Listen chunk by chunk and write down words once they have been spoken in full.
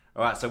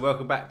All right, so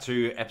welcome back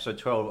to episode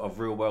 12 of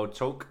Real World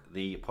Talk,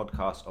 the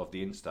podcast of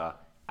the Insta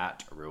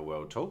at Real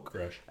World Talk.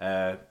 Fresh.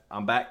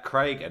 I'm back,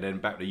 Craig, and then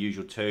back with the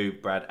usual two,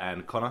 Brad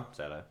and Connor.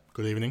 Say hello.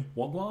 Good evening.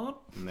 What?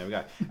 And there we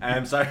go.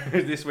 So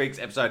this week's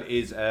episode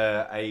is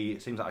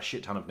seems like a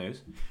shit ton of news.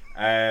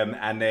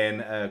 And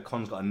then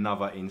Con's got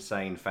another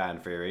insane fan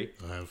theory.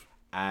 I have.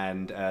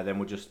 And then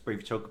we'll just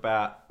briefly talk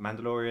about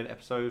Mandalorian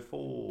episode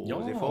 4. Yeah,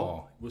 Was it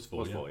 4? It was 4,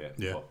 It was 4,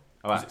 yeah. 4.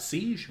 All Was right. it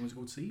Siege? Was it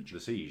called Siege? The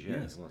Siege,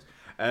 yeah. Yes. It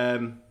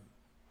was.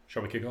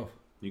 Shall we kick off?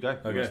 You go.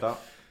 Okay. We'll start.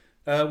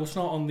 We'll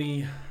start on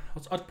the...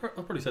 I'd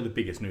probably say the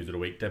biggest news of the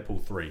week,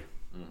 Deadpool 3.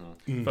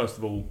 Mm-hmm. First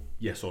of all,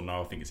 yes or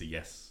no? I think it's a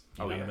yes.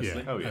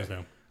 Unanimously. Oh,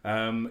 yeah.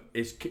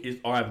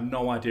 I have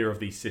no idea of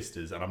these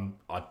sisters, and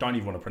I don't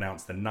even want to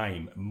pronounce the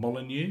name.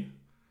 Molyneux?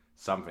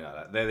 Something like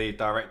that. They're the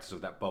directors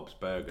of that Bob's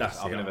Burgers.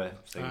 I've never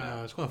seen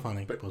that. It's quite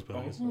funny. Bob's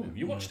Burgers.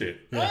 You watched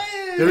it? Yeah.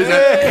 Hey!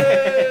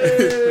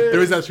 There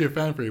is actually a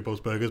fan theory of Bob's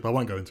Burgers, but I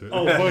won't go into it.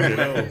 Oh, fucking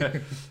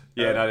hell.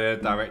 Yeah, no, they're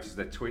directors.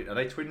 They're are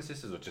they twin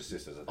sisters or just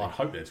sisters? I I think.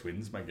 hope they're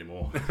twins. Make it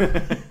more.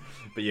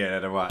 But yeah,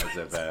 they're the writers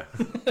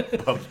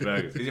of Bob's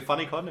Burgers. Is it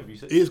funny, Con? Have you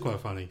seen? It is quite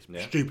funny.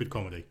 Yeah. Stupid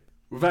comedy.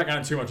 Without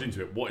going too much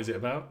into it, what is it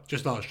about?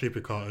 Just like a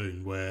stupid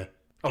cartoon where...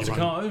 Oh, it's a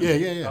cartoon?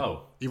 Yeah.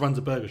 Oh. He runs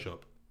a burger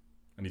shop,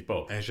 And he's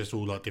Bob. and it's just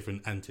all like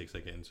different antics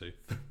they get into.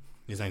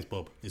 His name's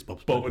Bob. It's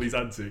Bob's Bob and Burgers.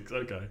 his antics.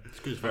 Okay. It's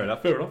good. Fair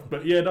enough. Fair enough.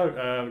 But yeah,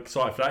 no,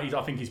 excited for that.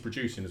 I think he's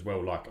producing as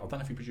well. Like, I don't know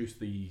if he produced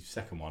the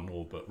second one,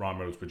 but Ryan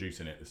Reynolds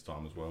producing it this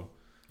time as well.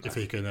 If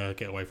he can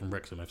get away from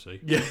Wrexham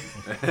FC. Yeah.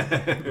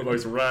 The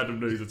most random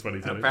news of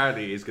 2020.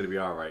 Apparently, it's going to be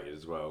R-rated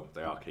as well.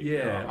 They are keeping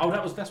it Yeah.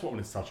 R-rated. Oh, that's what I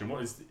wanted to touch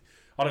on.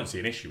 I don't see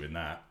an issue in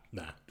that.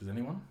 Nah. Does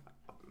anyone?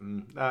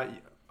 I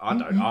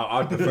don't.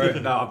 I prefer.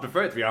 No, I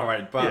prefer it to be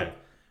R-rated. But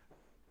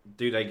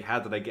Yeah. How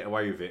do they get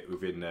away with it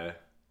within the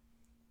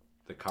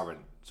current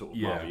sort of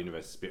Marvel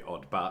universe? It's a bit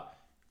odd, but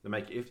they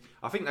make it.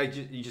 I think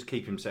you just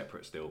keep him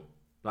separate still,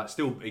 like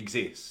still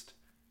exist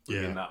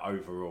within that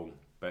overall,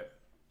 but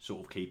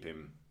sort of keep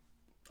him.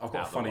 I've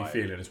got a funny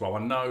feeling as well. I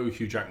know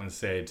Hugh Jackman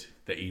said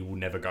that he will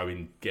never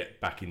get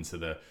back into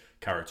the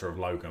character of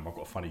Logan. I've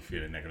got a funny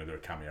feeling they're going to do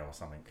a cameo or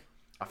something.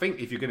 I think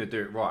if you're going to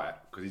do it right,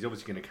 because he's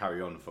obviously going to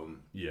carry on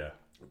from the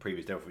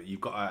previous Deadpool,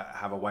 you've got to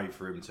have a way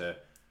for him to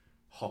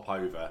hop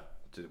over.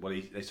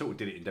 They sort of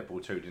did it in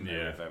Deadpool 2, didn't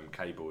they, with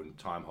Cable and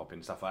time hopping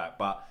and stuff like that.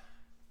 But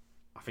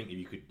I think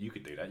you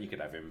could do that. You could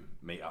have him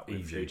meet up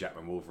with Hugh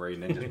Jackman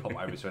Wolverine, and then just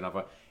pop over to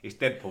another. It's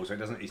Deadpool, so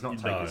it's not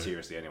taken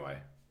seriously anyway.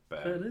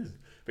 But it is.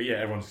 But yeah,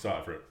 everyone's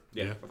excited for it.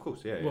 Yeah, of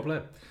course. Yeah. Well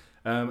played.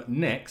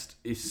 Next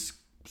is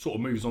sort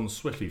of moves on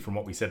swiftly from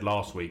what we said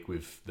last week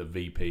with the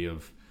VP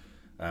of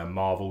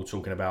Marvel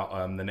talking about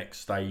the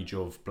next stage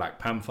of Black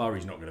Panther.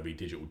 He's not going to be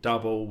digital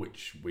double,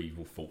 which we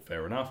all thought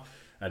fair enough.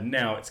 And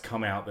now it's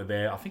come out that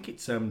I think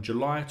it's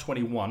July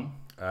 21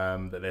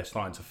 that they're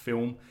starting to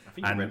film. I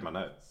think you read my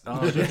notes.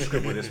 Oh, just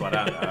scribble this one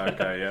out.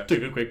 Okay, yeah. Do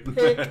it quick.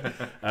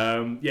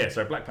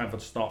 So Black Panther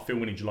to start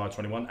filming in July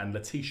 21 and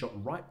Letitia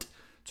Wright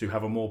to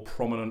have a more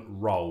prominent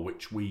role,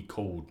 which we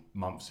called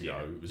months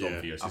ago. It was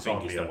obvious. I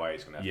think it's the way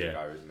it's going to have to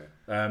go, isn't it?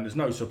 There's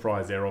no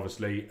surprise there,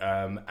 obviously.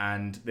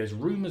 And there's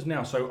rumours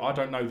now. So I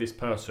don't know this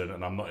person,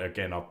 and I'm not,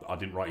 again, I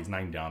didn't write his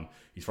name down.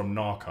 He's from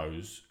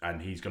Narcos,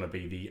 and he's going to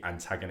be the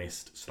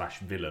antagonist /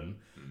 villain.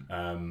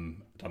 I don't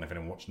know if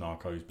anyone watched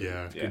Narcos,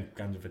 but good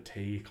games of a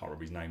T. Can't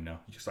remember his name now.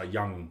 He's just a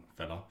young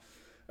fella.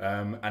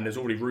 And there's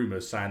already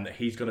rumours saying that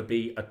he's going to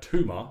be a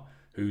Tuma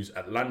who's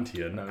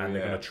Atlantean, and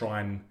they're going to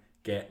try and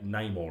get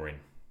Namor in.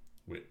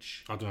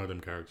 Which I don't know them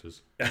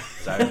characters.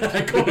 So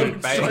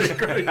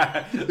basically,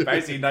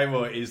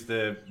 Namor is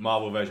the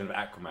Marvel version of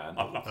Aquaman.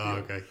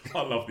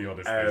 I love the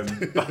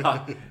honesty.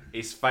 But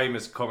it's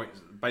famous comics.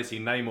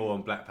 Basically, Namor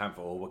and Black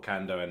Panther, or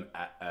Wakanda and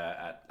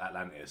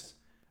Atlantis.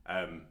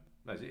 No,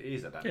 it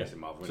is Atlantis in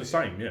Marvel. It's the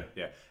same, yeah.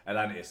 Yeah,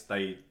 Atlantis.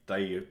 They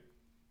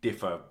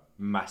differ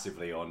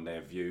massively on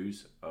their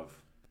views of,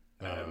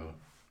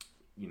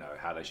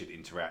 how they should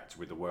interact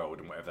with the world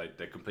and whatever.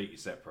 They're completely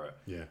separate.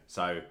 Yeah.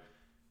 So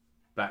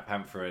Black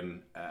Panther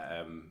and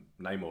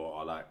Namor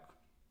are like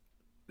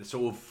the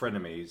sort of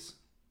frenemies,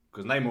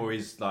 because Namor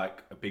is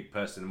like a big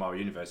person in the Marvel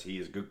universe. He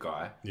is a good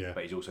guy,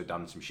 but he's also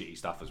done some shitty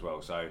stuff as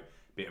well. So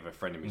bit of a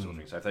frenemy sort of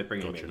thing. So if they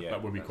bring him in,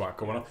 that would be quite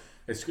cool.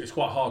 It's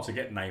quite hard to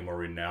get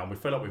Namor in now. We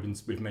feel like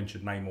we've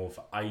mentioned Namor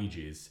for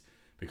ages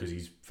because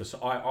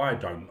I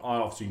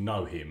obviously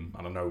know him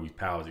and I know his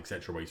powers,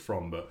 etc., where he's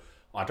from, but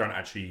I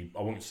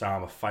wouldn't say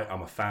I'm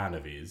a fan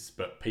of his,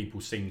 but he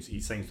seems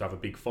to have a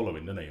big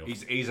following, doesn't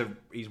he?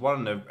 He's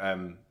one of the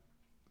I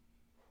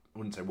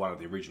wouldn't say one of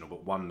the original,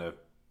 but one of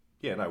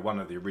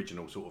the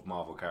original sort of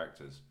Marvel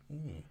characters.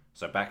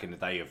 So back in the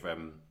day of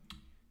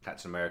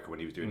Captain America, when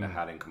he was doing the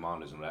Howling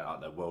Commanders and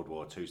like the World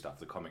War II stuff,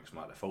 the comics from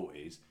like the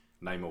 40s,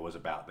 Namor was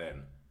about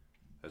then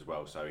as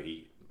well. So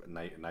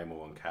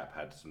Namor and Cap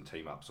had some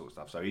team up sort of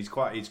stuff. So he's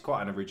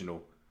quite an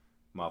original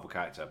Marvel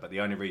character, but the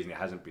only reason it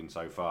hasn't been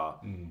so far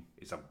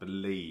is I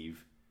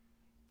believe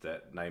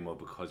that Namor,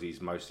 because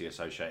he's mostly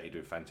associated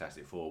with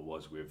Fantastic Four,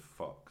 was with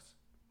Fox,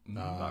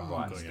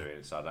 rights to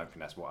it. So I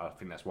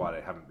think that's why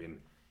they haven't been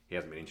he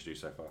hasn't been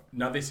introduced so far.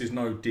 Now, this is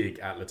no dig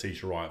at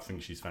Letitia Wright. I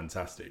think she's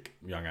fantastic,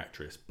 young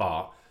actress.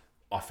 But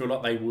I feel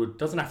like they would...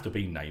 Doesn't have to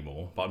be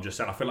Namor, but I'm just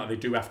saying I feel like they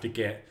do have to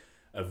get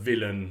a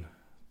villain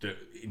that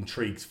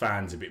intrigues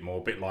fans a bit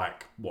more, a bit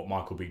like what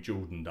Michael B.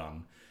 Jordan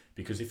done.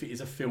 Because if it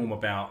is a film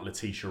about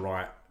Letitia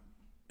Wright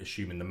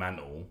assuming the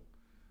mantle,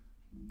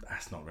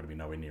 that's not going to be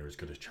nowhere near as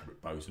good as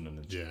Chadwick Boseman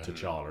and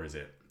T'Challa, is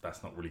it?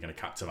 That's not really going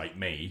to captivate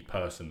me,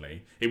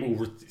 personally. It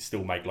will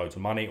still make loads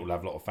of money. It will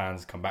have a lot of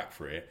fans come back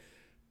for it.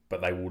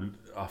 But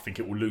I think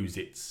it will lose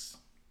its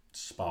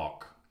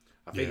spark.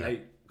 I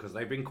think because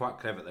they've been quite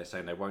clever. They're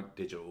saying they won't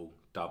digital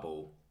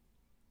double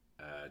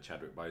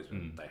Chadwick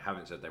Boseman. They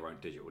haven't said they won't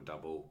digital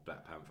double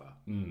Black Panther.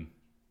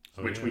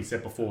 Which we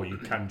said before, you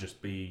can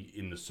just be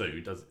in the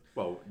suit.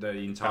 Well, the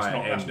entire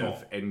end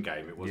of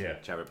Endgame, it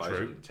wasn't Chadwick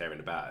Boseman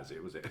tearing about, as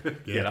it was it?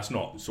 Yeah, that's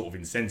not sort of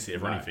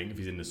insensitive or anything if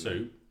he's in the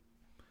suit.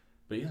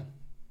 But yeah,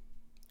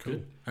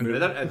 cool. And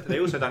they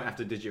also don't have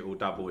to digital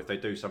double if they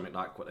do something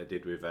like what they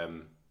did with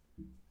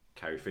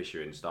Carrie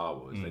Fisher in Star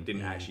Wars. They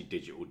didn't actually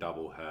digital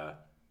double her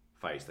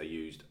face. They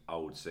used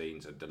old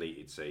scenes and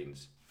deleted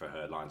scenes for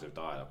her lines of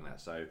dialogue and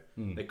that. So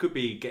they could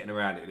be getting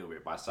around it a little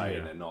bit by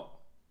saying they're not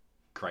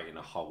creating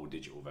a whole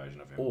digital version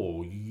of him.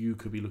 Or you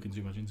could be looking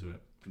too much into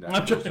it.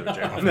 That's also a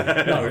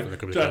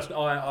joke.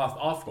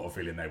 I've got a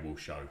feeling they will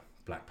show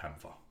Black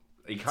Panther.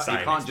 He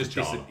can't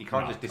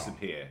just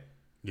disappear.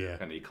 Yeah.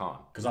 And he can't.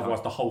 Because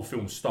otherwise the whole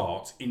film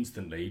starts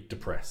instantly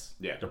depressing.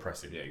 Yeah,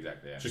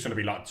 exactly. Yeah. It's just going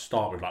to be like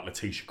start with like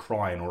Letitia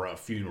crying or at a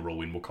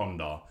funeral in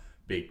Wakanda,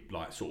 big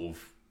like sort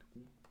of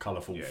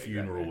colourful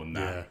funeral and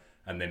that,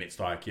 and then it's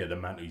like the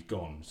mantle's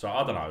gone. So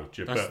I don't know.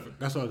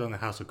 That's what I've done in the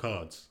House of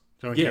Cards.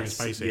 Kevin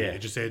Spacey. It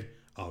just said,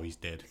 "Oh, he's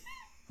dead."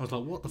 I was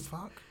like, "What the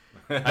fuck?"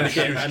 And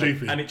again,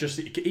 and it just,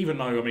 even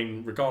though, I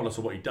mean, regardless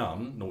of what he'd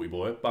done, naughty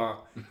boy,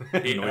 but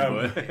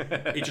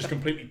it just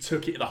completely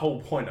took it. The whole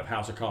point of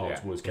House of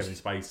Cards was Kevin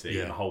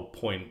Spacey, and the whole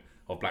point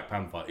of Black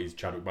Panther is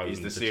Chadwick Boseman.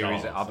 Is the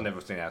series that I've never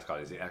seen House of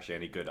Cards? Is it actually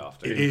any good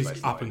after? It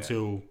is up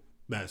until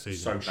that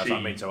season. So that's what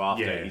I mean. So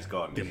after he's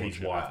gone, his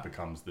wife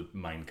becomes the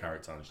main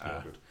character, and she's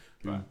not good.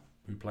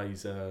 Who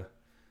plays the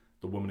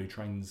woman who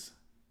trains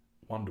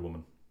Wonder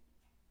Woman?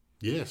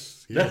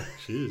 Yes,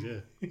 she is.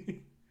 Yeah.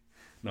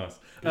 Nice.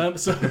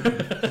 So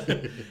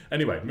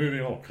anyway,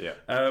 moving on.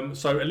 Yeah.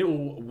 So a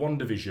little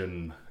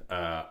WandaVision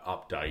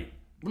update.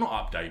 Well,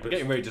 not update, but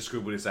getting ready to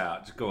scribble this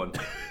out. Just go on.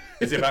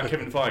 Is it about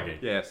Kevin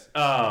Feige? Yes.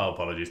 Oh,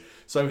 apologies.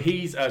 So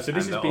he's so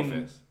this has been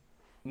Office.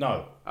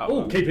 No.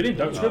 Oh, keep it in.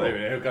 Don't scribble.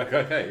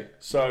 Okay.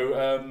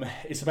 So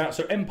it's about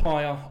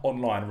Empire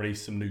Online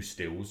released some new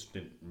stills.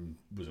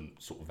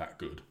 Wasn't sort of that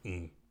good.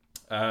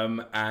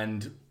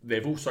 And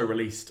they've also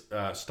released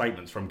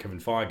statements from Kevin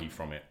Feige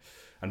from it.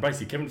 And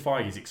basically, Kevin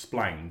Feige's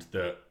explained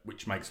that,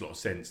 which makes a lot of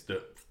sense,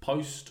 that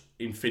post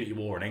Infinity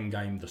War and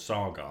Endgame, the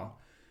saga,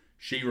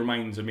 she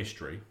remains a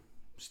mystery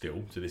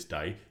still to this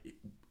day.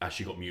 Has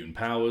she got mutant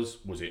powers?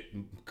 Was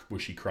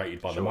she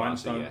created by the Mind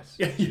Stone?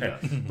 Yes. Yeah.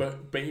 But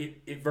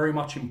it very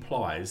much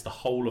implies, the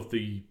whole of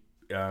the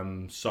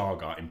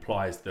saga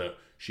implies that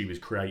she was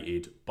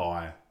created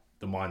by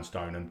the Mind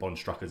Stone and Von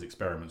Strucker's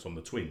experiments on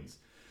the twins.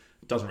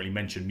 It doesn't really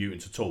mention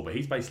mutants at all, but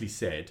he's basically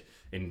said,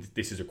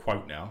 this is a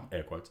quote now,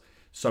 air quotes,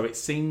 so it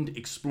seemed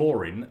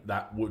exploring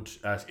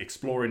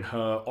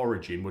her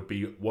origin would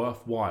be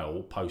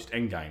worthwhile post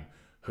Endgame.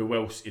 Who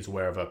else is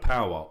aware of her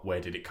power? Where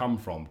did it come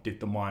from? Did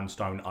the Mind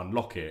Stone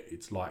unlock it?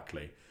 It's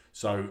likely.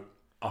 So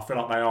I feel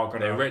like they are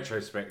going to... They're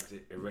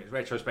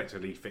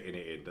retrospectively fitting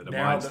it in that the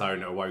Mind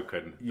Stone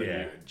awoken the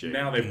mutant gene.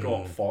 Now they've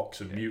got Fox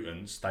and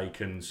mutants, they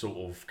can sort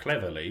of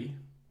cleverly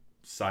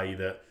say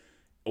that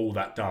all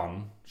that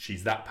done,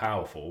 she's that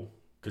powerful.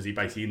 Because he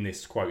basically, in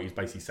this quote, he's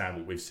basically saying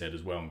what we've said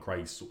as well, and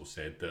Craig sort of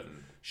said that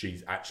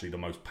she's actually the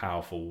most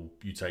powerful.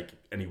 You take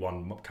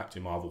anyone,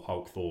 Captain Marvel,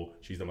 Hulk, Thor,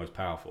 she's the most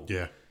powerful.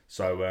 Yeah.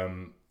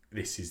 So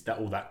this is that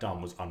all that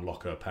done was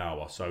unlock her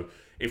power. So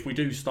if we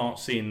do start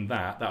seeing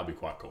that, that'll be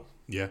quite cool.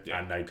 Yeah.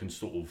 And they can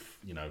sort of,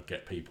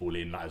 get people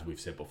in, as we've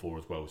said before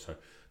as well. So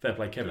fair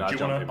play, Kevin. Do you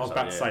want to? I was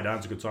about to say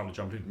now's a good time to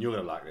jump in. You're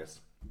gonna like this.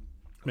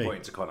 Me?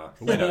 Pointing to Connor.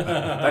 They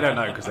don't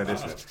know because they're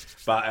listening.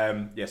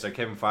 But so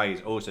Kevin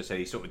Feige also said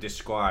he sort of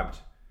described.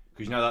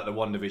 Because like the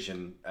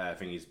WandaVision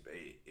thing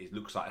it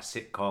looks like a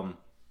sitcom,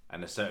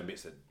 and there's certain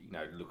bits that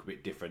look a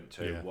bit different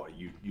to what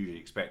you usually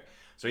expect.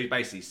 So he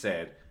basically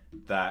said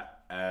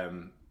that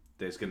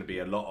there's going to be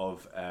a lot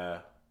of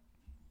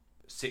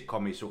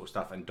sitcom-y sort of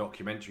stuff and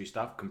documentary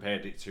stuff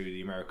compared it to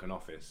the American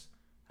Office.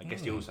 I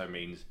guess he also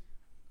means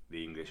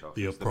the English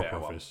Office, the proper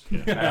office.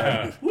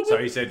 So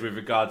he said with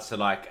regards to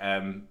like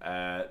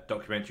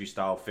documentary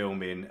style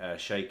filming,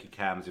 shaky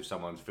cams if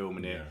someone's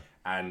filming it,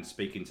 and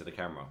speaking to the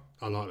camera.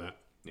 I like that.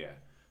 Yeah,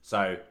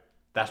 so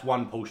that's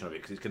one portion of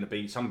it because it's going to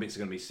be some bits are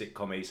going to be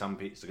sitcom-y, some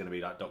bits are going to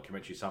be like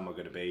documentary, some are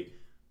going to be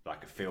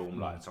like a film,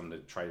 like some of the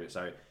trailers.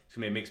 So it's going to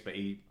be a mix. But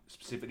he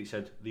specifically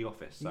said The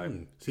Office. So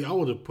see, I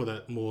would have put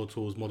that more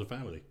towards Modern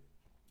Family.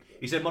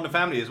 He said Modern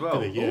Family as well.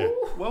 Did he? Yeah.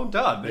 Ooh, well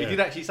done. He did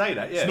actually say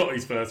that. Yeah. It's not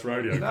his first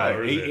rodeo No,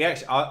 colour, is it? he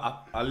actually.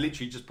 I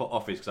literally just put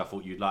Office because I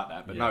thought you'd like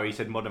that, but no, he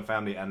said Modern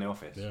Family and The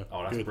Office. Yeah.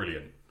 Oh, that's Good.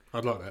 brilliant.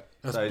 I'd like that.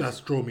 So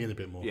That's drawn me in a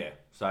bit more. Yeah.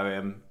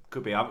 So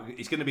could be.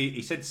 It's going to be.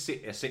 He said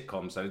a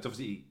sitcom, so it's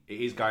obviously it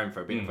is going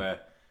for a bit of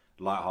a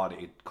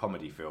light-hearted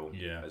comedy film.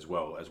 Yeah. As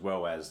well as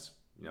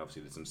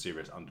obviously there's some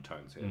serious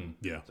undertones here.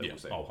 Yeah. So we'll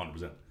see. Oh,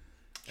 100%.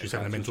 She's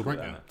having a mental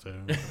breakdown. So.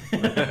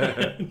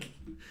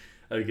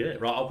 Okay,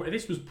 right.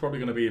 This was probably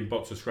going to be in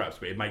box of scraps,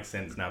 but it makes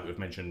sense now that we've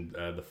mentioned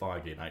the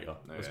Feige hater.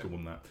 Let's call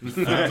him that.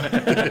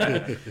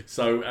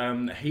 So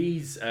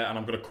he's, and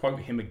I'm going to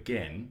quote him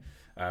again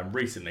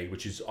recently,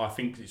 which is, I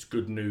think it's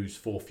good news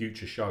for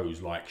future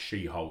shows like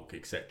She-Hulk,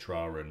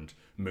 etc., and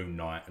Moon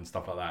Knight and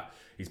stuff like that.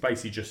 He's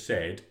basically just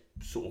said,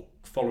 sort of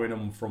following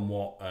on from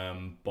what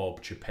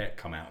Bob Chapek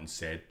come out and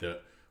said,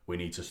 that we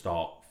need to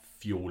start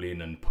fueling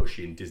and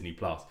pushing Disney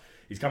Plus.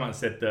 He's come out and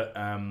said that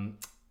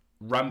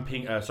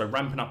ramping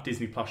up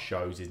Disney Plus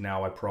shows is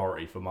now a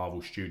priority for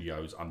Marvel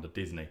Studios under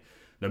Disney.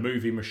 The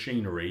movie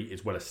machinery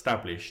is well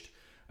established,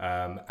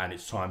 and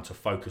it's time to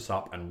focus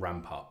up and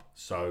ramp up.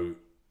 So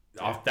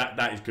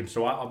that is good.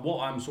 So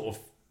what I'm sort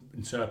of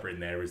interpreting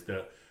there is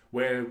that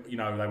where they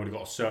would have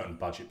got a certain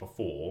budget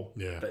before,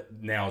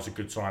 that now is a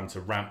good time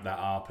to ramp that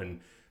up, and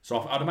so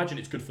I'd imagine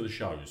it's good for the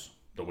shows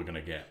that we're going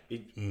to get.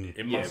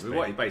 It must be.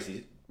 What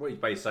he's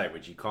basically saying,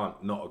 which you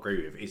can't not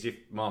agree with, is if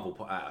Marvel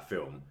put out a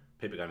film,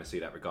 people are going to see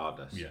that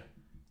regardless. Yeah.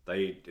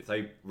 If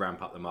they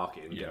ramp up the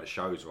market and get the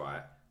shows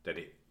right, then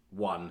it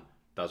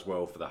does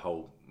well for the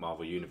whole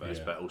Marvel universe,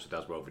 but also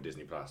does well for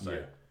Disney Plus.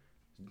 So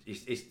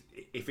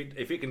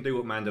if it can do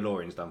what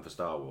Mandalorian's done for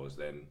Star Wars,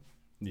 then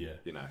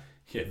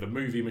the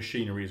movie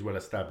machinery is well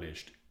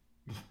established.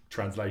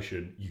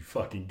 Translation: you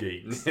fucking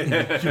geeks.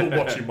 You're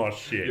watching my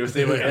shit. You'll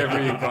see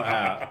whatever you got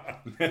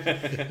out.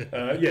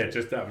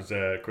 Just that was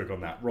quick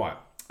on that. Right.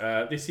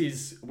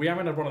 We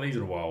haven't had one of these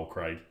in a while,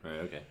 Craig.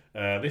 Okay.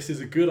 This is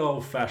a good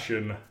old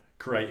fashioned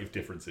creative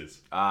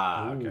differences.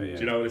 Okay. Yeah. Do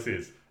you know what this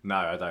is? No,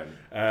 I don't.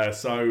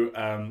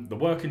 The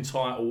working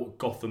title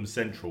Gotham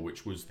Central,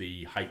 which is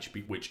the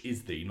HBO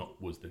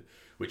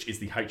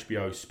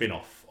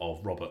spin-off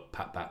of Robert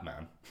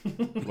Batman.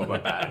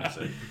 Robert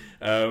Pattinson.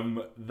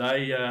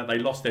 They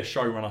lost their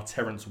showrunner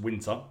Terrence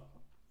Winter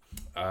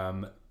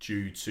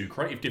due to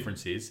creative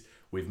differences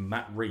with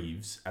Matt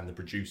Reeves and the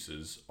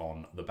producers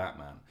on the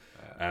Batman.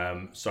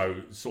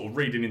 So sort of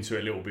reading into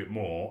it a little bit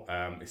more,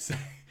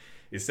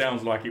 it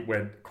sounds like it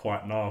went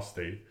quite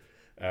nasty.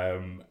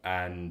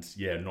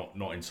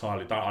 Not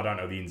entirely. I don't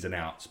know the ins and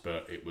outs,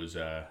 but it was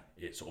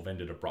it sort of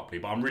ended abruptly.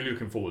 But I'm really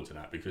looking forward to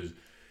that, because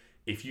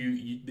if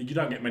you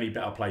don't get many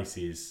better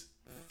places,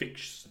 science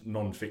fiction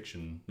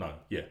or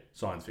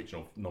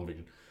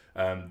non-fiction,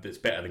 that's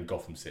better than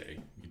Gotham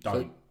City. You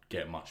don't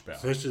get much better.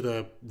 So this is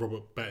the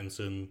Robert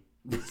Pattinson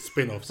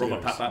spin-off series.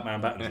 Robert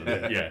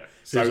Pattinson, yeah.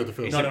 So of the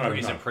film.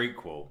 It's a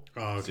prequel.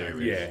 Oh, okay.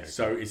 Series. Yeah,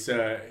 so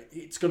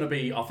it's going to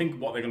be. I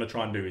think what they're going to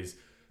try and do is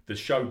the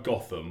show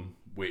Gotham,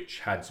 which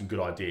had some good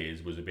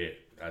ideas, was a bit,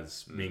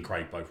 as me and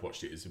Craig both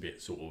watched it, is a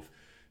bit sort of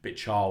bit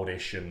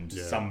childish, and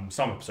some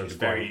episodes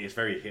it's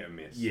very hit and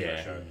miss.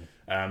 Yeah.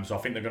 So I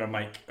think they're going to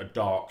make a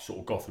dark sort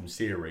of Gotham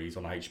series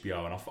on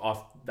HBO, and I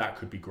that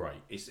could be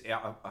great.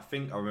 I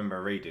think I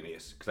remember reading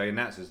it because they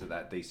announced this at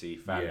that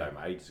DC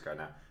fandom ages ago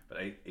now, but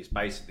it's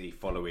basically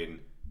following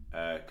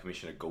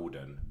Commissioner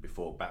Gordon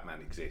before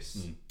Batman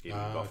exists in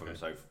Gotham. Okay.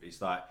 So it's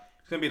going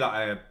to be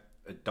like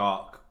a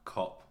dark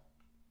cop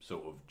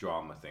sort of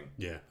drama thing.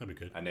 Yeah, that'd be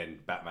good. And then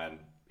Batman,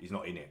 he's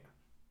not in it.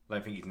 I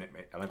don't think he's in it.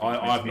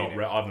 I've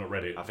not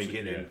read it. I think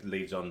it then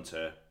leads on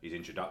to his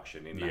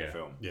introduction in that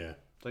film. Yeah.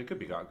 So it could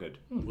be quite good.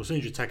 Well, as soon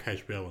as you tag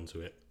HBO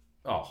onto it,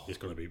 it's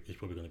probably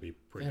going to be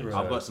pretty good.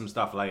 I've got some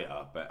stuff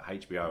later, but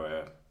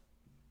HBO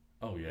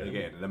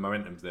again, the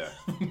momentum's there.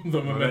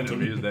 The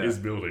momentum is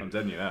building. I'm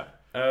telling you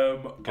that.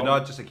 You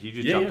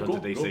just jumped onto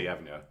DC,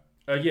 haven't you?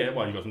 You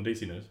got some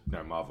DC news.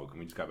 No, Marvel. Can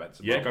we just go back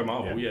to Marvel? Go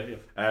Marvel, yeah.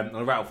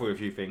 I'll rattle through a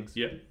few things.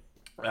 Yeah.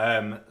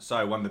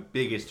 So one of the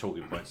biggest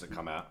talking points that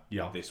come out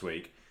this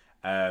week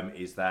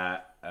is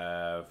that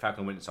Falcon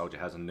and Winter Soldier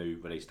has a new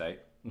release date,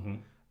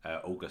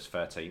 August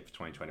 13th,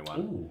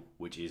 2021,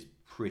 which is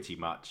pretty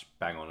much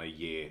bang on a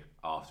year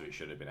after it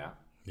should have been out.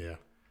 Yeah.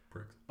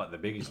 But the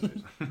biggest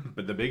news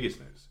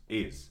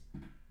is,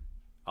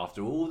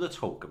 after all the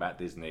talk about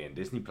Disney and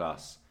Disney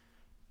Plus,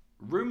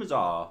 rumours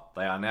are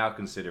they are now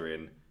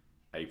considering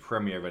a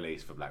premiere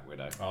release for Black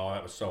Widow. Oh,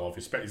 that was so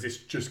obvious. Is this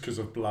just because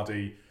of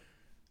bloody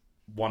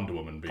Wonder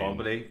Woman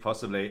being...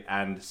 Possibly.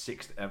 And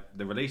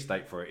the release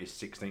date for it is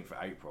 16th of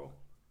April.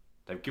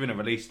 They've given a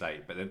release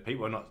date, but then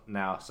people are not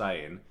now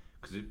saying,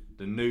 because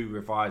the new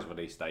revised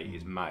release date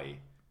is May,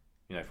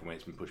 from when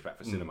it's been pushed back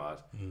for cinemas.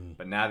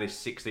 But now this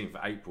 16th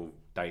of April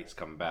date's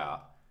come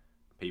about,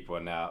 people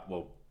are now,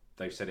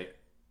 they've said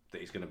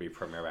that it's going to be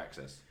premiere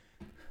access.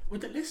 Well,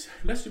 let's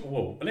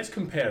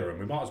compare them.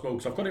 We might as well,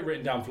 because I've got it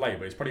written down for later,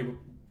 but it's probably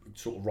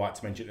sort of right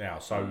to mention it now.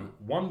 So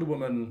Wonder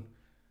Woman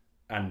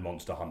and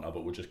Monster Hunter,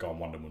 but we'll just go on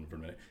Wonder Woman for a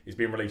minute, is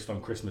being released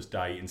on Christmas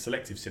Day in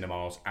selective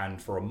cinemas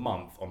and for a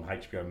month on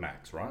HBO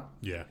Max, right?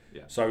 Yeah.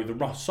 So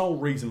the sole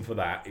reason for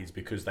that is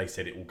because they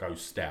said it will go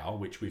stale,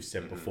 which we've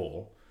said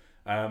before.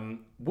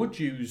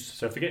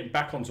 Forgetting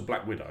back onto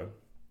Black Widow,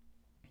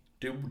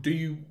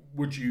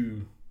 would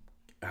you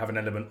have an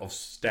element of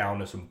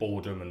staleness and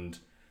boredom and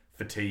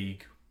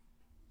fatigue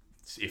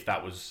if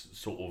that was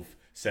sort of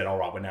said, all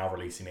right, we're now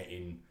releasing it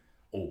in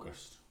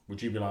August? Would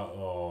you be like,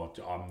 oh,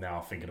 I'm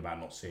now thinking about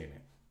not seeing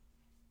it?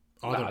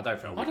 I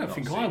don't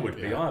think I would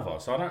be either.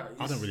 So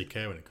I don't really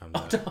care when it comes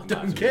out. I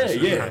don't care.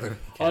 Yeah,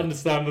 I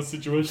understand the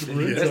situation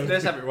we're in.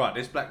 Let's have it right.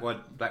 This Black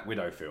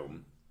Widow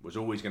film was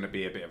always going to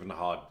be a bit of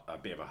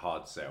a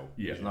hard sell.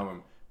 Yeah.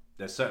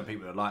 There's certain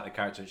people that like the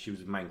character. She was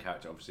the main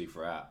character, obviously,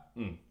 throughout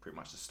pretty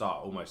much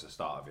almost the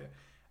start of it.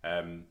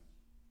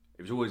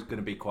 It was always going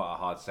to be quite a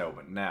hard sell,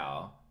 but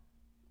now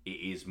it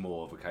is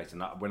more of a case.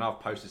 And when I've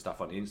posted stuff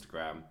on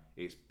Instagram,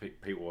 it's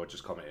people are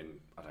just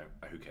commenting,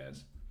 who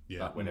cares?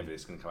 Yeah. Like whenever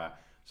this is going to come out.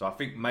 So I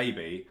think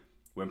maybe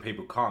when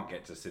people can't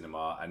get to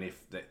cinema, and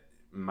if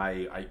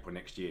May, April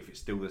next year, if it's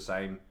still the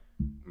same,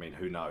 I mean,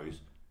 who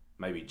knows?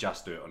 Maybe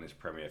just do it on this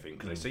premiere thing,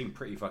 because they seem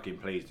pretty fucking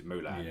pleased with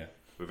Mulan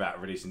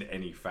without releasing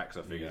any facts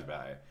or figures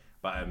about it.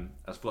 But I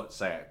was forgot to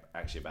say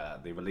actually about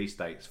that. The release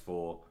dates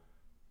for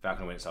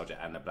Falcon and Winter Soldier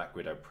and the Black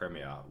Widow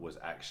premiere was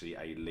actually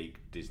a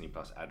leaked Disney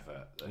Plus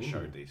advert that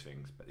showed these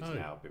things, but it's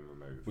now been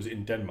removed. Was it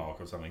in Denmark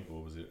or something,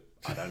 or was it?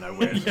 I don't know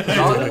where.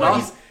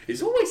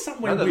 It's always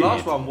somewhere weird. The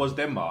last one was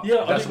Denmark.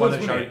 Yeah, that's one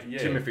that showed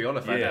Timothy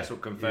Oliphant. That's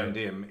what confirmed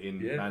him in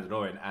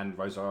Mandalorian and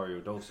Rosario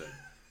Dawson.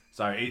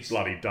 So it's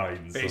bloody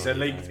Danes. But it's a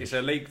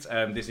leaked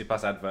Disney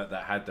Plus advert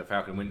that had the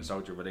Falcon and Winter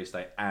Soldier release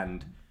date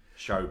and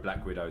showed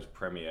Black Widow's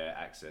premiere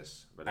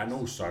access release. And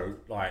also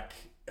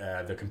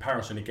the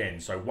comparison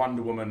again. So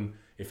Wonder Woman.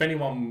 If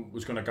anyone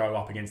was going to go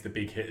up against the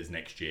big hitters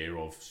next year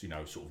of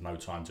sort of No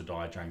Time to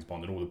Die, James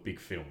Bond, and all the big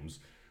films,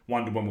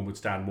 Wonder Woman would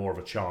stand more of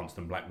a chance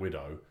than Black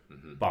Widow.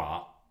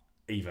 But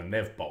even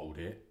they've bottled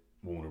it.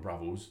 Warner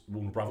Brothers.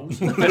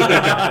 Sounds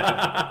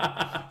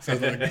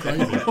like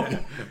crazy.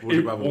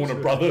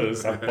 Warner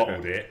Brothers have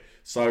bottled it.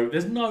 So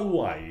there's no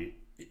way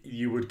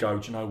you would go,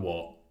 do you know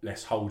what?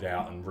 Let's hold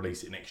out and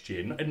release it next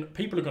year. And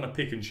people are going to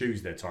pick and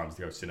choose their times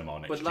to go to cinema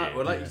next year.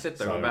 Well, like you said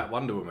though about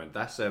Wonder Woman,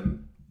 that's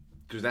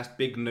because that's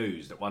big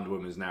news that Wonder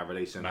Woman is now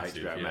releasing on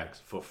HBO Max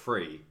for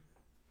free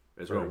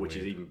as well, which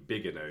is even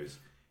bigger news.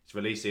 It's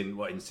releasing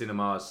in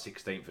cinemas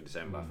 16th of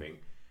December, I think,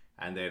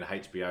 and then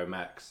HBO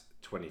Max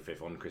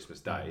 25th on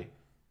Christmas Day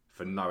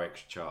for no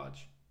extra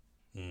charge.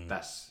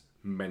 That's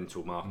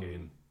mental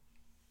marketing.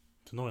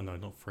 It's annoying though,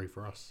 not free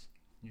for us.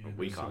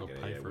 We can't get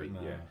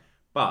it.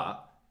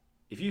 But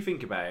if you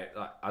think about it,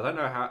 like, I don't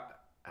know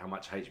how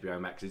much HBO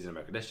Max is in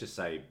America. Let's just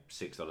say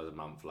 $6 a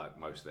month, like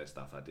most of their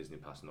stuff, like Disney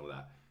Plus and all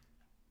that.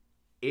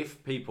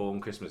 If people on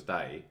Christmas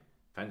Day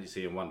fancy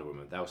seeing Wonder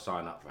Woman, they'll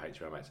sign up for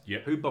HBO Max.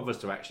 Yep. Who bothers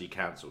to actually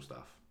cancel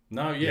stuff?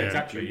 No,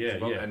 exactly.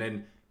 And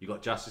then you've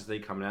got Justice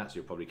League coming out, so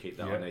you'll probably keep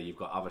that on there. You've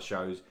got other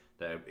shows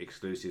that are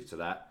exclusive to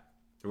that.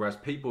 Whereas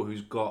people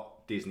who's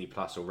got Disney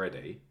Plus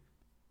already,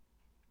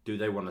 do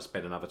they want to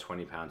spend another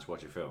 £20 to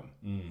watch a film?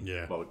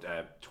 Well,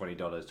 $20,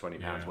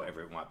 £20,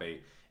 whatever it might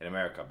be in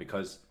America.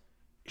 Because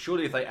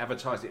surely if they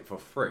advertise it for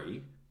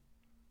free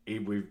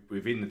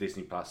within the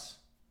Disney Plus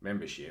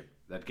membership,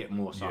 they'd get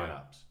more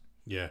sign-ups.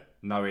 Yeah.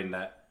 Knowing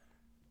that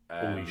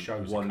all these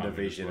shows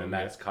WandaVision and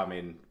that's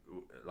coming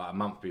like a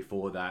month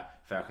before that,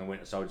 Falcon and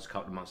Winter Soldier's a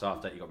couple of months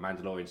after that, you've got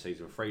Mandalorian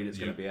Season 3 that's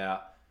going to be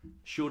out.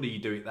 Surely you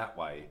do it that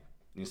way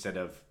instead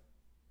of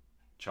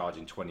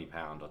charging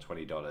 £20 or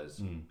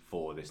 $20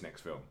 for this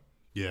next film.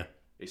 Yeah.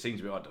 It seems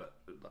a bit odd.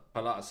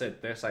 But like I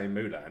said, they're saying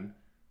Mulan,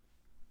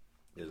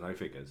 there's no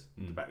figures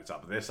to back this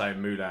up, but they're saying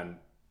Mulan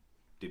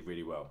did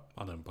really well.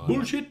 I don't buy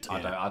Bullshit.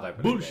 I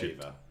don't believe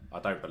it either. I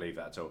don't believe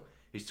that at all.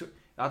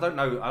 I don't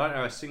know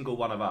a single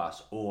one of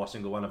us or a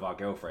single one of our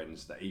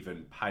girlfriends that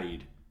even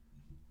paid.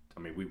 I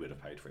mean, we would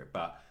have paid for it,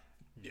 but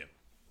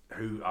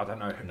I don't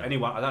know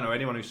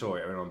anyone who saw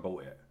it or anyone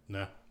bought it.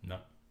 No.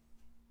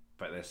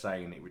 But they're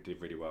saying it did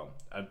really well.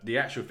 The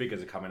actual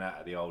figures are coming out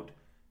of the old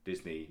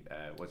Disney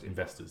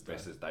Investors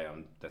Day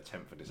on the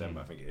 10th of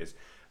December, I think it is.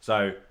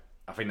 So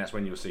I think that's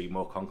when you'll see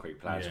more concrete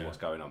plans for what's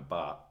going on.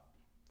 But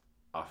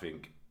I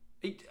think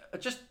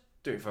just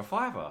do it for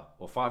 $5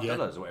 or $5 or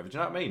whatever. Do you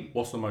know what I mean?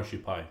 What's the most you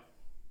pay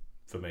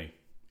for me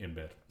in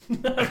bed?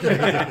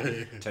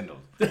 $10.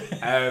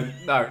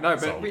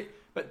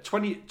 But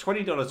 $20,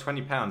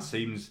 £20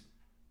 seems,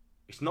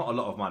 it's not a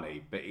lot of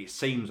money, but it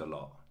seems a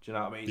lot. Do you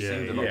know what I mean? It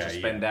seems a lot to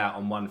spend out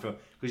on one film.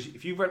 Because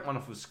if you rent one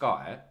off of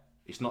Sky,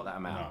 it's not that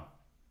amount. No.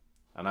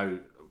 I know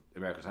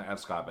Americans don't have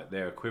Sky, but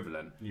they're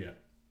equivalent. Yeah.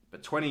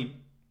 But $20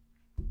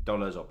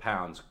 or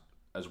pounds,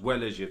 as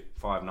well as your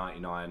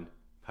 $5.99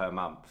 per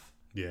month,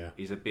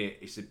 is a bit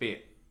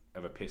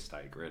of a piss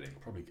take, really. I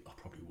probably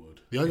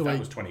would. The only way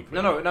was 20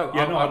 quid. No,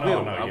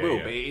 I will.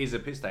 But it is a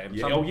piss take. It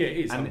is.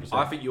 And 100%.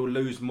 I think you'll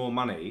lose more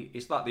money.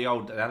 It's like the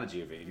old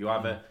analogy of it. If you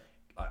either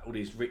all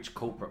these rich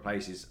corporate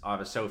places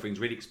either sell things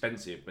really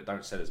expensive but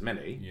don't sell as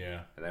many,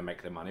 and they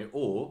make their money,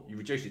 or you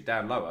reduce it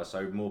down lower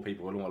so more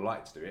people will more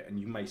like to do it, and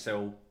you may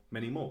sell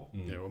many more.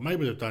 Yeah, well,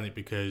 maybe they've done it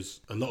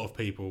because a lot of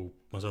people,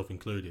 myself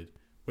included,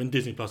 when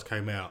Disney Plus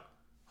came out,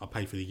 I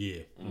paid for the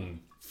year,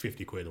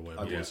 50 quid or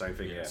whatever. I do the same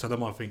thing, yeah. So they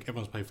might think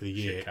everyone's paid for the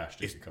year. Shit cash,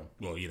 Disney come.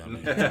 Well, you know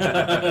what I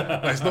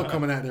mean. But it's not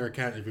coming out their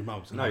account every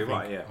month. So No, you're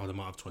right, yeah. Oh, they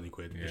might have 20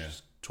 quid. Yeah. It's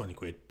just 20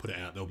 quid, put it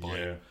out, they'll buy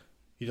it.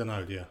 You don't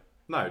know, do you?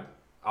 No,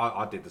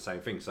 I did the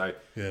same thing. So,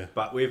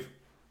 but with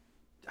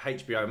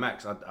HBO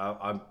Max,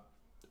 I'm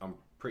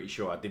pretty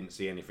sure I didn't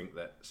see anything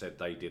that said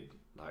they did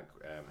like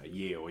a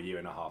year or year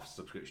and a half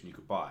subscription you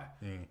could buy.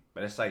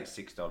 But let's say it's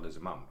 $6 a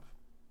month.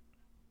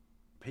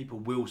 People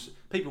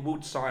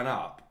would sign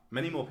up.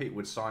 Many more people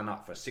would sign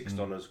up for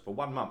 $6 for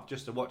 1 month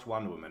just to watch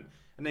Wonder Woman,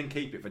 and then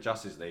keep it for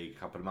Justice League a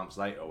couple of months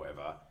later or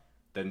whatever,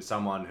 than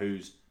someone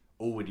who's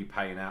already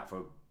paying out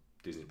for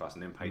Disney Plus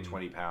and then pay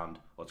 £20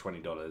 or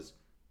 $20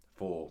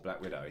 for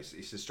Black Widow.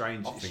 It's a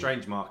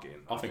strange marketing.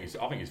 I think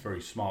it's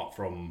very smart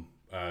from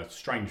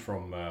strange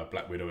from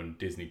Black Widow and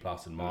Disney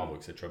Plus and Marvel,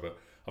 etc. But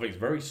I think it's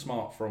very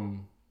smart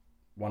from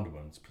Wonder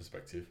Woman's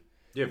perspective.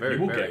 Yeah,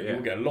 You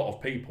will get a lot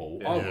of people.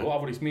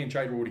 Me and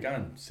Jade are already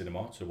going to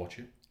cinema to watch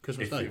it.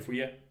 Christmas Day?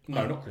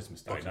 Not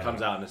Christmas Day. It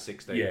comes out on the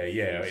 16th.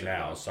 Yeah, in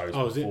ours, so it's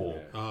before. Is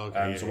it? Oh,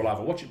 okay, so we'll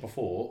either watch it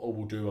before, or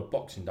we'll do a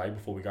Boxing Day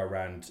before we go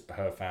around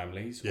her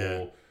families,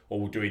 or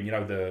we're doing,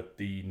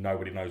 the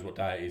nobody knows what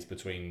day it is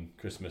between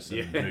Christmas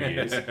and New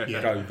Year's.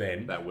 Go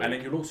then, and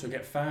then you'll also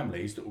get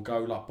families that will go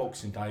like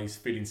Boxing Days,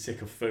 feeling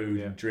sick of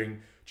food and drink.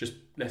 Just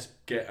let's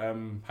get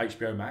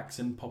HBO Max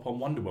and pop on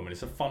Wonder Woman.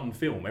 It's a fun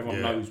film.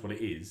 Everyone knows what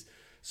it is.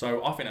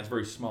 So I think that's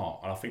very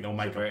smart, and I think they'll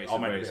make a bit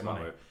of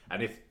money.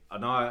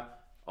 And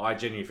I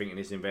genuinely think in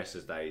this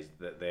Investors Days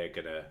that they're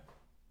gonna,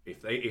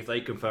 if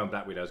they confirm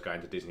Black Widow's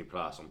going to Disney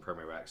Plus on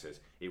Premier Access,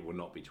 it will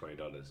not be $20.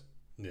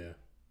 Yeah.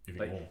 You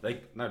think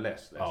more?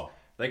 Less.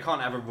 They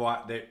can't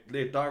have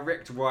their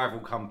direct rival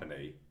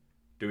company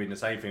doing the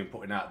same thing,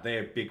 putting out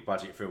their big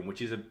budget film,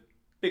 which is a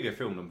bigger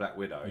film than Black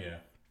Widow,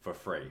 for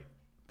free.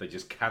 They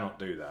just cannot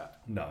do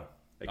that. No,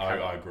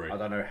 I agree. I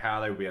don't know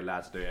how they would be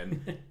allowed to do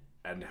it,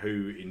 and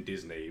who in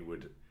Disney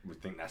would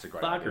think that's a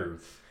great idea.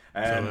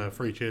 So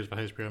 3 cheers for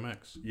HBO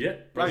Max. Yeah.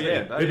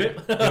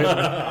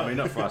 I mean,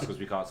 not for us because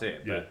we can't see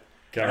it. But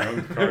Carry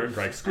on,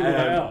 Greg. Screw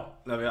that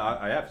out. No,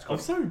 I have. I'm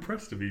so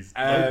impressed with his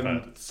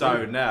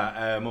So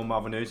now, more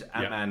Marvel news.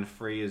 Ant-Man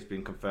 3 has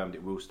been confirmed.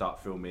 It will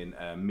start filming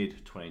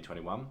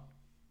mid-2021.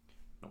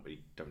 Don't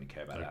really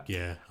care about that.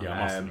 Yeah, I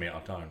must admit,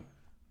 I don't.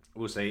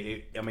 We'll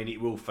see.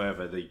 It will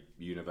further the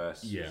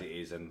universe as it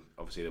is, and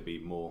obviously there'll be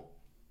more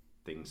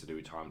things to do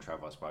with time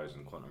travel, I suppose,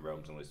 and quantum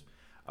realms and all this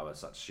other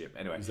such shit.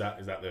 Anyway, is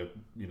that the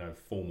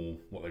formal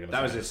what they're going to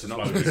say? That was a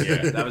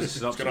synopsis. That was a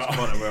synopsis of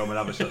quantum realm and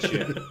other such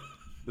shit.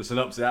 The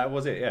synopsis, that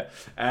was it,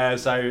 yeah.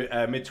 So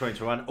mid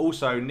 2021.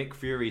 Also, Nick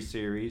Fury's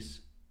series.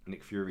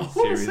 Nick Fury's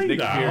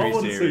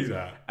series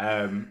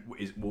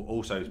will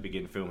also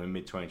begin filming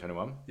mid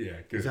 2021.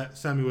 Yeah, good. Is that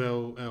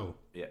Samuel L?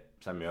 Yeah,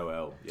 Samuel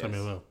L. Yes.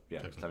 Samuel L.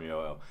 Yeah,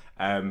 Samuel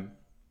L.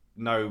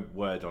 No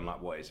word on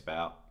like what it's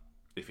about.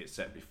 If it's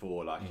set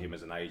before like him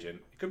as an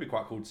agent, it could be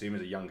quite cool to see him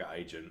as a younger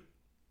agent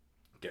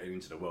getting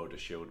into the world of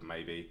S.H.I.E.L.D.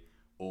 maybe,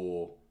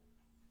 or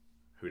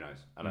who knows?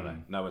 I don't know.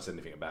 No one said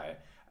anything about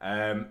it.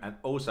 And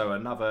also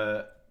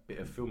another bit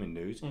of filming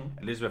news.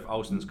 Elizabeth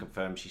Olsen's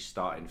confirmed she's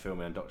starting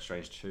filming on Doctor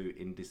Strange 2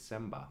 in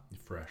December.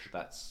 Fresh.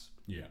 That's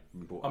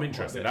I'm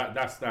interested.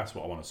 That's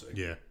what I want to see.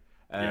 Yeah.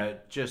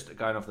 Just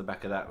going off the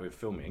back of that with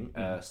filming,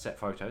 set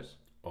photos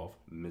of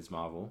Ms.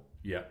 Marvel.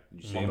 Yeah.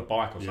 Did you see on the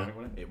bike or something,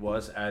 wasn't it? It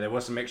was. There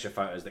was some extra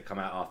photos that come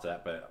out after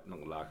that, but I'm not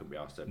gonna lie, I couldn't be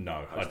asked to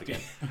post again.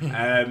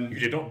 You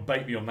did not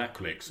bait me on that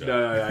click, sir.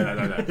 No.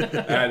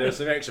 There's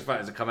some extra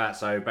photos that come out.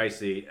 So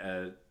basically,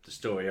 the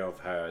story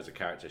of her as a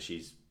character,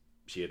 she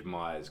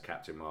admires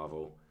Captain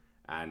Marvel,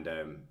 and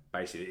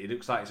basically it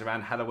looks like it's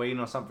around Halloween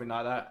or something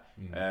like that.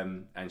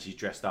 And she's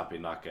dressed up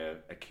in like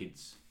a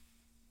kid's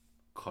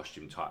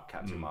costume type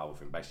Captain Marvel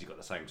thing. Basically got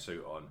the same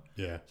suit on,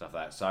 stuff like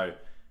that. So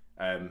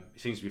it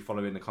seems to be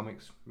following the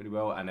comics really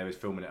well, and they was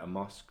filming at a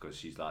mosque because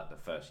she's like the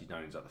first. She's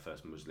known as like the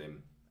first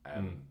Muslim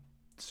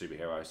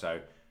superhero. So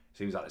it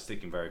seems like they're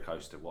sticking very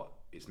close to what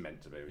it's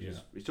meant to be, which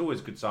is it's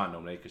always a good sign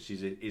normally because she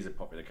is a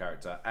popular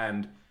character.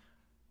 And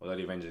although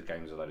the Avengers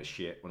game was a load of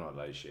shit, well not a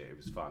load of shit, it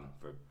was fun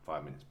for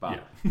 5 minutes,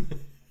 but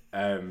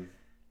I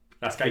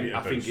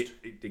think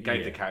it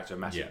gave the character a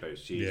massive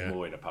boost. She's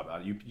more in a pub.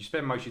 You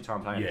spend most of your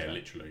time playing. Yeah,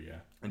 literally. Yeah.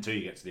 Until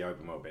you get to the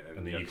open world bit,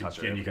 and then you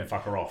can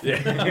fuck her off.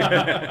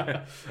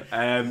 Yeah.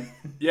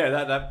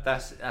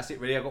 That's it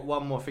really. I've got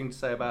one more thing to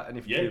say about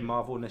anything to do with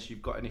Marvel, unless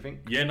you've got anything.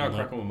 Yeah, no,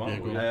 crack on with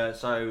Marvel. Yeah,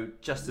 so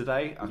just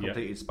today, I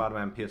completed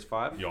Spider-Man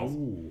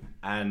PS5,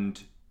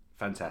 and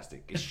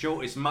fantastic. It's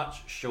short. It's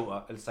much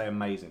shorter. Let's say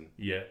amazing.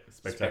 Yeah,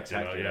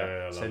 spectacular.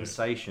 Yeah,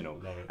 sensational.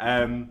 Love it.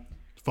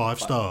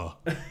 5-star.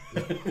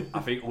 I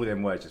think all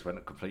them words just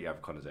went completely over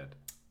Connor's head.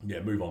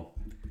 Yeah, move on.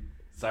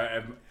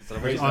 So the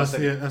reason that's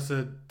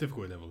the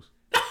difficulty levels.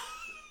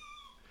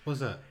 What's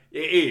that?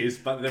 It is,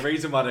 but the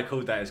reason why they're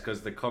called that is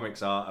because the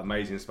comics are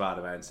Amazing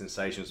Spider-Man,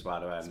 Sensational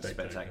Spider-Man, and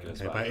Spectacular Okay,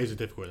 Spider-Man. but it is a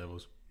difficult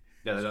levels.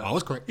 Yeah, I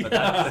was correct.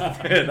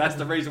 That's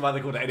the reason why they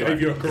called it anyway.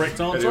 Gave you a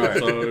correct answer.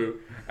 Anyway.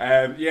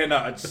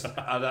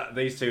 So,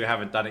 these two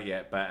haven't done it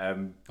yet, but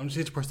I'm just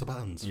here to press the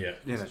buttons. Yeah.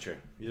 yeah, that's true.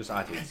 You just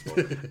I did.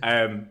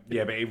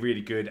 Yeah, but it really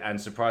good and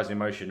surprisingly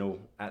emotional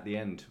at the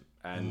end,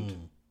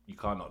 and you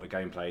can't knock the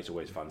gameplay. It's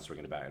always fun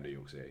swinging about in New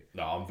York City.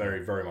 No, I'm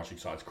very, very much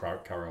excited to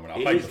carry on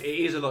with It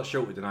is a lot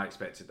shorter than I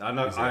expected. I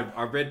know.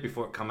 I read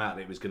before it came out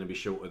that it was going to be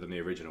shorter than the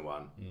original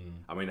one.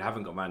 I mean, I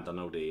haven't got man done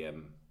all the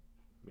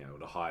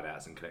the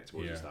hideouts and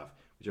collectibles and stuff,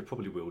 which I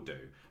probably will do.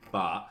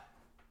 But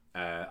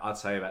I'd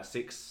say about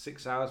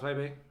six hours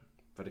maybe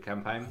for the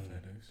campaign.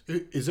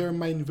 Is there a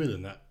main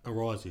villain that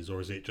arises, or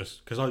is it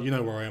just because you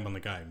know where I am on the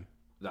game?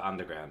 The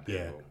underground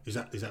people.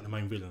 Yeah. Is that the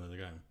main villain of the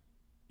game?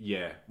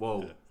 Yeah.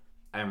 Well,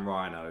 and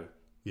Rhino.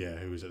 Yeah.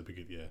 Who was at the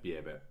beginning? Yeah,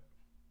 but.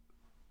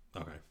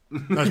 Okay.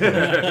 No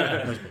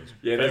spoilers.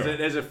 Yeah,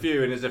 there's a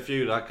few, and there's a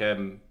few like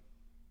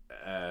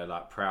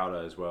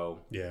Prowler as well.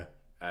 Yeah.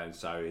 And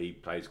so he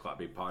plays quite a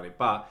big part in it.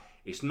 But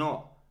it's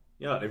not,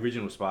 like the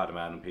original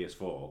Spider-Man on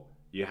PS4,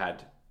 you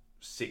had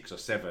 6 or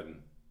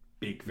 7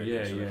 big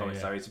villains from the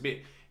comics. So it's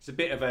a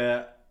bit of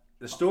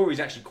the story's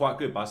actually quite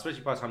good, but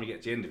especially by the time you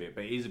get to the end of it,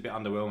 but it is a bit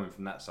underwhelming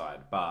from that side.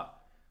 But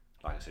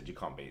like I said, you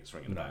can't beat it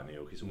swinging about in New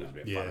York. It's always a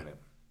bit of fun, isn't it?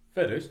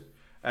 Fair dues.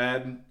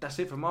 That's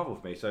it for Marvel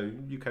for me, so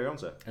you carry on,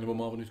 sir. Any more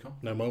Marvel news, Carl?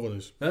 No Marvel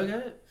news.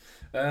 Okay.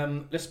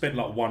 Let's spend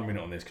like 1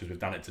 minute on this because we've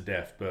done it to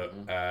death,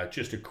 but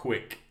just a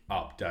quick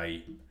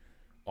update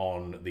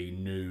on the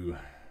new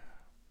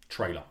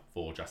trailer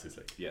for Justice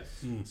League. Yes.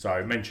 So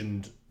I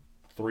mentioned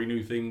 3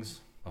 new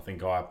things. I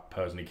think I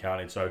personally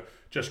counted. So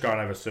just going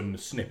over some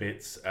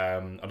snippets. I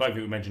don't think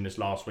we mentioned this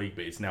last week,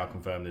 but it's now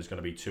confirmed there's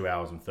going to be 2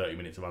 hours and 30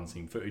 minutes of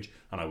unseen footage.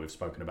 I know we've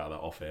spoken about that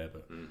off air,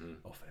 but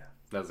off air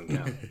doesn't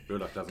count. Real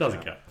life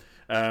doesn't count.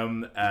 I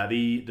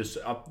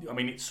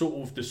mean, it's sort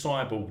of the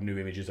cyborg new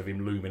images of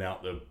him looming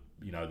out the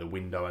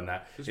window and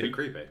that. It's a bit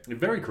creepy.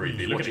 Very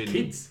creepy. Look at the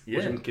kids.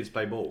 Watching kids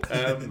play ball.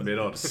 A bit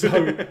odd. So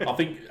I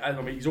think,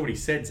 he's already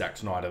said, Zack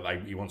Snyder,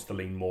 he wants to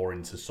lean more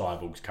into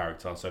Cyborg's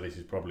character. So this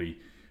is probably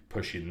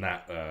pushing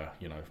that.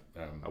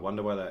 I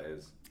wonder why that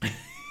is.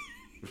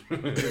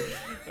 Nothing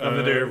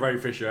to do with Ray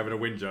Fisher having a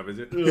wind job, is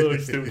it?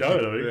 He's still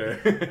going, I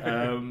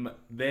think.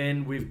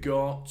 Then we've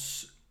got.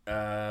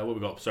 What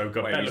we got? So we've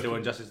got. Wait, are you still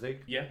in Justice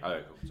League? Yeah. Oh,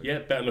 cool. So yeah,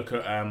 better look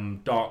at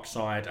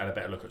Darkseid and a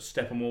better look at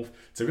Steppenwolf.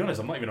 To be honest,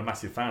 I'm not even a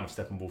massive fan of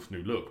Steppenwolf's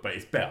new look, but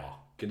it's better.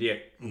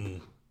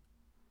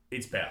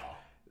 It's better.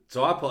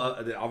 So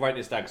I wrote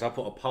this down because I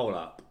put a poll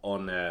up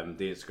on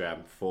the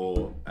Instagram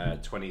for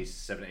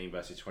 2017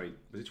 versus 20.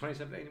 Was it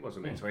 2017? It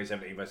wasn't it?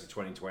 2017 versus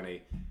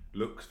 2020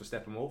 looks for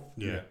Steppenwolf.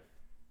 Yeah.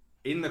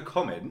 In the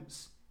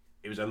comments,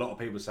 it was a lot of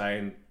people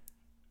saying,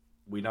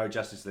 "We know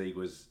Justice League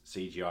was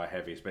CGI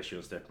heavy, especially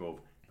on Steppenwolf,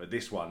 but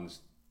this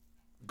one's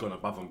gone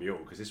above and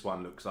beyond because this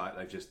one looks like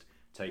they've just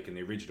taken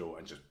the original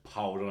and just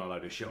piled on a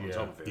load of shit on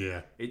top of it."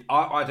 Yeah.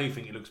 I do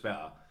think it looks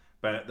better,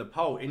 but the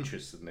poll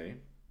interestingly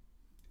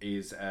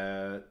is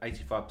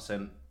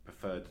 85%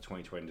 preferred the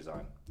 2020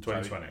 design.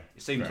 2020.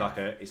 So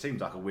it seems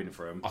like a win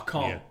for them. I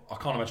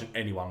can't imagine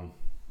anyone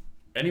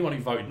who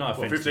voted. No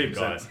offense to you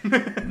guys.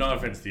 No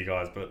offense to you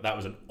guys, but that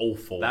was an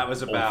awful. That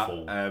was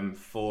about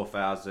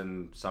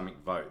 4,000 something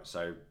votes.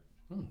 So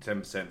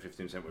 10%,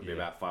 15% would be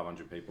about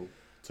 500 people.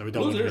 So we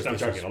don't want you I'm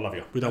joking. I love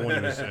you. We don't want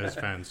you as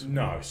fans.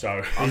 No,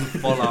 so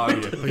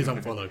Unfollow. Please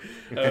unfollow.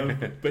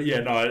 But yeah,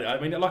 no. I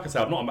mean, like I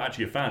said, I'm not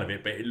actually a fan of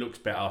it, but it looks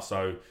better.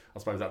 So I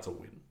suppose that's a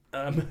win.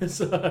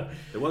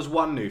 There was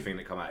one new thing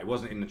that came out. It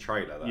wasn't in the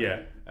trailer though.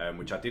 Yeah.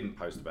 Which I didn't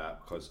post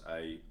about because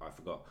I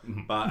forgot.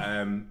 But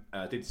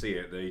I did see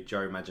it. The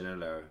Joe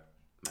Manganiello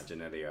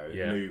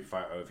new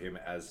photo of him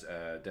as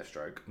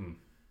Deathstroke.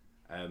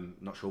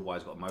 Not sure why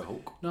he's got a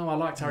mohawk. No, I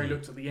liked how he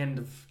looked at the end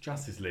of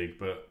Justice League,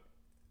 but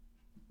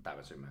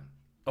Batman Superman.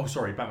 Oh,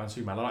 sorry, Batman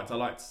Superman. I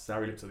liked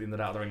how he looked at the end of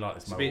that. I don't really like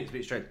this mohawk. It's a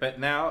bit strange. But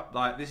now,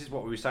 like, this is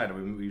what we were saying.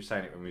 We were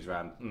saying it when we was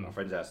around our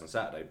friend's house on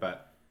Saturday.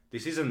 But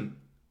this is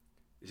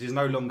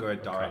no longer a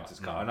director's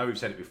cut. I know we've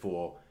said it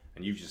before,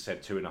 and you've just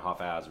said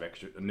 2.5 hours of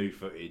extra new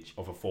footage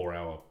of a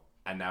 4-hour.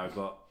 And now we've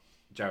got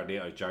Jared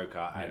Leto's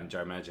Joker and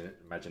Joe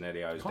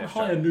Manganiello's Can't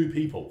hire new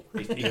people.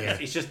 It's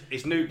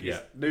new. Yeah.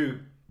 It's new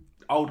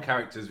old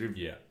characters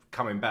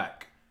coming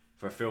back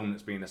for a film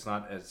that's been a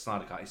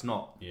Snyder cut. It's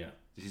not. Yeah.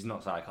 This is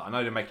not Snyder cut. I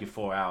know they're making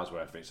 4 hours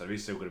worth of it, so this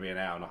is still going to be an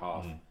hour and a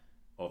half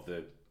of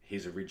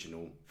his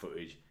original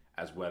footage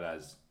as well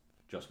as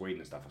Joss Whedon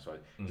and stuff, I suppose.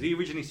 Because he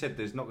originally said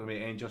there's not going to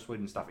be any Joss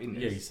Whedon stuff in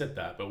this. Yeah, he said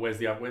that, but what's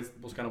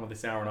going on with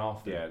this hour and a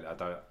half? Yeah,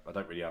 I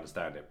don't really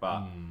understand it,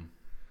 but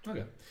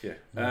okay. Yeah,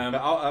 but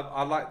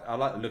I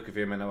like the look of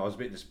him, and I was a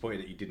bit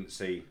disappointed that you didn't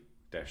see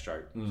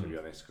Deathstroke, to be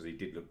honest, because he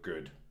did look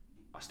good.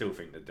 I still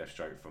think that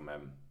Deathstroke from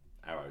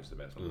Arrow is the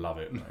best one. Love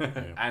it,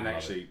 and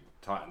actually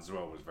Titans as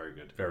well was very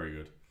good. Very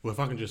good. Well, if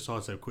I can just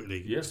sidestep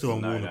quickly, yes. Still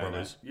on Warner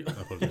Brothers. No.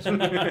 I apologize.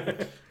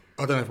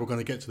 I don't know if we're going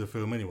to get to the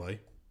film anyway.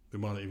 We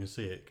might not even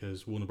see it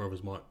because Warner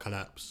Brothers might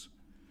collapse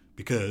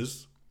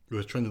because It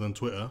was trending on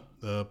Twitter.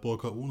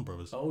 Boycott Warner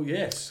Brothers Oh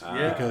yes,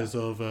 because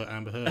of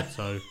Amber Heard.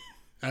 So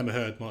Amber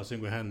Heard might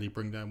single-handedly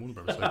bring down Warner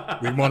Brothers. So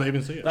we might not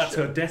even see it. That's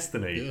her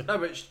destiny. Yeah. No,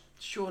 but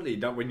surely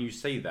when you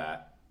see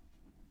that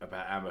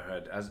about Amber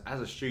Heard, as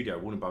a studio,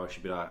 Warner Brothers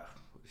should be like,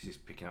 this is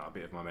picking up a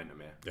bit of momentum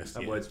here. Yes,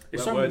 That yeah.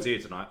 words here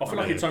tonight. I feel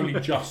like it's only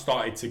just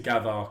started to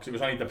gather because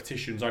the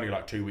petition's only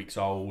like 2 weeks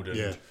old, and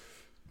Yeah.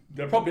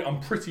 I'm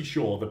pretty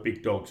sure the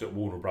big dogs at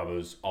Warner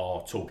Brothers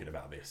are talking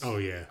about this. Oh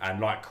yeah. And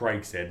like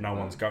Craig said, no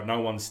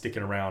one's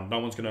sticking around. No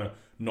one's gonna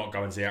not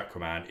go and see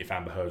Aquaman if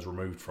Amber Heard's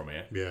removed from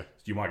it. Yeah.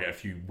 You might get a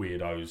few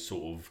weirdos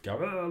sort of go,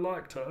 "Oh, I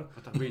liked her."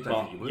 I don't think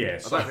you would. Yeah,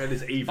 I don't think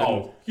there's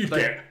even. you'd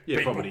get Yeah,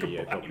 people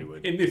probably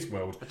would. in this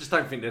world. I just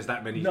don't think there's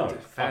that many No, I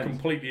fans.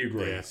 completely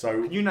agree. Yeah.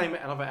 So Can you name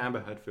another Amber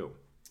Heard film?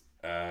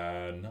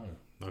 no.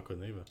 I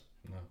couldn't either.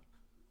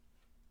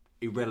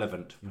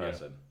 Irrelevant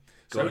person.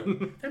 So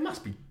there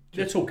must be.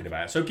 They're talking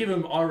about it. So give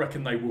them. I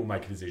reckon they will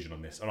make a decision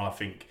on this, and I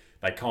think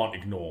they can't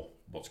ignore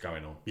what's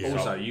going on. Yeah.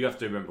 Also, you have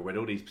to remember when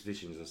all these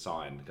petitions are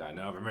signed, going,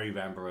 "No, remove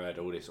Amber Heard,"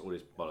 all this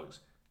bollocks.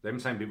 Them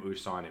same people who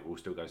sign it will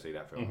still go see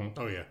that film.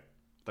 Oh yeah.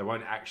 They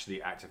won't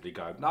actually actively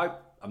go, "No,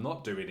 I'm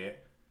not doing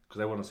it," because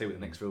they want to see what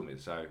the next film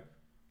is. So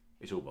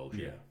it's all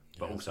bullshit. Yeah.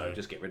 But Yeah, also, so-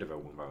 just get rid of her,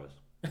 Warner Brothers.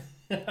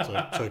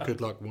 So good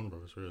luck, Warner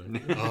Brothers.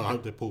 Really. I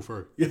hope they pull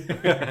through. Good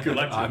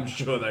luck to I'm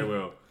sure they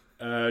will.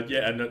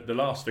 yeah, and the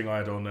last thing I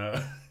had on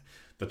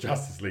the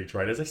Justice League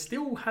trailers, they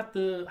still had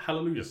the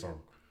Hallelujah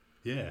song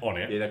Yeah. on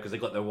it. Yeah, because they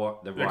got the rights.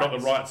 They got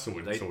the rights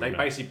sorted. They now.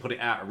 basically put it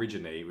out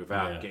originally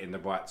without Yeah. getting the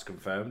rights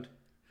confirmed.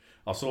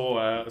 I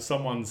saw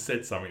someone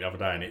said something the other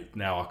day, and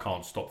now I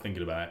can't stop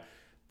thinking about it.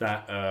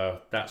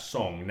 That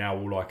song, now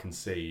all I can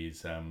see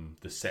is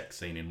the sex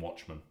scene in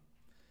Watchmen.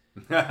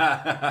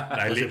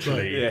 They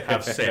literally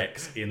have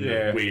sex in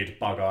the weird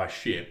bug-eye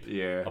ship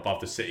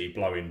above the city,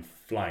 blowing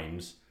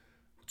flames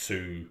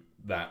to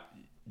that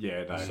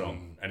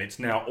song. And it's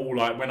now all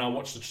like, when I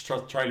watched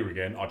the trailer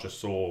again, I just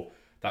saw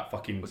that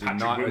fucking Was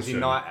Patrick he Wilson.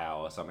 Night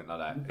Owl or something like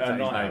that? Is that his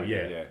Night Owl, name?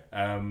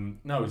 yeah.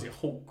 No, is it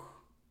Hawk?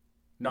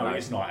 No,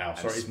 it's Night Owl.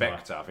 Sorry, it's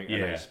Spectre. Night. I think.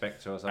 Yeah,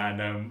 Spectre or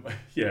something. and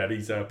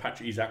he's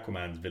he's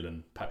Aquaman's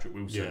villain, Patrick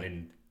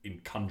Wilson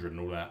in Conjuring and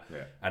all that.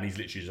 Yeah. And he's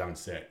literally just having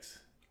sex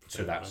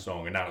to that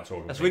song, and now I'm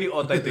talking. That's really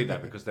odd they did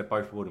that because they're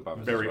both Warner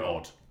Brothers. very as well.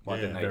 odd. Why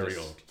didn't they very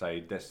just odd.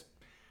 say, let's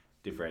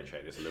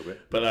differentiate this a little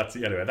bit? But that's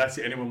it. Anyway, that's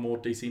it. Anyone more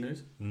DC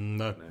news?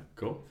 No.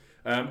 Cool.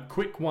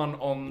 Quick one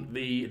on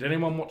the. Did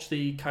anyone watch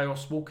the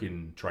Chaos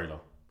Walking trailer?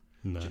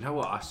 No. Do you know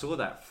what? I saw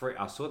that 3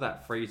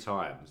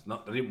 times.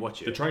 I didn't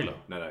watch it. The trailer?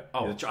 No.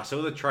 Oh. I saw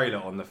the trailer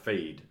on the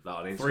feed, like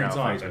on Instagram. 3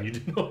 times, Facebook. and you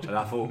did not. And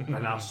I thought,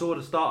 and I saw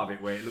the start of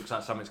it where it looks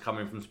like something's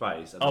coming from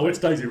space. And I Oh, went, it's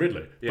Daisy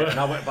Ridley. yeah. But And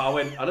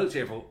I looked at it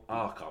and thought, oh,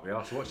 I can't be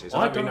asked to watch this.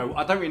 I I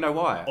don't really know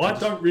why. I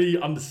don't really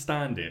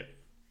understand it.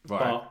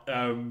 Right.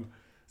 But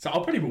so I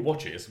probably will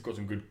watch it. It's got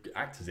some good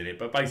actors in it.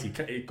 But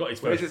basically, it got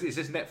its first. Is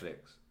this Netflix?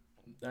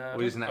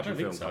 Or is it an I actual don't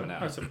think film so. coming out?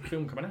 No, it's a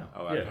film coming out.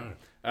 Oh, okay.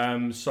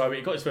 Yeah. So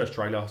it got its first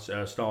trailer.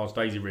 Stars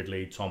Daisy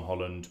Ridley, Tom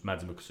Holland,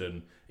 Mads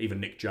Mikkelsen, even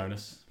Nick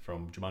Jonas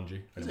from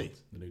Jumanji. Is he?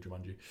 The new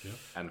Jumanji.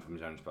 And from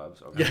Jones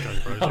Brothers. Yeah.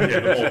 Oh, yeah,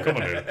 the come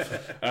on,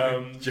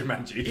 dude.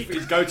 Jumanji.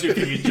 His go-to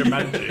thing is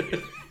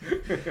Jumanji.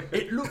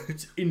 It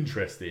looked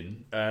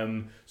interesting.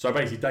 So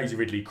basically, Daisy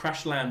Ridley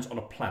crash lands on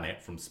a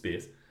planet from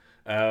space,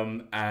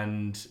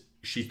 and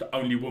she's the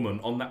only woman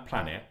on that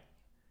planet,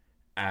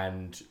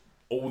 and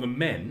all the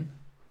men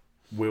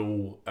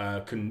will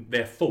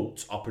their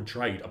thoughts are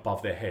portrayed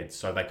above their heads,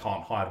 so they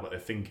can't hide what they're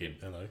thinking.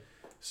 Hello.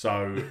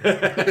 So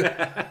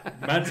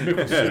Mads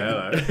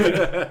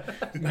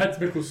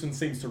Mikkelsen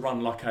seems to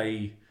run like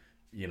a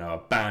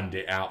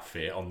bandit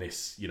outfit on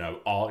this,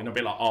 a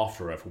bit like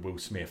After Earth with Will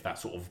Smith, that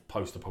sort of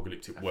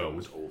post-apocalyptic world.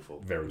 was awful.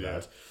 Very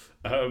bad.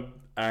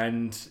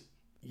 And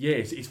yeah,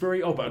 it's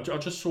very odd. But I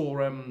just saw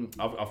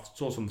I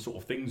saw some sort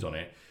of things on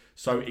it.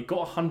 So it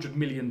got $100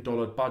 million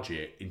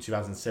budget in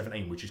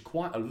 2017, which is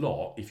quite a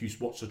lot. If you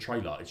watch the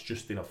trailer, it's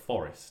just in a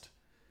forest.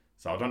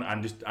 So I don't,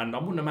 and I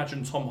wouldn't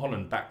imagine Tom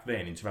Holland back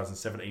then in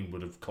 2017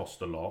 would have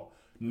cost a lot,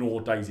 nor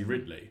Daisy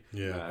Ridley.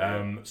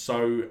 Yeah.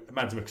 So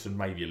Mads Mikkelsen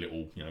maybe a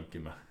little,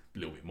 give him a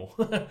little bit more.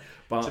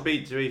 But To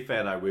be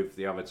fair though, with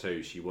the other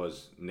two, she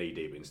was knee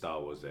deep in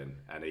Star Wars then,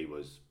 and he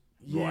was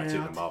right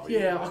in the Marvel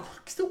universe. I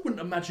still wouldn't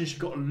imagine she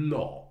got a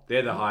lot.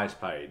 They're the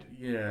highest paid.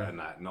 Yeah. And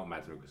that, not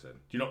Mads Mikkelsen. Do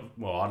you know?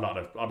 Well,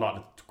 I'd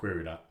like to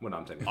query that. Well, no,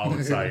 I'm telling you. I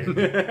would say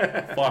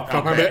 £5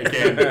 bet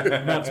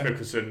again. Mads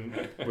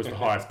Mikkelsen was the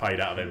highest paid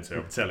out of them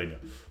two. I'm telling you.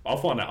 I'll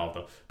find that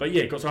after. But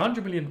yeah, it got a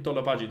 $100 million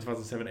budget in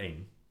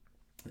 2017,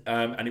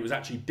 and it was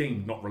actually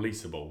deemed not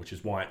releasable, which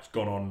is why it's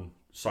gone on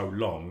so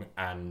long.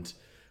 And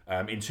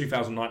in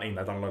 2019,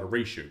 they've done a load of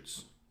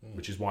reshoots,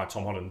 which is why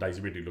Tom Holland and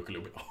Daisy Ridley look a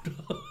little bit older.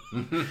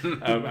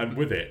 And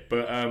with it,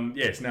 but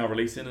yeah, it's now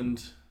releasing,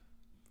 and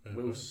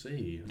we'll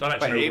see. I don't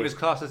actually But know it was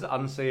classed as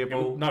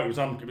unseeable.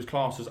 it was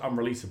classed as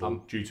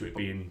unreleasable due to it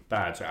being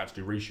bad, so it had to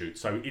do reshoots.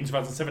 So in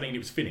 2017, it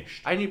was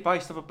finished. Ain't it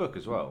based off a book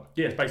as well?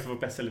 Yeah, it's based off a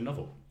best-selling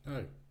novel.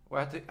 Oh.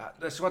 Well,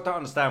 that's what I don't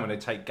understand when they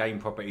take game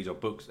properties or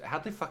books. How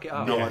do they fuck it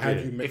up? Yeah, how do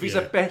you if it's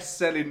a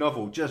best-selling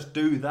novel, just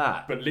do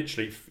that. But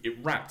literally,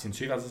 it wrapped in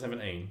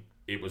 2017.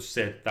 It was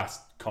said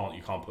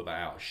you can't put that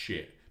out as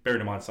shit. Bearing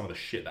in mind some of the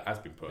shit that has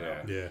been put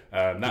out. Yeah.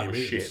 That was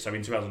shit. So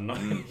in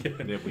 2009,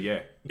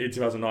 in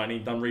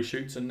 2019, done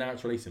reshoots and now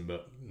it's releasing.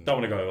 But I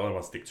don't want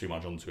to stick too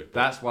much onto it.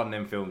 That's one of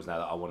them films now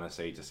that I want to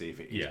see if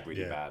it is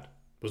really bad.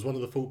 Was one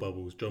of the thought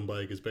bubbles John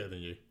Boyega's better than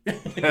you?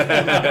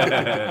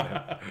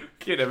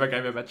 You never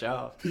gave him a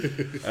chance.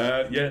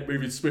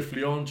 Moving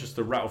swiftly on, just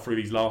to rattle through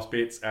these last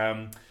bits.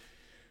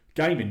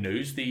 Gaming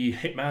news: the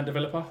Hitman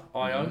developer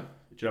IO. Do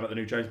you know about the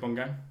new James Bond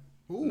game?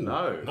 Ooh,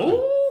 no.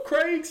 Oh,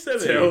 Craig said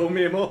it. Tell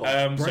me more.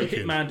 So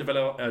Hitman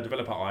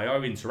developer IO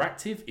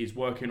Interactive is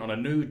working on a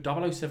new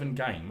 007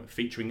 game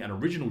featuring an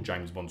original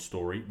James Bond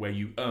story where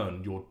you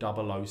earn your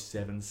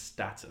 007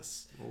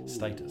 status,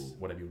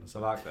 whatever you want to say.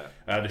 I like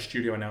that. The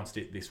studio announced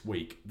it this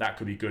week. That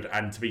could be good.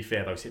 And to be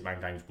fair, those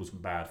Hitman games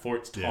wasn't bad for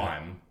its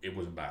time. It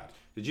wasn't bad.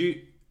 Did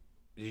you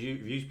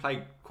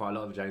play quite a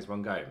lot of the James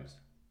Bond games?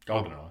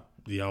 GoldenEye.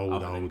 The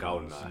old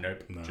GoldenEye.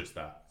 Nope, No. just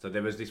that. So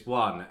there was this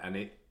one, and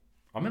I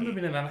remember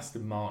being an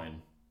Aston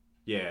Martin.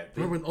 Yeah.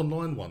 Remember an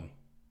online one?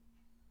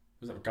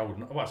 Was that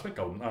Golden? Oh, I expect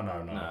Golden. Oh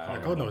no.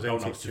 GoldenEye was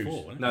N64,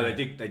 wasn't it? No, they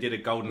did a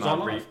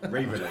GoldenEye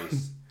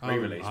re-release. But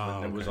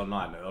it was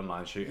online, an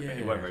online shooter. But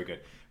it wasn't very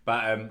good.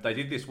 But they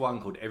did this one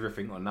called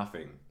Everything or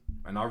Nothing,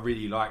 and I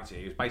really liked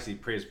it. It was basically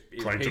Craig's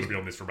going to be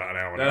on this for about an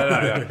hour.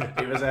 No.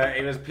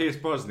 It was Pierce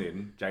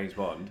Brosnan, James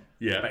Bond.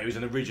 Yeah. But it was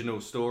an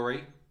original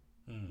story.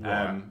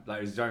 Like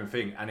it was his own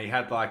thing, and he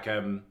had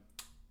it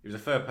was a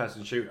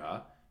third-person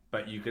shooter.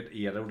 But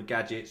he had all the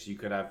gadgets. You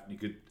could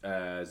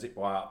zip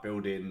wire up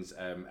buildings,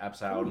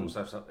 abseil and all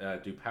stuff.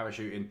 Do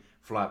parachuting,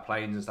 fly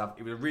planes and stuff.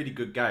 It was a really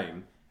good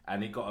game,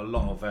 and it got a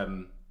lot of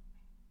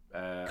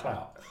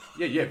clout.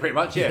 Yeah, pretty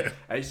much. Yeah,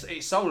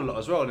 it sold a lot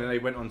as well, and then they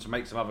went on to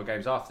make some other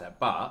games after that.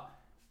 But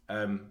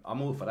I'm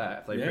all for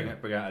that if they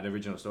bring out an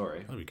original story.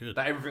 That'd be good.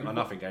 That Everything or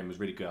Nothing game was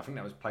really good. I think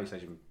that was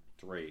PlayStation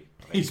 3.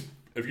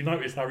 Have you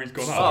noticed how he's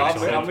gone Oh, up?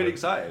 I'm really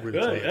excited.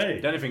 Hey.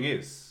 The only thing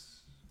is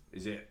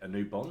it a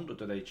new Bond or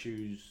do they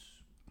choose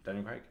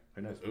Daniel Craig?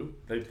 Who knows? Ooh,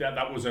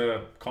 that was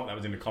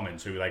in the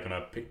comments. Who were they going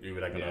to pick? Who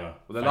were they going to?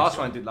 Well, the last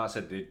one I did, like I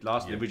said, the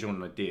original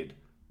one I did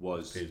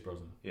was Pierce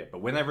Brosnan. Yeah,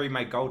 but when they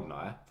remade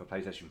GoldenEye for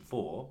PlayStation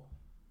 4,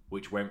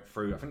 which went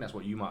through, I think that's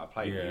what you might have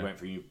played. Yeah. You went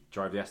through, you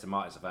drove the Aston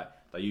Martin stuff.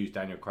 They used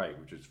Daniel Craig,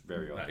 which was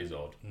very odd. That is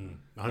odd.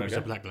 I hope it's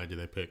a black lady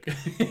they pick.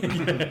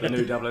 The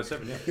new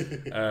 007,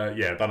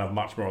 yeah. Don't have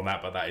much more on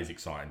that, but that is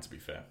exciting to be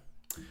fair.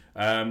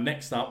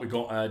 Next up, we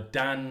got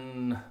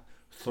Dan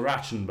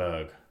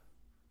Trachtenberg. Do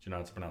you know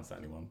how to pronounce that,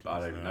 anyone? I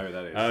don't even know who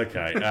that is.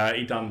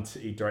 Okay.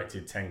 He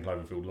directed 10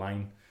 Cloverfield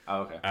Lane.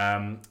 Oh,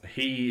 okay.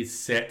 He is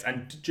set,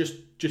 and just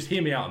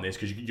hear me out on this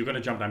because you're going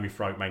to jump down my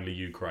throat, mainly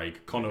you, Craig.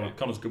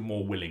 Connor's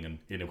more willing, and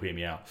he'll hear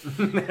me out.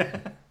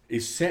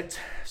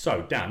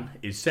 Dan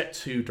is set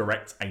to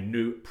direct a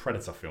new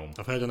Predator film.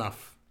 I've heard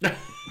enough.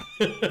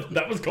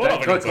 That was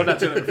Connor. Connor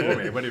did it before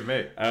me. What did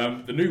me?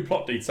 The new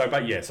plot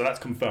details. So that's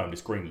confirmed.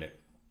 It's greenlit.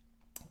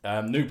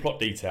 New plot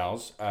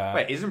details.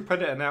 Wait, isn't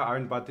Predator now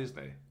owned by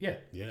Disney? Yeah.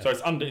 So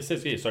it's under. It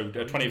says here. So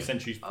 20th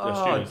century.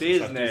 Oh,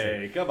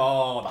 Disney! Come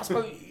on. I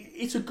suppose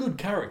it's a good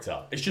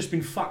character. It's just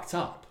been fucked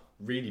up.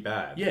 Really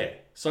bad. Yeah.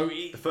 So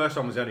the first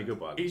one was the only good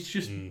one. It's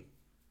just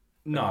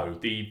no.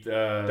 The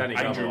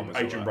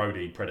Adrian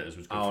Brody Predators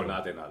was good. Oh film. no,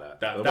 I didn't like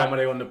that. The one where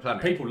they were on the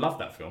planet. People loved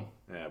that film.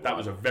 Yeah, that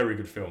was a very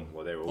good film.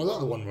 Well, they were I like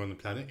the one on the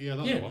planet. Yeah, I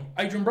like that one.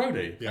 Adrian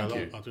Brody. Yeah,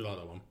 Thank you. I do like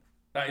that one.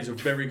 That is a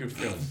very good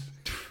film.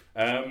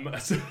 The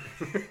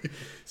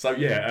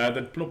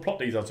plot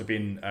details have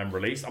been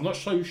released. I'm not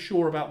so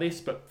sure about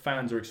this, but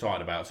fans are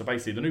excited about it. So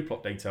basically, the new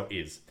plot detail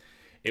is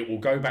it will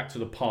go back to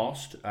the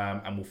past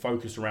and will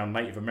focus around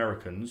Native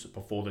Americans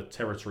before the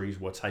territories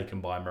were taken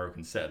by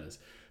American settlers,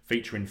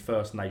 featuring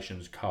First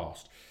Nations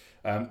cast.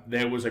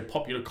 There was a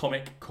popular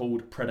comic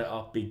called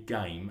Predator Big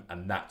Game,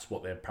 and that's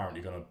what they're apparently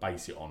going to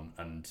base it on,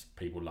 and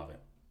people love it.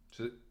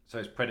 So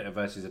it's Predator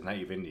versus the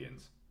Native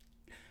Indians.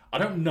 I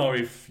don't know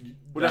if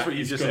that's what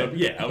you just said.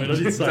 Yeah, I mean, I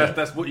did say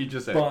that's what you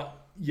just said. But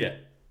yeah,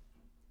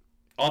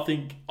 I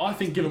think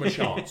give them a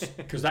chance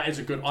because that is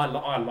a good. I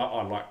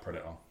like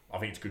Predator. I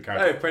think it's a good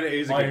character. No, Predator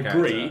is a good character. I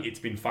agree. Character. It's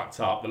been fucked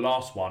up. The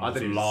last one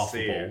was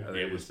laughable.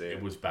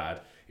 It was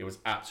bad. It was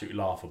absolutely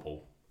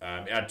laughable.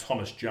 It had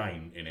Thomas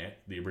Jane in it,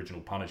 the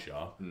original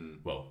Punisher.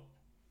 Well,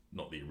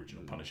 not the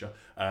original Punisher.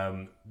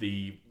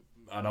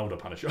 An older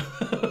Punisher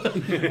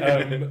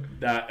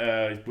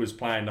that was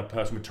playing a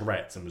person with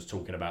Tourette's and was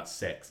talking about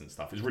sex and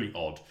stuff. It's really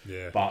odd,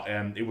 but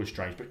it was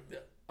strange. But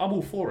I'm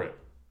all for it.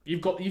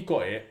 You've got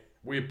it.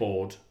 We're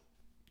bored.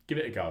 Give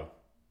it a go.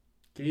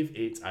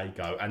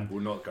 And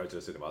we'll not go to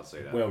the cinema to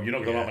see that. Well, you're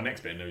not going to like my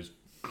next bit of news.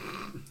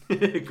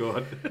 Go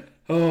on.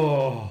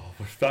 Oh,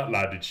 if that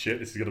landed shit,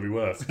 this is going to be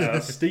worse.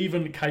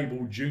 Stephen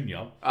Cable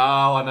Jr.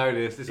 Oh, I know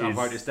this. I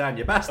wrote this down,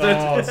 you bastard.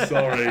 Oh,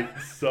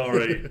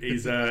 sorry.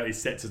 He's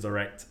set to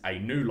direct a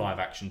new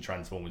live-action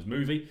Transformers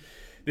movie.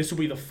 This will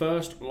be the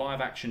first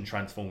live-action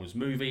Transformers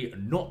movie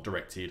not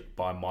directed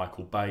by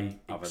Michael Bay,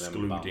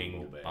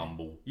 excluding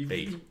Bumblebee.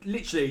 You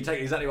literally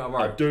take exactly what I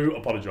wrote. I do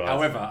apologise.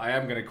 However, I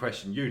am going to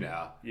question you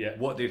now. Yeah.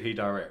 What did he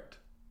direct?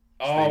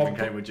 Stephen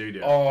Cameron Jr. Do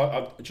you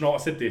know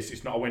what I said this?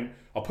 It's not.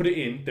 I put it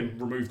in, then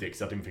removed it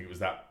because I didn't think it was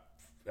that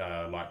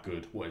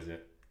good. What is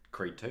it?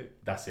 Creed 2.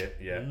 That's it.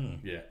 Yeah.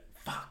 Yeah.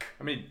 Fuck.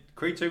 I mean,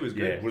 Creed 2 was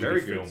good. Yeah, it was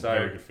very a good film. So,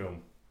 very good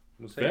film.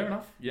 We'll see. Fair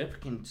enough. Yeah.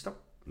 Fucking stop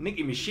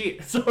nicking me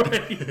shit.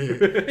 Sorry.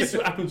 This is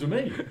what happens with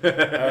me.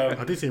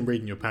 I did see him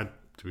reading your pad,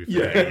 to be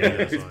fair.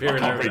 I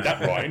can't read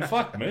that right.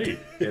 Fuck me.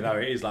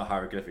 It is like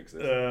hieroglyphics.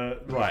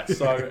 Right,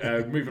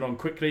 so moving on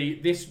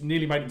quickly. This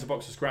nearly made it into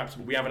box of scraps,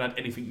 but we haven't had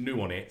anything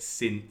new on it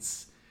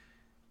since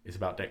it's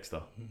about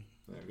Dexter.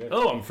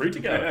 Oh, I'm free to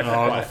go.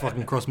 I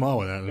fucking crossed my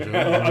way out.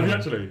 Have you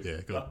actually?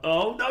 Yeah, good.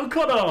 Oh, no,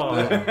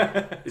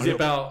 Connor! Is it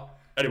about...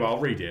 Anyway, I'll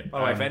read it. By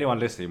the way, for anyone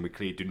listening, we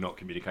clearly do not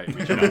communicate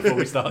with each other before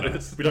we start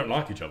this. We don't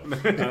like each other.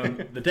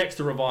 The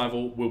Dexter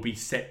revival will be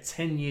set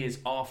 10 years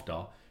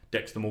after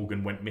Dexter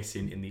Morgan went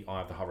missing in the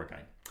eye of the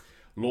hurricane.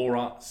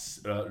 Hurricane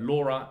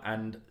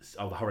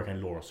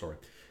Laura,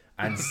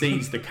 and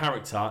sees the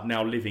character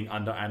now living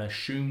under an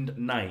assumed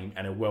name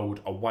and a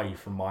world away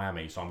from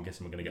Miami. So I'm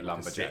guessing we're going to get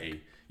Lumberjack. Like a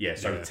city. Yeah,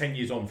 so 10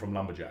 years on from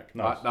Lumberjack.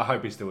 No, I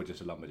hope he's still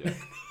just a lumberjack.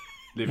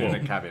 Living in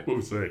a cabin.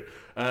 We'll see.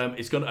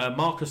 It's going.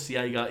 Marcus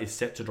Siega is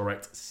set to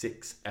direct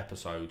 6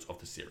 episodes of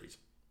the series.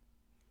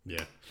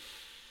 Yeah.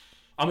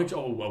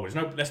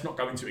 Let's not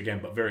go into it again,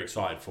 but very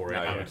excited for it.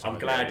 No, I'm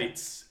glad it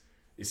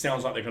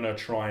sounds like they're going to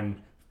try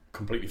and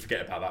completely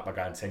forget about that by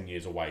going 10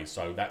 years away.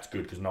 So that's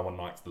good because no one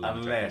likes the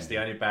Lumberjack. Unless the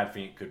only bad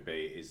thing it could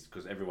be is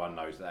because everyone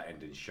knows that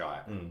ending's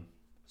shite.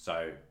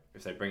 So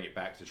if they bring it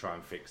back to try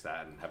and fix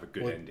that and have a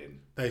good ending.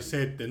 They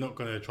said they're not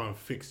going to try and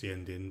fix the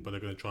ending, but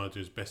they're going to try to do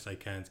as best they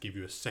can to give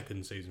you a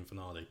second season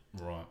finale.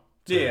 Right.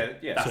 So,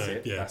 that's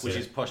it. Yeah, which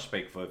is posh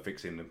speak for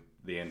fixing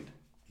the end.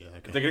 Yeah,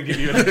 okay. If they're going to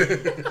give you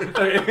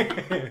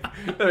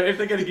if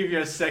they're going to give you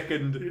a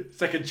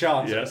second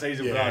chance at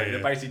season finale,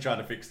 they're basically trying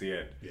to fix the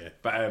end. Yeah.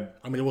 But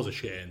I mean, it was a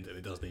shit end and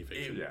it does need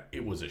fixing.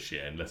 It was a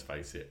shit end, let's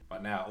face it.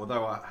 But now,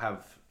 although I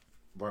have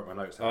wrote my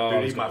notes down, I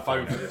do need my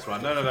phone for this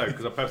one. No,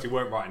 because I purposely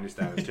weren't writing this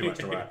down. There's too much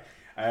to write.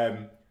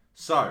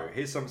 So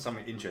here's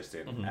something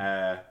interesting.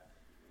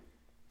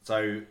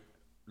 So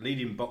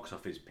leading box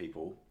office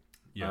people,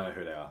 I don't know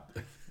who they are,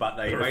 but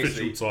they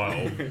basically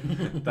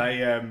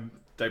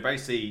they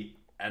basically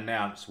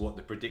announced what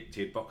the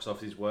predicted box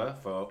offices were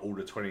for all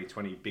the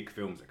 2020 big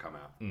films that come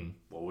out,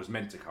 or was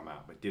meant to come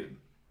out but didn't.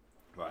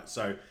 Right,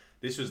 so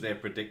this was their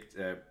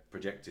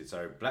projected.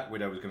 So Black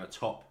Widow was going to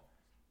top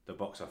the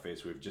box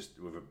office with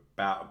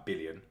about $1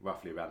 billion,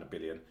 roughly around $1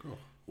 billion. Cool.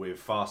 With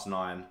Fast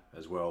 9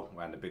 as well,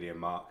 around the $1 billion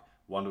mark.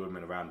 Wonder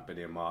Woman around the $1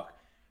 billion mark.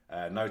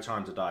 No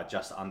Time to Die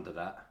just under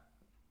that.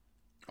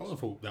 I would have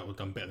thought that would have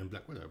done better than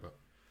Black Widow, but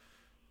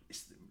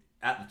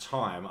at the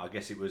time, I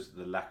guess it was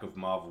the lack of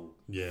Marvel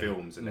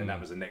films, and then that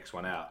was the next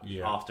one out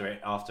after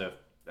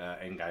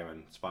Endgame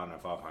and Spider-Man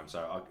Far From Home.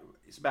 So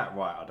it's about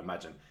right, I'd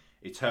imagine.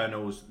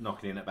 Eternals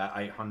knocking in at about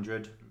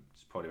 800.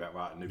 It's probably about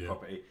right. A new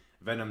property.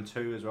 Venom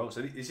 2 as well.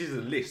 So this is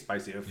a list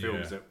basically of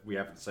films that we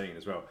haven't seen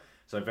as well.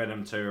 So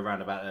Venom 2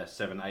 around about the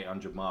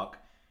 700-800 mark.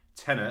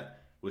 Tenet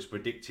was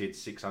predicted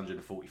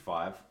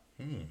 645.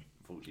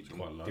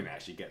 Unfortunately, didn't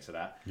actually get to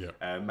that.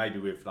 Yeah. Maybe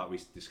with, like we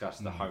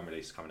discussed, the home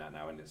release coming out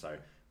now, isn't it? So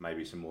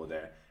maybe some more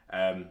there.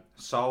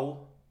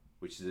 Soul,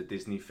 which is a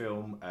Disney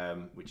film,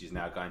 which is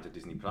now going to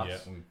Disney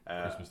Plus.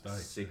 Yeah, Christmas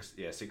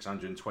Day.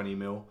 620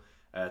 mil.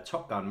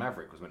 Top Gun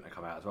Maverick was meant to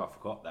come out as well. I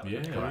forgot that was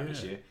meant to come out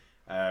this year.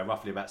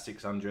 Roughly about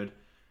 600.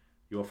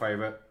 Your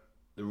favourite,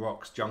 The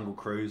Rock's Jungle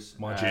Cruise.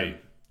 My G.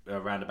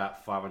 Around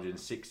about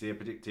 560 are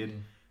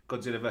predicted.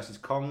 Godzilla vs.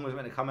 Kong was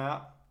meant to come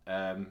out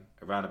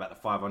around about the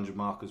 500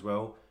 mark as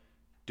well.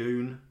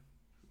 Dune,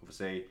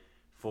 obviously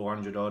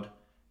 400 odd.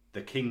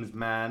 The King's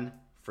Man,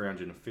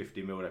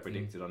 350 mil they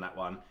predicted on that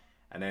one.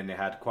 And then they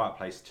had Quiet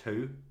Place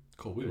 2.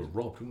 God, we were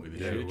robbed, weren't we?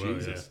 This year?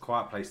 Jesus.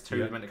 Quiet Place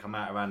 2 was meant to come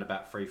out around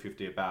about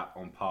 350, about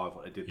on par with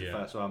what they did the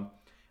first one.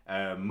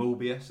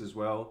 Morbius as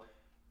well.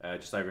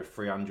 Just over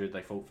 300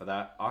 they thought for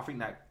that. I think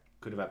that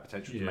could have had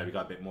potential to maybe go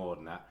a bit more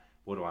than that.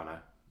 What do I know?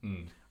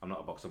 I'm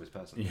not a box office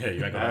person. Yeah,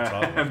 you ain't got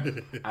that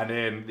time. And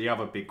then the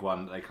other big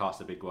one, they cast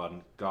a big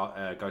one,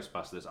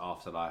 Ghostbusters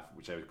Afterlife,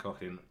 which they were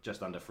clocking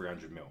just under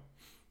 300 mil.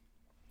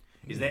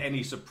 Is there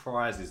any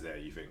surprises there,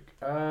 you think?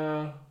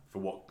 For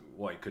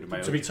what it could have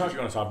made? To be totally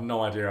honest, I have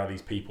no idea how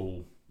these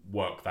people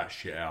work that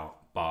shit out.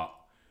 But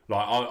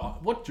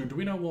like, do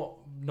we know what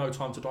No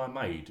Time to Die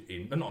made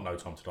in? Not No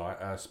Time to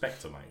Die.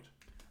 Spectre made.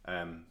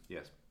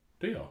 Yes.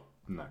 Do you?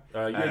 No.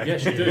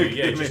 Yes, you do.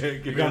 Yeah, just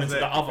going into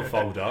the other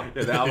folder.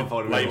 Yeah, the other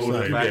folder labelled.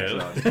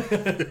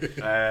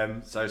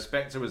 So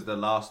Spectre was the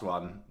last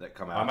one that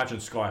came out. I imagine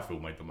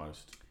Skyfall made the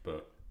most,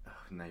 but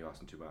now you're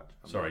asking too much.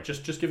 Sorry,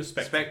 just give us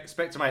Spectre.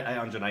 Spectre made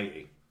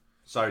 880.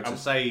 So to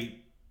say,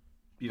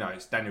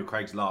 it's Daniel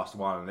Craig's last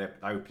one, and they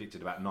were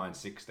predicted about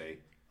 960.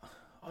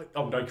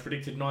 Oh no,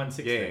 predicted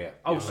 960. Yeah.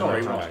 Oh,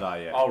 sorry, right.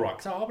 Die, Oh,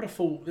 right. So I would have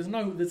thought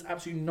there's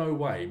absolutely no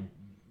way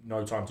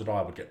No Time to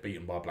Die would get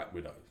beaten by Black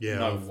Widow. Yeah,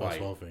 no that's way.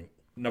 what I think.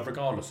 No,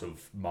 regardless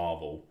of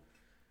Marvel,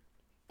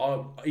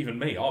 even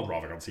me, I'd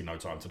rather go and see No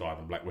Time to Die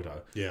than Black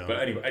Widow. Yeah.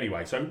 But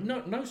anyway, so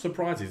no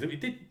surprises.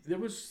 There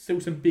was still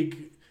some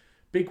big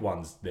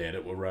ones there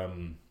that were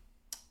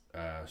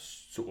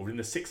sort of in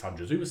the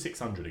 600s. Who was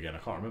 600 again? I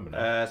can't remember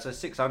now. So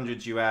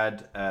 600s, you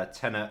had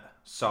Tenet,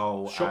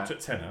 Soul. Shocked at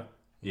Tenet.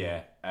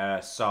 Yeah,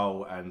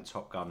 Soul and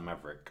Top Gun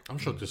Maverick. I'm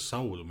shocked the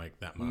Soul will make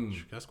that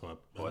much. That's quite.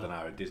 Well, I don't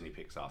know, a Disney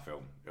Pixar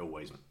film.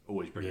 Always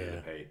bring it in Yeah.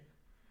 the P.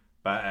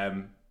 But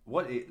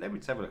let me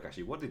have a look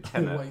actually. What did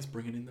Tenet? Always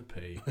bringing in the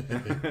P.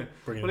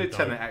 Bringing What did the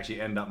Tenet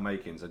actually end up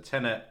making? So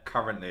Tenet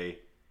currently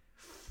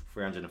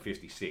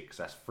 356.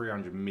 That's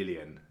 300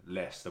 million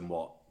less than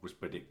what was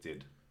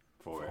predicted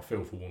for I it.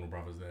 feel for Warner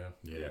Brothers there.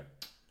 Yeah.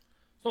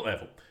 It's not their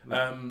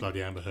fault.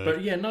 Bloody Amber Heard.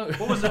 But yeah, no.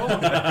 What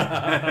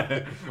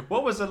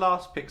was the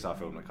last Pixar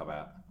film that came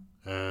out?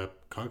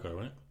 Coco,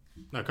 wasn't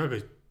it? No,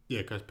 Coco's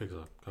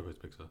Pixar. Coco's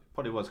Pixar.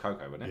 Probably was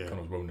Coco, wasn't it? Yeah. I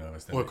was well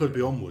nervous then. Or it could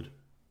be Onward.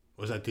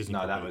 Or was that Disney? No,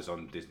 property? that was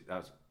on Disney.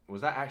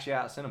 Was that actually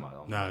out of cinema?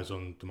 No, it's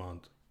on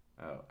demand.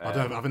 Oh, I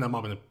don't know. I think that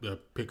might have been a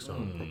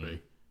Pixar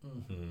property.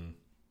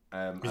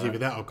 It's either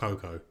that or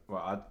Coco.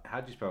 Well,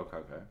 how do you spell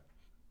Coco?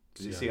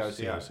 Is it C-O-C-O,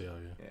 C-O-C-O?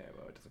 yeah. Yeah,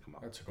 well, it doesn't come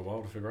up. That took a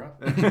while to figure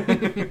out.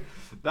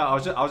 No, I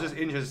was just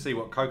interested to see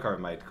what Coco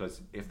made, because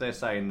if they're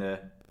saying oh,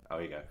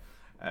 here you go.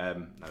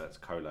 No, that's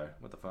Colo.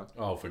 What the fuck?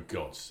 Oh, for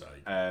God's sake.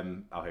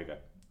 Oh, here you go.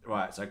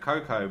 Right, so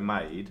Coco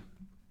made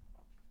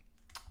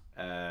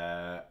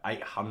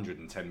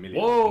 810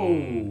 million.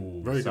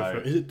 Whoa! Very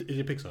So- good. Is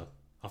it Pixar?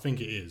 I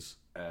think it is.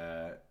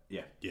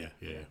 Yeah. Yeah.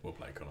 We'll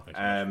play Con,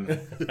 I think.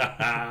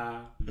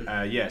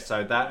 Yeah.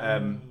 So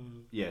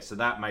that so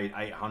that made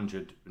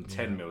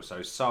 810 mil.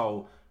 So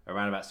Soul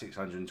around about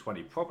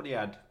 620. Probably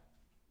had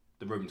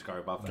the room to go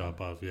above Go that.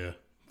 above, yeah.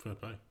 Fair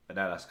play. But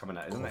now that's coming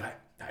out, isn't it?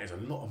 That is a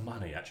lot of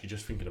money, actually,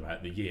 just thinking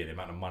about the year, the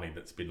amount of money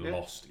that's been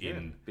lost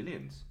in...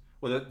 billions.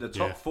 Well, the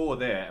top four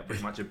there are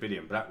pretty much $1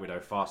 billion. Black Widow,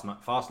 Fast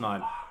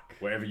 9,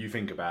 whatever you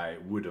think about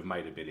it, would have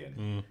made $1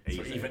 billion.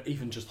 So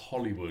even just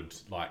Hollywood,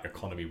 like,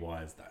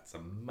 economy-wise, that's a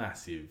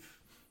massive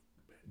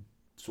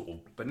sort of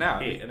But now,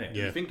 hit, isn't it?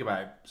 you think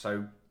about it,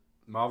 so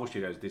Marvel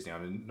Studios, Disney,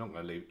 I'm not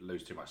going to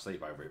lose too much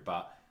sleep over it,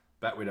 but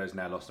Black Widow's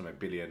now lost them $1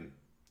 billion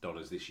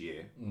this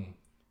year.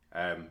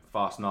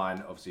 Fast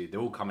 9, obviously, they're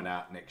all coming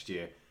out next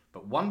year.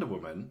 But Wonder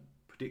Woman,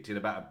 predicted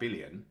about $1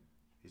 billion,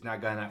 is now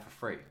going out for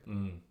free.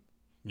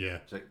 Yeah.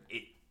 So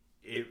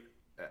it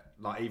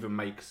like even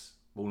makes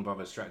Warner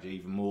Brothers' strategy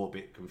even more a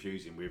bit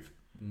confusing with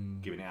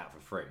giving it out for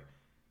free.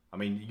 I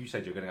mean, you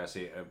said you're going to go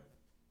see it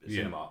at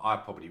cinema. I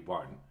probably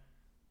won't.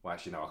 Well,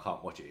 actually, no, I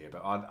can't watch it here.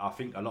 But I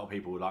think a lot of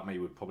people like me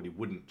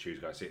wouldn't choose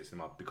to go see it at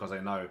cinema because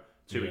they know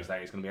 2 weeks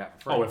later it's going to be out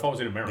for free. Oh, if I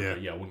was in America,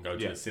 I wouldn't go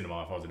to the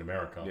cinema if I was in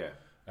America.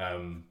 Yeah.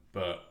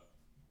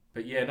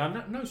 But yeah,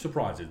 no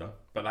surprises though.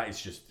 But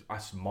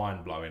that's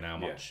mind blowing how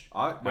much.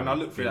 When I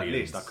looked through that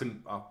list, I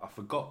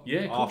forgot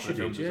half the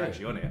films was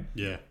actually on it.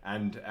 Yeah.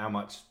 And how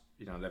much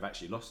they've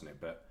actually lost in it.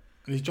 But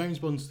And is James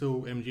Bond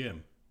still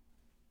MGM?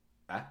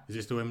 Is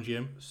it still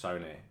MGM?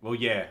 Sony. Well,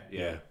 yeah.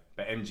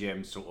 But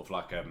MGM's sort of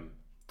like a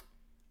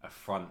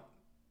front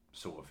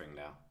sort of thing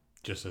now.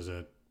 Just as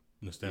a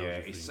nostalgia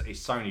Yeah, thing.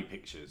 it's Sony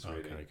Pictures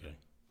really. Okay.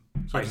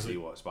 Basically,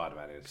 what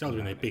Spider-Man is. It's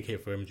been a big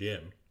hit for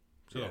MGM.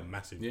 It's not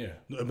massive. Yeah.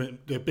 I mean,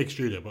 they're a big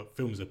studio, but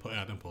films they put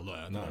out don't put a lot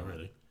out. No,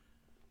 really.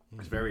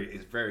 It's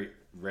very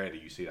rare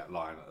that you see that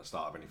line at the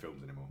start of any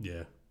films anymore.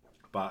 Yeah.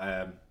 But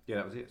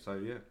that was it. So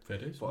yeah, Fair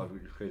dues. thought I'd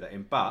include that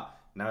in. But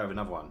now I have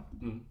another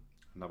one.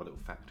 Another little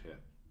fact here.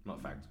 Not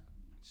a fact.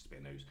 It's just a bit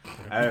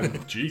of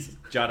news. Jesus.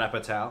 Judd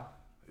Apatow,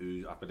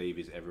 who I believe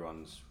is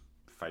everyone's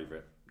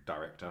favourite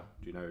director.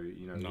 Do you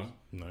know? No.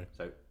 No.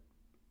 So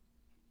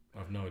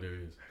I've no idea who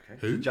he is. okay.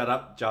 Who? Judd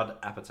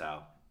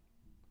Apatow.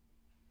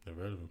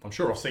 Never heard of them. I'm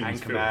sure I've seen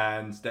his film.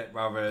 Anchorman, Step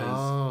Brothers. Oh.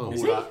 all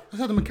Is he? that.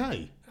 That's Adam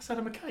McKay. That's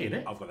Adam McKay, isn't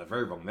it? I've got that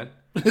very wrong then.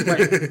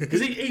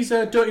 Because he's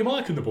Dirty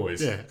Mike and the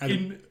boys. Yeah,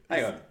 In,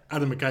 Hang on.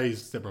 Adam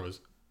McKay's Step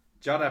Brothers.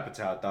 Judd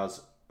Apatow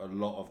does a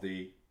lot of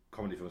the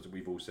comedy films that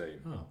we've all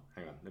seen. Oh.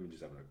 Hang on, let me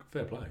just have a look.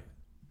 fair play.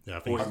 Yeah, I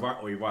think.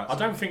 Or he writes.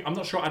 I'm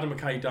not sure Adam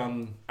McKay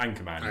done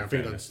Anchorman. I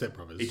think that's Step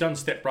Brothers. He done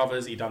Step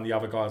Brothers. He done the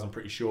other guys. I'm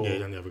pretty sure. Yeah, he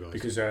done the other guys.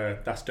 Because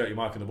that's Dirty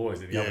Mike and the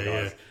boys. And the other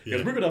guys. He yeah.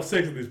 goes, "We're gonna have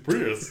sex in this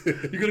Prius.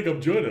 You're gonna come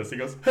join us." He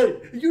goes, "Hey,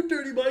 are you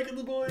Dirty Mike and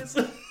the boys?"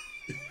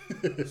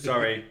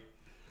 Sorry.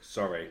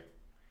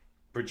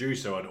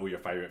 Producer on all your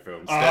favourite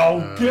films.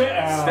 Get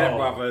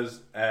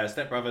out!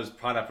 Step Brothers,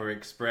 Pineapple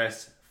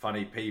Express,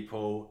 Funny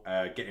People,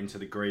 Get Him to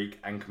the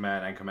Greek,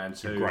 Anchorman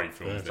 2. Great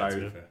films. Yeah, to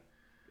be so- fair.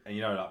 And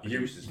like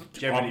producers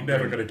generally. I'm never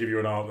bring- going to give you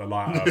an answer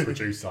like a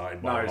producer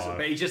in my life.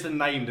 but he's just a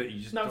name that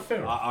you just. No, fair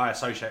enough. I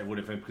associate with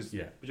him because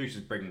Yeah.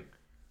 producers bring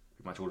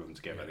pretty much all of them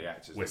together. The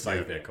actors. We're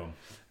safe there, Con.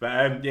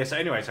 But so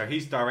anyway, so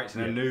he's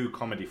directing a new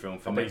comedy film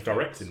for Netflix. But he's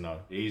directing though.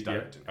 He's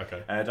directing. Yeah,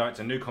 okay.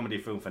 Directing a new comedy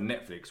film for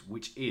Netflix,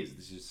 which is,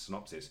 this is a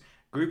synopsis,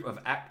 group of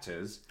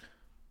actors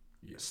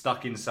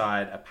stuck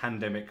inside a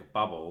pandemic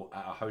bubble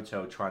at a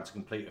hotel trying to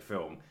complete a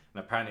film, and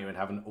apparently would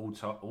have an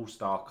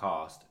all-star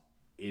cast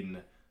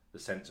in the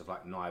sense of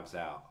like Knives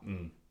Out.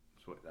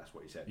 That's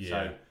what he said.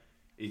 Yeah.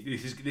 So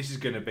this is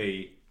going to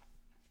be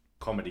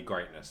comedy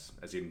greatness,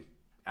 as in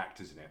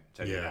actors in it.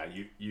 So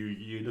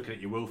you looking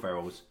at your Will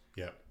Ferrells.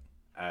 Yeah.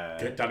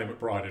 Get Danny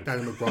McBride in.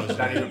 Danny McBride.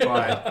 Danny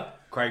McBride,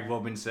 Craig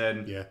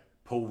Robinson. Yeah.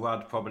 Paul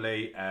Rudd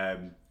probably.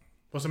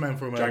 What's the man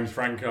from James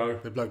Franco.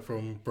 the bloke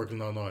from Brooklyn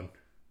Nine-Nine?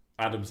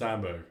 Adam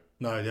Sandberg.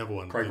 No, the other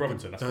one. Craig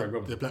Robinson. That's Craig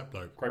Robinson. The black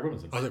bloke. Craig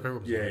Robinson. Oh, is that Craig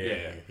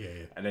Robinson?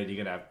 Yeah. And then you're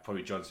going to have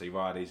probably John C.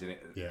 Reilly's in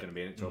it. Yeah. Going to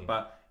be in it too.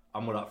 But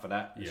I'm all up for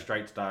that. Yeah.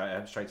 Straight to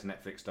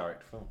Netflix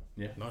direct film.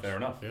 Yeah, Nice. fair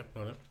enough. Yeah,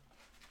 no.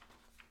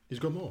 He's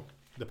got more.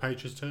 The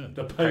page has turned.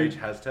 The Page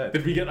has turned.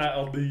 Did we get that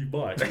on the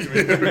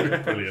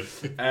mic? Brilliant.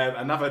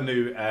 Another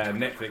new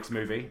Netflix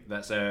movie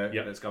that's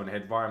going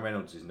ahead. Ryan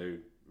Reynolds' new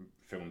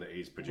film that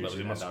he's producing. That was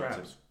in my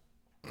scraps.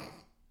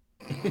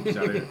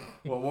 So,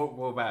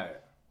 what about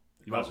it?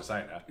 You might as well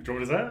say it now. Do you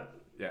want me to say it?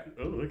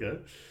 Yeah. Oh, okay.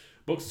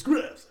 Box of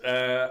scraps.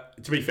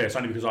 To be fair, it's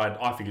only because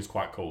I think it's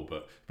quite cool,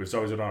 but with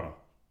Zoe Saldana.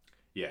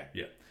 Yeah.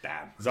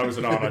 Damn. Zoe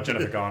Saldana,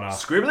 Jennifer Garner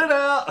Scribble it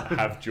out!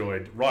 have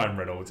joined Ryan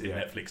Reynolds in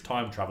Netflix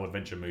time travel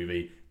adventure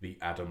movie The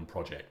Adam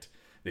Project.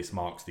 This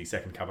marks the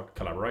second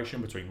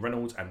collaboration between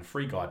Reynolds and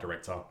Free Guy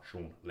director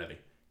Sean Levy.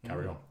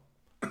 Carry on.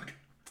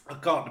 I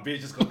can't. The beer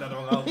just got down the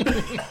wrong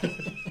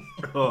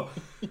hole.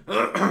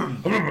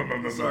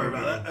 Sorry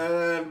about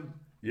that.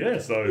 Yeah,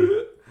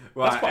 so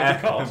that's quite a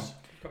good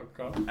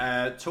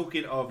cast.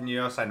 Talking of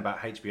I was saying about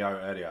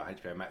HBO earlier.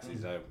 HBO Max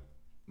is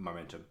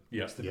momentum.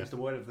 Yeah. It's the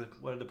word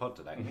of the pod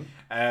today.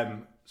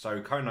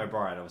 So Conan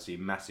O'Brien, obviously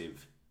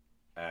massive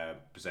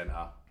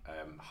presenter,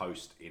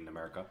 host in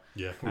America.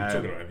 Yeah. We were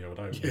talking about him the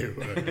other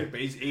day. But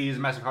he is a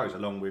massive host,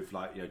 along with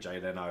Jay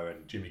Leno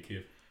and Jimmy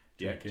Kimmel.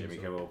 Jimmy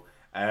Kimmel.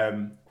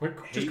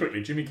 Just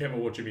quickly, Jimmy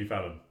Kimmel or Jimmy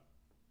Fallon?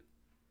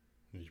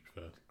 Who do you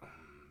prefer?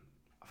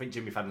 I think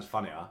Jimmy Fallon's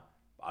funnier,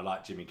 but I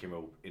like Jimmy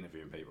Kimmel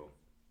interviewing people.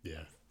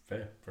 Yeah.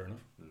 Fair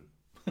enough.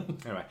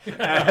 Anyway,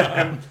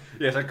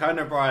 so Conan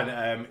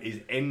O'Brien is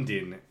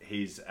ending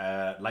his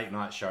late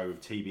night show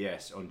with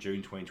TBS on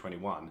June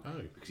 2021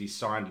 because he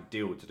signed a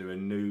deal to do a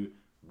new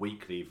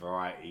weekly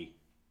variety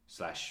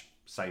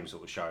 / same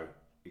sort of show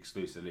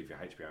exclusively for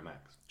HBO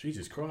Max.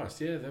 Jesus Christ,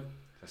 yeah.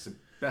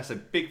 That's a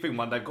big thing.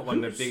 They've got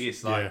one of the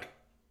biggest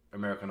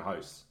American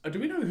hosts. Do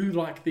we know who's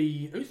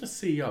the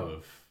CEO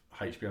of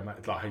HBO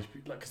Max?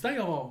 Because they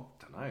are.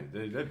 I don't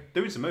know. They're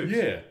doing some moves.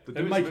 Yeah,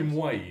 they're making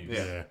waves.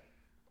 Yeah.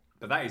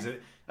 But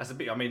that's a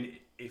big. I mean,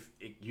 if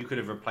you could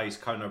have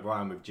replaced Conan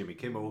O'Brien with Jimmy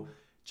Kimmel,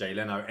 Jay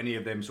Leno, any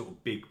of them sort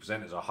of big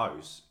presenters or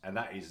hosts, and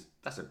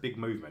that's a big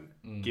movement.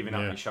 Giving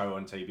up your show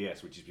on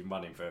TBS, which has been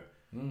running for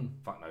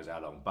fuck knows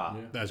how long,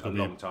 but That's a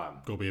long time.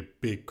 Got to be a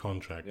big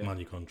contract,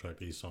 money contract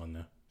that he's signed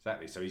there.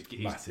 Exactly. So he's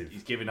massive.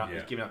 He's giving up. Yeah.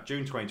 He's giving up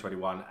June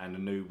 2021, and a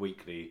new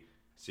weekly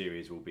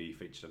series will be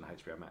featured on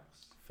HBO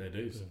Max. Fair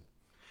dues.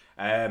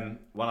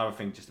 One other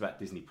thing, just about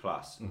Disney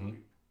Plus.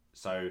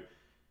 So,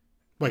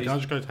 wait, can I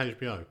just go to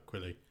HBO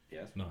quickly?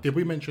 Yes. No. Did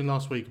we mention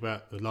last week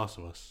about The Last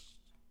of Us?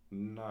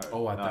 No.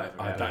 Oh, I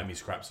had that in my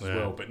scraps as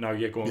well. But no,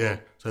 go on. Yeah,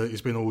 so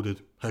it's been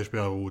ordered.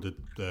 HBO ordered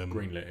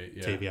greenlit it.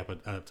 Yeah. TV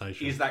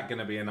adaptation. Is that going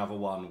to be another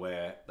one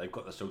where they've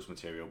got the source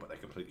material but they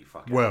completely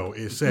fuck it? Well,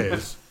 it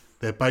says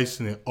they're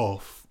basing it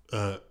off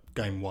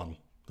game one,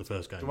 the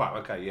first game. Right.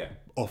 Okay. Yeah.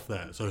 Off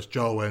that, so it's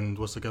Joel and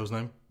what's the girl's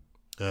name?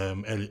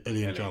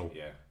 Ellie and Joel.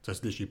 Yeah. So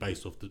it's literally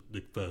based off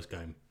the first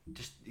game.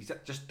 Just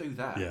do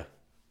that. Yeah.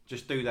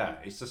 Just do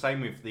that. It's the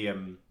same with the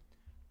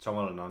Tom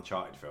Holland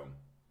Uncharted film.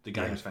 The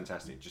game's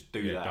fantastic. Just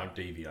do that. Don't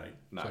deviate.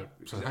 No.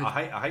 So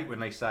I hate when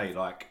they say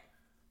like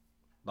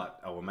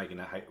oh we're making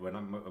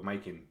we're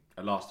making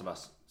a Last of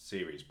Us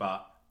series,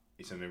 but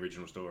it's an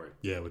original story.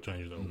 Yeah, we'll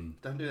change it all.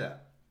 Don't do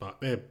that.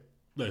 But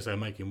they're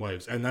making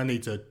waves, and they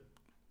need to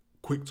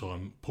quick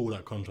time pull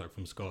that contract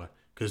from Sky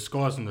because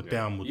Sky's on the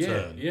downward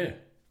turn. Yeah.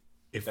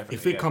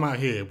 If it come out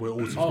here, we're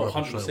all subscribing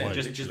 100%. straight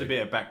away. Just a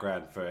bit of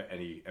background for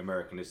any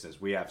American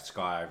listeners. We have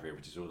Sky over here,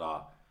 which is all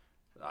our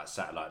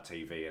satellite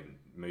TV and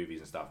movies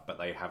and stuff, but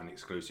they have an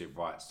exclusive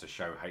rights to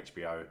show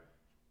HBO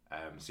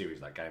series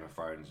like Game of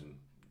Thrones and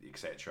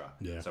etc.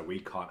 Yeah. So we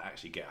can't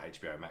actually get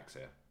HBO Max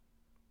here.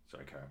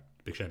 Sorry, Karen.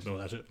 Big shame. No,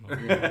 that's it.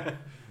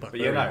 But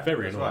yeah, no,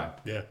 very that's annoying. right.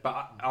 Yeah.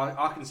 But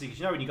I can see, because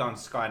you know when you go on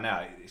Sky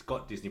now, it's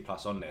got Disney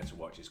Plus on there to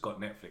watch. It's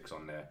got Netflix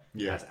on there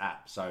as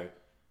app. So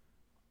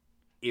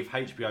if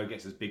HBO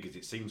gets as big as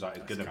it seems like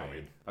it's going to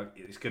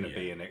be, it's going to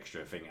be an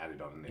extra thing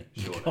added on it.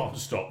 Surely. You can't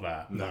stop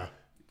that. No.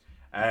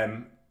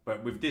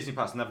 But with Disney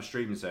Plus, another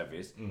streaming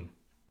service,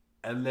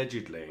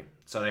 allegedly,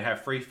 so they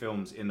have 3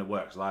 films in the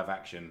works, live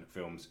action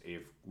films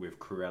with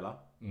Cruella,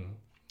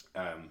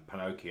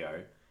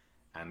 Pinocchio,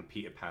 and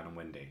Peter Pan and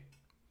Wendy.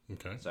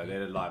 Okay. So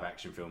they're the live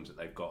action films that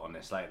they've got on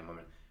their slate at the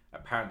moment.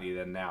 Apparently,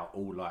 they're now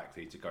all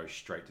likely to go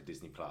straight to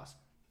Disney Plus,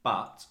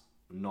 but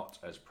not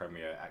as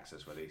premiere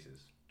access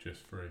releases.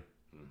 Just free.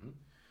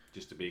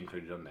 Just to be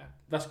included on there.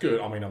 That's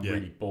good. I mean, I'm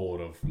really bored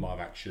of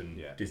live action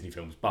Yeah. Disney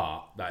films,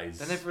 but that is...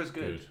 They're never as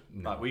good.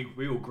 No. Like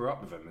we all grew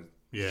up with them.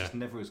 It's Yeah. just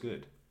never as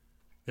good.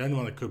 The only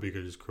one that could be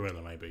good is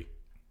Cruella, maybe.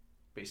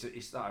 But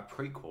it's like a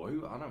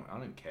prequel. I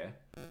don't care.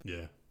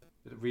 Yeah.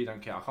 I really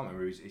don't care. I can't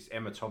remember. It's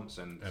Emma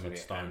Thompson, Emma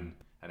Stone.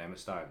 and Emma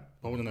Stone.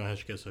 I want to know how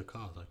she gets her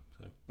car though.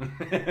 So.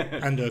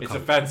 And her It's coat. a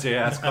fancy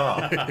ass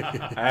car.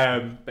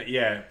 But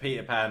yeah,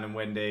 Peter Pan and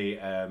Wendy.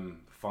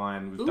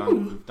 Fine. We've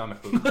done a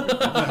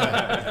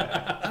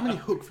Hook. How many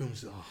Hook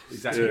films? Oh,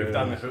 Exactly. We've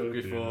done the Hook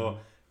before.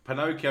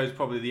 Pinocchio's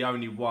probably the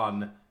only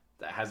one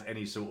that has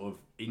any sort of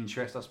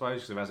interest, I suppose,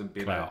 because there hasn't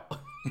been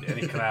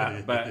any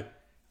clout. But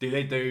do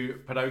they do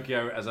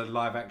Pinocchio as a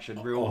live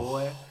action real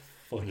boy?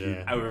 Fuck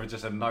yeah. Or with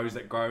just a nose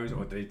that grows,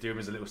 or do they do him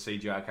as a little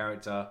CGI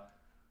character?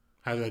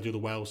 How do they do the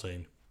whale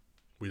scene?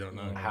 We don't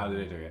know. How do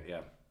they do it?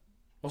 Yeah.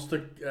 What's the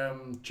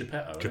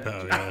Geppetto?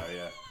 Geppetto,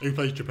 Yeah. Who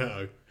plays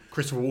Geppetto?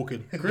 Christopher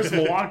Walken. Chris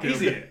Walken.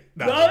 Is it?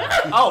 No.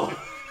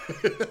 Oh!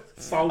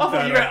 Sold I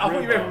thought you that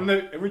read from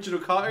the original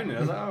cartoon. I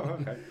was like, oh,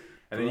 okay.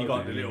 And then you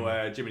got the Bloody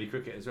little Jiminy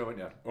Cricket as well, haven't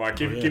you? All right,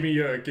 give me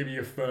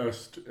your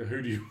first.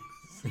 Who do you?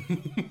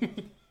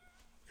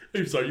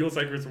 So you're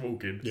saying Chris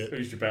Walken? Yeah.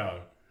 Who's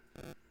Geppetto?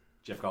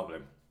 Jeff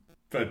Goldblum.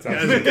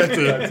 Fantastic.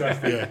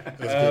 Fantastic. Yeah,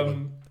 that's a good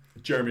one.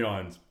 Jeremy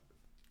Irons.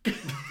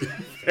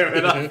 Fair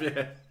enough,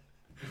 yeah.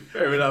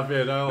 Fair enough,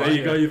 yeah. No, There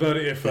you go. You've heard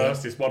it here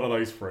first. It's one of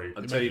those three.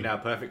 I'll tell you now,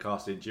 perfect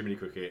casting, Jiminy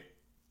Cricket.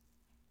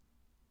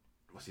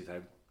 What's his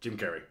name? Jim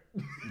Carrey.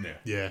 Yeah.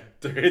 Yeah.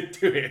 Do it.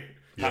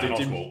 Patton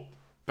Jim- Oswalt.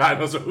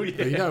 Patton Oswalt,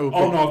 yeah. You know,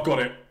 Oh no, I've got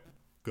it.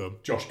 go on.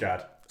 Josh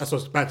Gad. That's what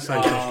I was about to say,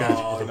 Josh Gad.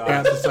 I was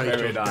about to say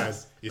Very Josh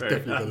nice. Gad. It's Very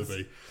definitely nice. going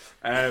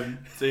to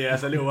be. So yeah,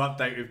 it's a little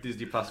update with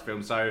Disney Plus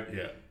films. So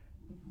Yeah.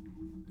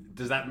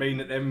 does that mean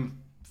that them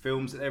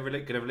films that they're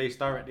going to release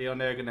directly on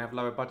there are going to have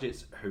lower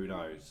budgets? Who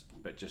knows?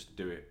 But just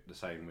do it the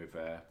same with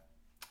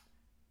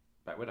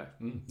Black Widow.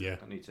 Yeah.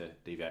 Don't need to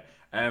deviate.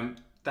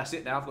 That's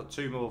it now. I've got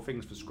two more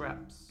things for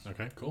scraps.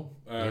 Okay. Cool.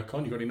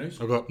 Con, you got any news?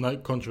 I've got no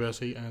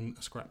controversy and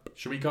a scrap.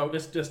 Should we go?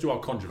 Let's do our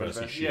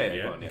controversy shit.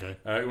 Yeah, go on, yeah. Okay.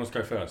 Who wants to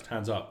go first?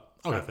 Hands up.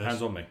 I'll go first.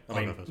 Hands on me.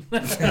 I'll go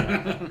first.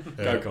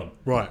 Go Con.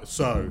 Right,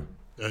 so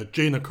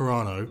Gina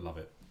Carano, Love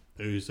it.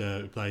 who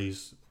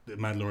plays the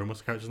Mandalorian,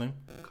 what's the character's name?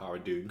 Cara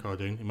Dune. Cara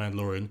Dune in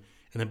Mandalorian,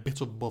 in a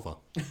bit of bother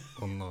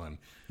online.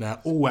 Now,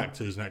 all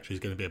actors and actors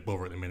are going to be a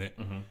bother at the minute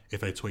if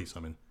they tweet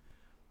something.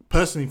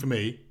 Personally, for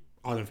me,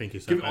 I don't think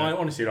it's that I bad.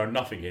 honestly know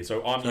nothing here,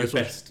 so I'm your it's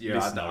what- best Yeah,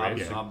 listener. I'm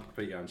here.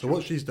 completely So unsure.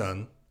 what she's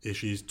done is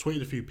she's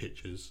tweeted a few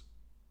pictures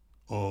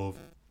of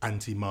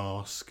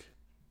anti-mask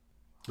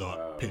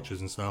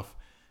pictures and stuff,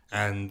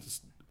 and it's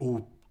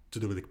all to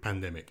do with the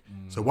pandemic.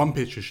 So one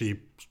picture she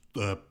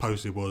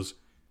posted was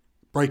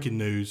breaking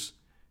news: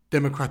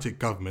 Democratic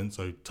government,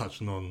 so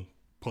touching on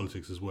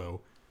politics as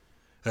well.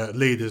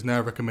 Leaders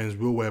now recommends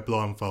we'll wear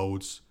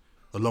blindfolds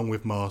along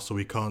with masks so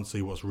we can't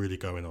see what's really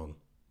going on.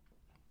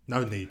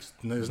 No need.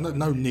 There's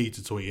no need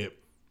to tweet it,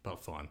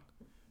 but fine.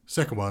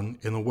 Second one,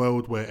 in a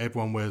world where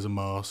everyone wears a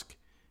mask,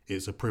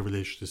 it's a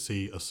privilege to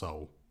see a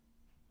soul.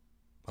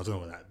 I don't know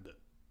what that.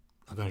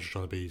 I don't know if she's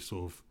trying to be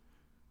sort of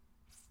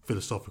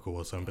philosophical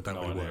or something, but that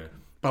would work.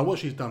 But what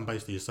she's done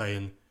basically is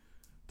saying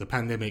the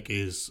pandemic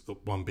is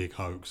one big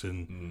hoax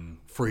and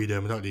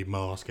freedom, we don't need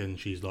masks, and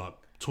she's like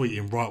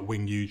tweeting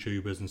right-wing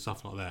YouTubers and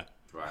stuff like that.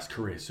 Right. That's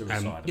career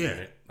suicide. And,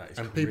 yeah, That is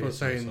and career people are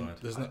saying, suicide.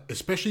 there's no,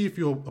 especially if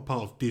you're a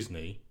part of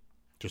Disney,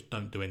 just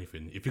don't do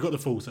anything. If you've got the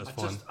force, that's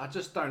fine. I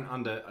just don't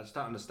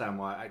understand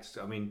why.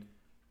 I mean,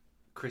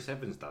 Chris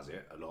Evans does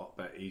it a lot,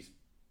 but he's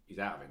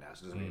out of it now,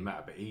 so it doesn't really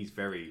matter. But he's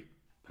very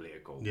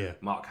political. Yeah.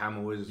 Mark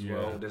Hamill is as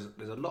well. There's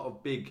a lot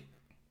of big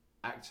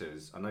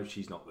actors. I know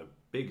she's not the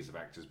biggest of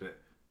actors, but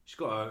she's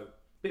got a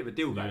bit of a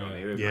deal going on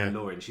here with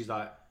Mandalorian. She's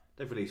like,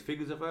 they've released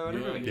figures of her and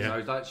everything. Yeah. So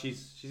it's like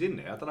she's in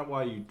there. I don't know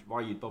why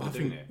you'd bother I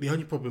doing think it. the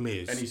only problem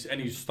is...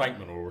 Any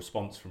statement or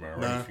response from her or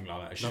No, anything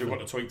like that? Has she still nothing.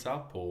 got the tweets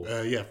up or?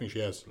 yeah, I think she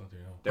has. Bloody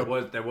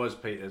hell. There was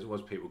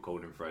people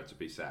calling for her to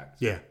be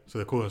sacked. Yeah, so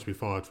they're calling us to be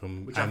fired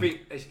from... Which I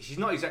think she's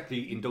not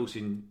exactly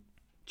endorsing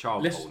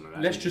child porn. And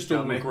that, Let's just you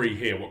know all what I mean? agree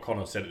here what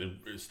Connor said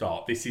at the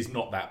start. This is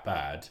not that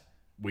bad.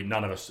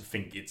 None of us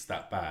think it's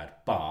that bad,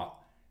 but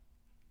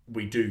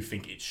we do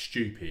think it's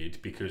stupid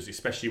because,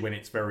 especially when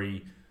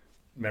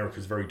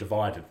America's very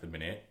divided at the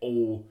minute.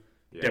 All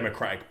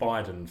Democratic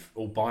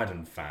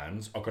Biden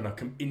fans are going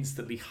to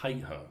instantly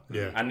hate her.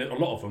 Yeah. And a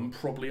lot of them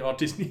probably are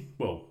Disney.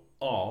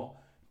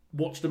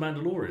 Watch The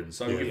Mandalorian.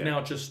 So you've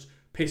now just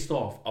pissed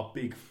off a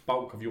big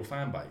bulk of your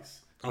fan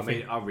base. I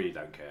mean, I really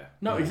don't care.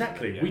 No,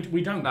 exactly. Yeah.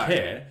 We don't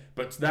care,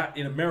 but that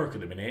in America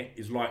at the minute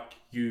is like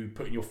you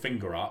putting your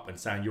finger up and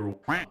saying you're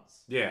all...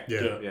 Yeah.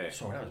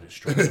 Sorry, that was a bit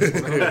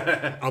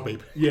strange. I'll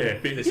beep. Yeah.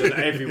 Listen,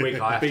 every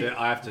week I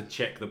have to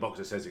check the box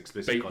that says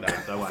explicit content.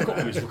 Don't I forgot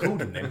we worry. was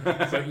recording then.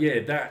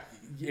 But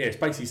it's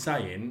basically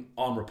saying,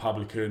 I'm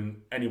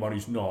Republican, anyone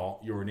who's not,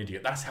 you're an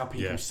idiot. That's how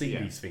people see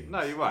these things.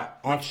 No, you're right.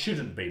 It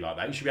shouldn't be like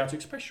that. You should be able to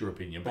express your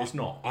opinion, but it's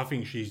not. I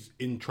think she's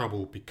in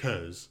trouble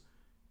because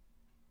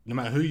no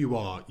matter who you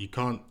are, you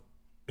can't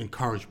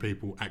encourage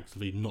people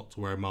actively not to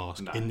wear a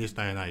mask in this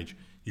day and age.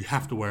 You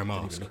have to wear a I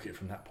didn't mask. even look at it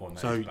from that point.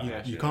 So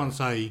you can't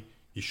say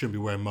you shouldn't be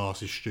wearing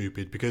masks. It's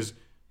stupid because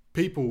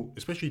people,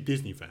 especially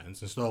Disney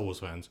fans and Star Wars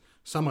fans,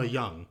 some are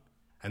young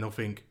and they'll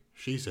think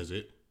she says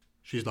it,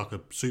 she's like a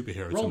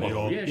superhero Role to me.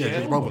 model, Or yeah, she's she's a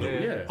a role role model.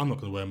 model, yeah. I'm not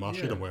going to wear a mask.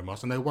 Yeah. She don't wear a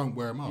mask, and they won't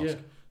wear a mask. Yeah.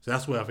 So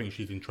that's where I think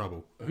she's in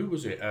trouble. Who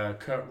was it?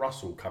 Kurt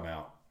Russell come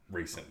out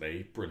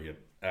recently, brilliant,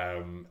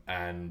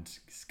 and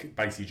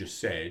basically just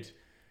said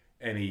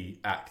any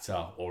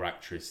actor or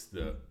actress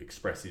that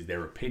expresses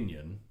their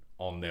opinion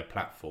on their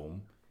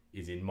platform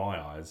is, in my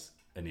eyes,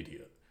 an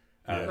idiot.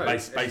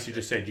 Basically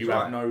just said you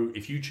have no.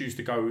 If you choose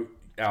to go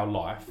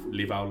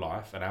live our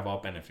life, and have our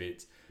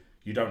benefits,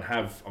 you don't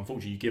have.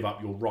 Unfortunately, you give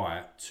up your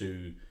right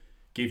to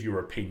give your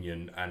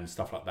opinion and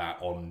stuff like that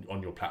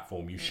on your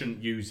platform. You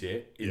shouldn't use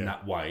it in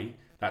that way.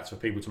 That's for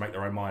people to make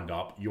their own mind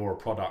up. You're a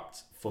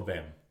product for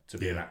them to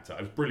be an actor.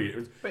 It was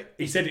brilliant.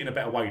 He said it in a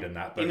better way than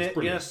that, but it's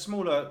brilliant. In a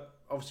smaller,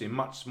 obviously a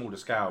much smaller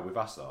scale with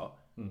us lot,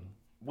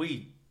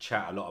 we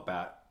chat a lot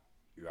about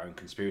your own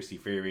conspiracy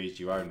theories,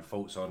 your own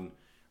thoughts on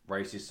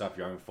racist stuff,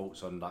 your own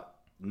thoughts on like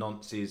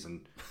nonsense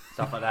and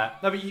stuff like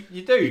that. No, but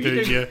you do.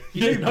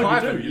 You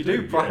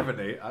do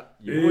privately.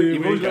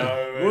 You've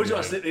always got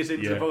to slip this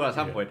into the book at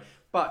some point.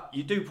 But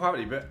you do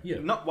privately, but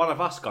not one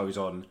of us goes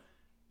on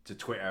to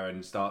Twitter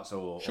and starts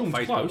or Sean's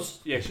Facebook.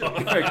 Close. Yeah,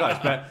 Sean's very close,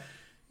 but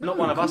not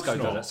one of us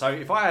goes on that. So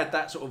if I had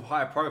that sort of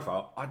higher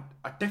profile, I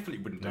definitely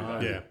wouldn't do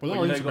that. Yeah,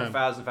 well, when you've got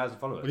thousands of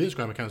followers. Well, the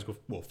Instagram account's got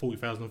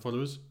 40,000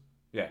 followers.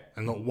 Yeah,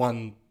 and not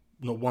one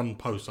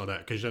post like that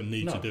because you don't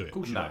need to do it. Of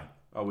course you don't.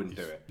 I wouldn't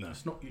do it. No,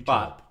 it's not your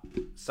job.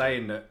 But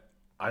saying that,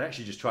 I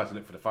actually just tried to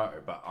look for the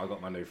photo, but I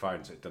got my new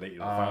phone, so it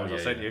deleted the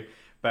photos I sent you.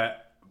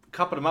 But a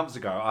couple of months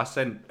ago, I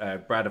sent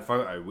Brad a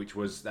photo, which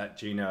was that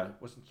Gina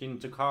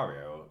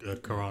Carano or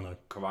Carano.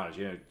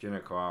 Gina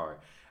Carano.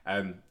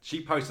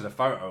 She posted a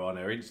photo on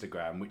her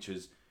Instagram, which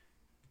was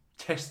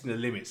testing the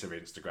limits of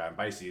Instagram,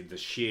 basically the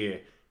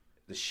sheer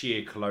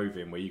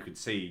clothing where you could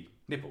see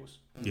nipples.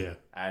 Yeah,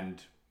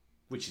 and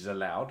which is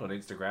allowed on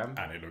Instagram,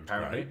 and it looked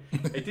apparently.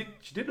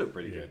 She did look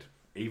pretty good,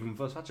 even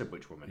for such a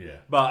butch woman. Yeah.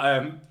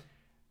 But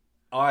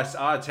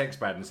I text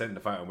Brad and sent the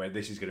photo where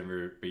this is going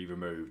to be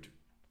removed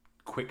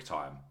quick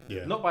time.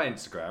 Yeah. Not by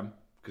Instagram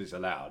because it's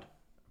allowed.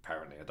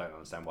 Apparently, I don't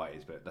understand why it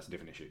is, but that's a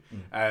different issue.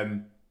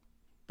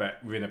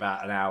 But within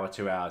about an hour,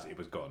 2 hours, it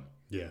was gone.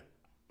 Yeah.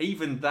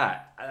 Even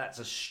that's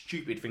a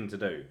stupid thing to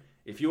do.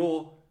 If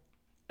you're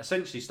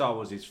essentially Star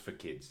Wars is for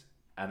kids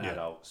and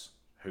adults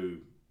who.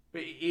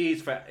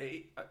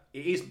 It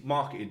is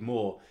marketed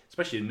more,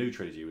 especially the new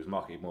trilogy was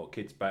marketed more at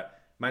kids, but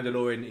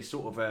Mandalorian is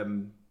sort of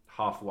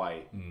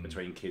halfway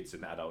between kids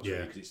and adults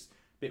because it's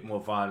a bit more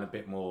violent, a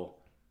bit more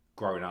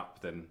grown up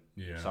than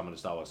some of the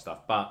Star Wars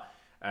stuff. But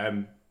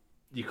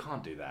you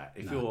can't do that.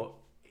 If you're,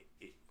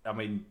 I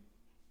mean,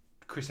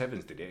 Chris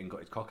Evans did it and got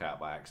his cock out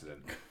by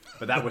accident,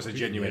 but that was a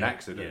genuine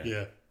accident.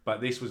 Yeah.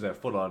 But this was a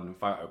full-on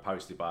photo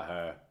posted by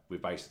her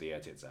with basically her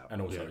tits out.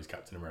 And also he's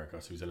Captain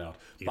America, so he's allowed.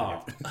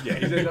 But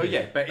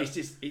but it's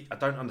just I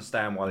don't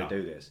understand why they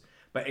do this.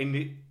 But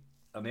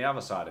on the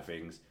other side of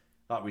things,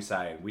 like we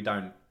say,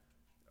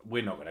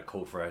 we're not going to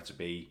call for her to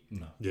be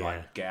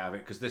like get out of it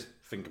because let's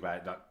think about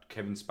it. Like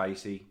Kevin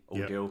Spacey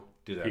or Gil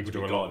did people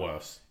do a lot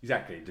worse.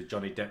 Exactly, the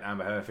Johnny Depp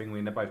Amber Heard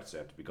thing. They both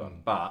deserve to be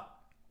gone. But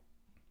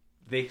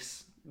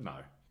this, no.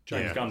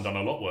 James Gunn done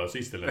a lot worse.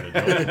 He's still in the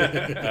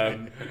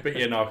job. But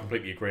yeah, no, I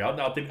completely agree. I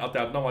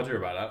had no idea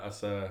about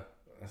that.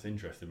 That's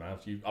interesting, man.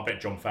 I bet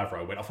Jon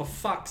Favreau went, "Oh, for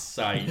fuck's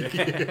sake,"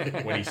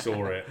 when he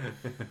saw it.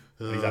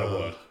 He's had a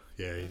word.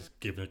 Yeah, he's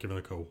given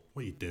a call.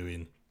 What are you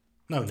doing?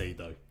 No need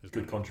though. It's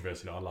good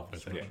controversy. I love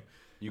this. Yeah.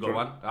 You got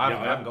one? I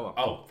haven't got one.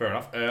 Oh, fair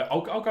enough.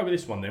 I'll go with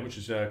this one then, which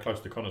is close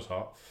to Connor's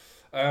heart.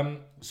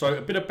 So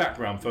a bit of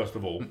background first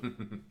of all.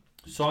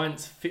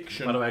 Science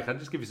fiction. By the way, can I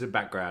just give you some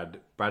background?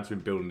 Brad's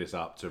been building this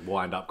up to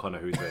wind up Connor,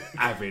 who's an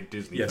avid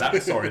Disney fan.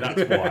 That's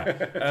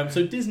why.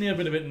 So Disney have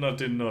been a bit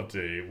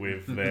noddy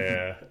with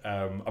their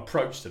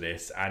approach to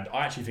this, and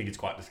I actually think it's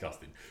quite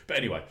disgusting. But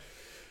anyway,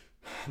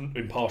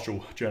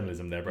 impartial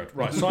journalism there, Brad.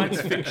 Right, science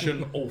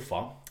fiction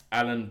author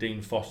Alan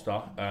Dean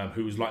Foster,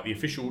 who was like the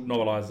official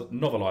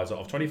novelizer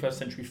of 21st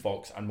Century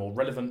Fox, and more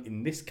relevant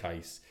in this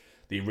case,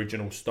 the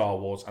original Star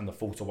Wars and The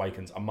Force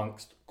Awakens,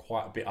 amongst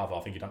quite a bit other. I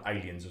think he's done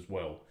Aliens as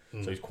well.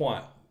 So he's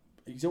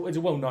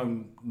a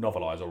well-known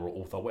novelizer or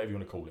author, whatever you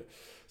want to call it.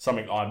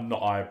 Something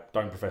I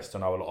don't profess to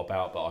know a lot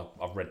about, but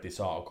I've read this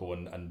article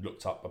and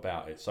looked up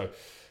about it. So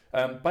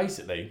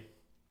basically,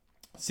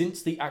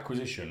 since the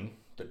acquisition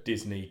that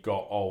Disney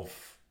got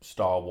of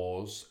Star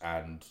Wars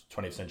and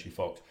 20th Century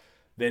Fox,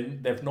 then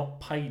they've not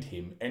paid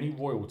him any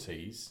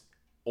royalties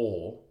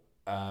or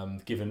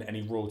given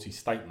any royalty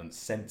statements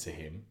sent to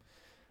him.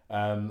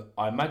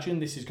 I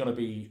imagine this is going to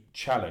be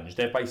challenged.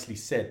 They've basically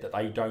said that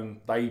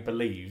they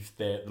believe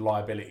the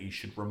liability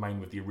should remain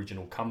with the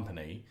original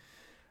company.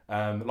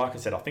 Like I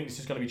said, I think this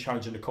is going to be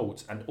challenged in the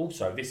courts. And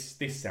also,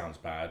 this sounds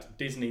bad.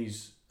 Dean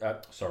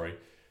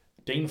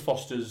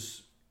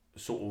Foster's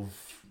sort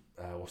of,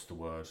 what's the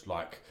word?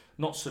 Like,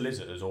 not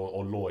solicitors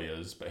or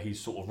lawyers, but his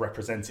sort of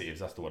representatives,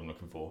 that's the word I'm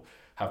looking for,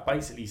 have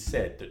basically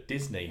said that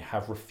Disney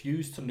have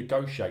refused to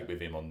negotiate with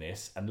him on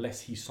this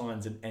unless he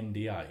signs an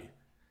NDA,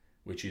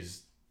 which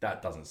is...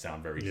 That doesn't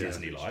sound very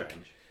Disney-like.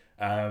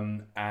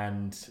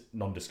 And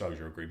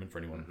non-disclosure agreement for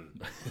anyone.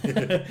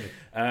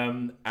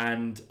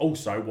 And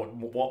also,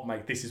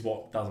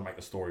 what doesn't make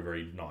the story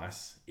very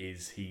nice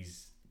is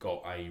he's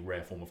got a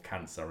rare form of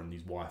cancer, and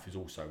his wife is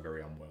also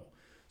very unwell.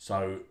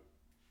 So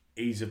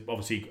he's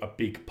obviously a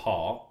big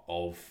part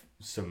of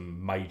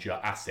some major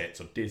assets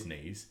of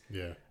Disney's.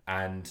 Yeah.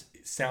 And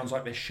it sounds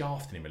like they're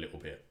shafting him a little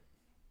bit.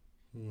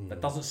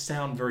 That doesn't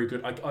sound very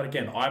good. I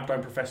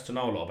don't profess to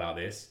know a lot about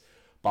this,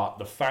 but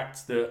the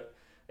fact that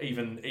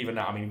even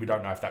that, I mean, we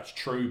don't know if that's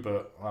true,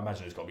 but I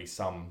imagine there's got to be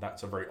some.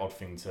 That's a very odd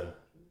thing to.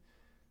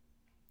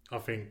 I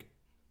think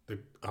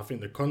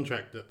the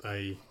contract that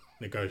they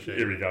negotiated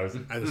Here he goes.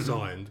 and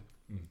signed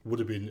would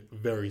have been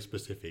very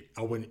specific.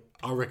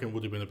 I reckon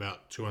would have been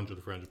about 200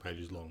 to 300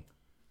 pages long.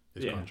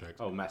 This contract.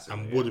 Oh, massive.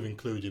 And would have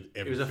included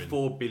everything. It was a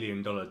 $4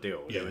 billion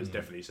deal. Yeah, there was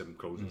definitely some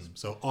clauses.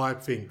 So I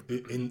think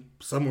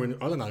somewhere in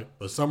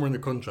the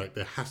contract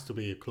there has to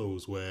be a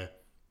clause where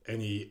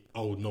any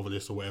old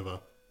novelists or whatever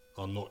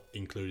are not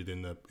included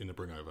in the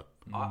bring over.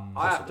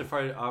 I have to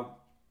throw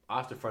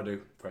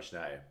the question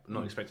out here. I'm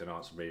not expecting an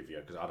answer from either of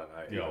you because I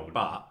don't know.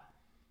 But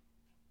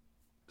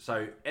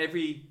so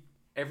every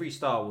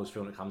Star Wars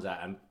film that comes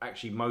out, and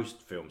actually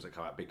most films that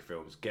come out, big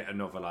films, get a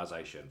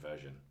novelisation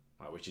version,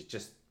 right, which is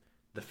just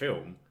the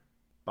film,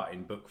 but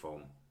in book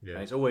form. Yeah.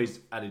 And it's always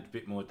added a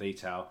bit more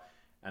detail.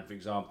 And for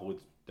example,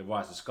 the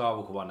Rise of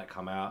Skywalker one that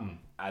come out,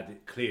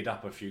 cleared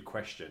up a few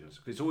questions.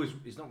 It's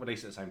not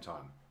released at the same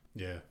time.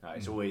 Yeah.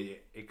 It's always,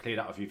 it cleared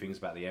up a few things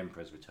about the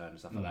Emperor's return and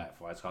stuff like that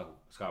for Rise of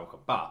Skywalker.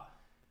 But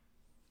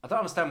I don't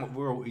understand what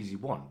royalties he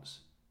wants.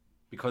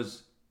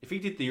 Because if he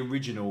did the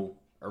original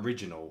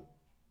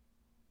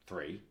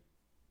 3,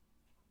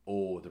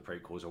 or the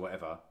prequels or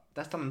whatever,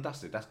 that's done and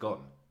dusted, that's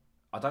gone.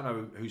 I don't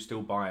know who's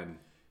still buying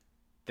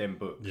them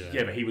books.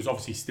 Yeah, but he was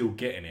obviously still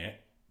getting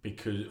it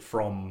because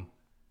from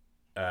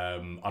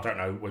I don't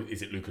know,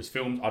 is it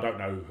Lucasfilms? I don't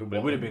know who.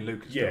 It would have been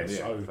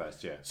Lucasfilms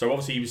first. Yeah. So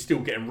obviously he was still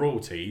getting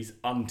royalties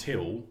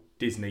until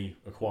Disney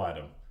acquired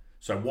them.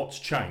 So what's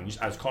changed,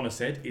 as Connor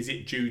said, is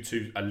it due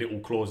to a little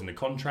clause in the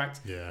contract?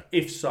 Yeah.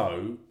 If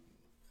so,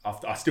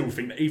 I still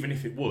think that even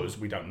if it was,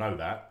 we don't know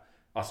that.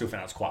 I still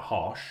think that's quite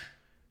harsh.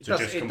 It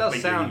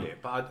does sound it,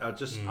 but I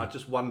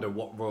just wonder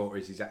what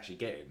royalties he's actually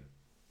getting.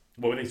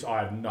 Well, this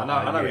I have no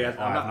idea.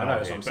 I know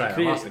that's what I'm saying.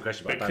 I'm asking the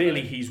question, but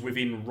clearly he's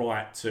within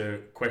right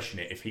to question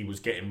it if he was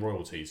getting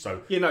royalties.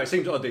 So it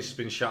seems odd this has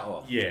been shut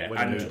off. Yeah,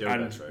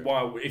 and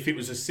why? If it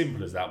was as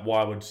simple as that,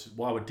 why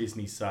would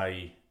Disney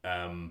say,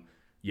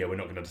 we're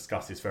not going to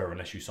discuss this further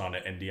unless you sign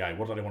an NDA?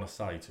 What do they want to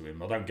say to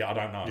him? I don't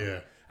know.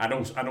 Yeah, and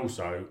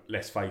also,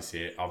 let's face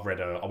it. I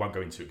won't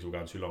go into it because we're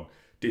going too long.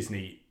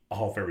 Disney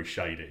are very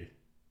shady.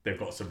 They've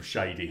got some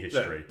shady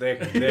history. They're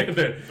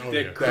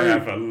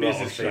have a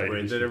lot of shady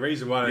history. They're the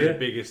reason why they're the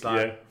biggest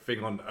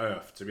thing on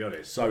earth, to be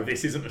honest. So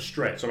this isn't a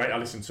stretch. So I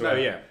listened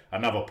to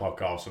another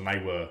podcast, and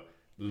they were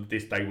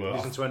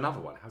listen to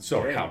another one.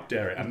 How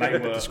dare it? And they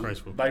were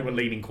disgraceful. They were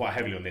leaning quite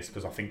heavily on this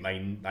because I think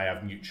they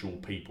have mutual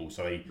people.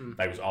 So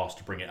they was asked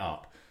to bring it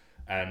up.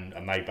 And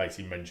they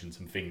basically mentioned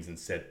some things and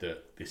said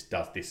that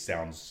this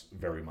sounds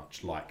very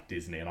much like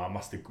Disney, and I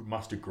must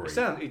agree.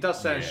 It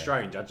does sound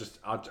strange.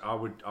 I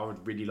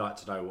would really like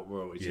to know what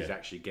royalties he's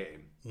actually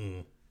getting,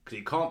 because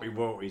it can't be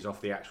royalties off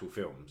the actual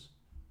films,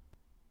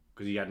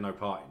 because he had no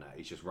part in that.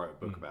 He just wrote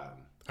a book about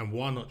them. And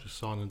why not just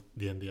sign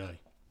the NDA?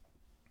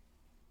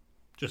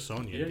 Just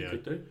sign the NDA.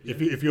 Could do.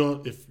 If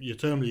you're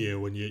terminally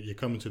ill and you're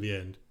coming to the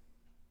end,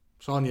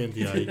 sign the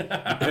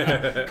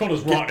NDA.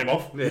 Connor's writing him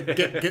off.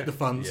 Get the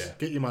funds,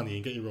 get your money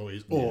and get your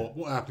royalties. Or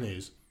what happened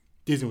is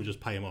Disney will just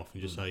pay him off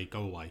and just say,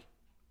 go away.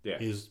 Yeah.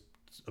 Here's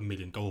 $1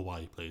 million, go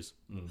away, please.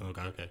 And I'll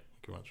go, okay, thank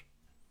you very much.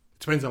 It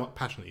depends how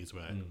passionate he is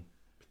about it.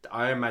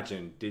 I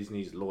imagine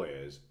Disney's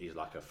lawyers is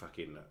like a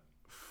fucking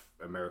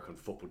American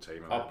football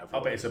team. I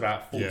bet it's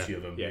about 40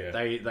 of them. Yeah,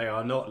 they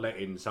are not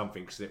letting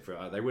something slip through.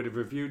 They would have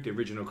reviewed the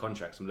original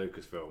contracts from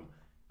Lucasfilm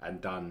and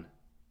done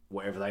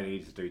whatever they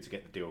needed to do to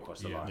get the deal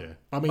across the line.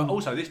 Yeah. But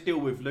also, this deal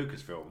with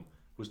Lucasfilm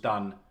was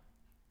done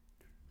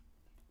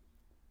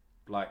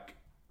like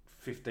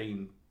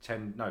 10,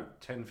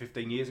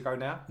 15 years ago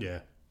now. Yeah.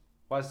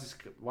 Why is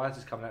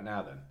this coming out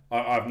now then?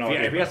 I have no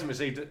idea. If he hasn't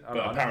received it, but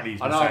apparently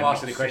he's I know I'm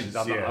asking the questions.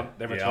 They're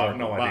rhetorical. I have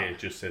no idea. It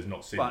just says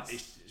not since. But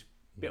it's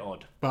a bit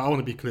odd. But I want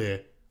to be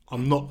clear.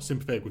 I'm not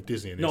sympathetic with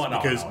Disney in this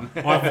because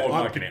I'm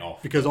liking it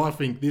off. Because I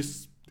think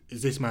this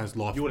is this man's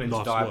life. You want him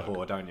to die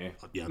poor, don't you?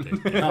 Yeah, I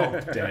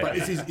do. But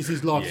it's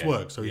his life's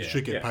work, so he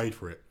should get paid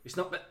for it. It's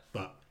not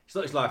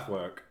his life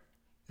work.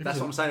 That's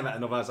what I'm saying about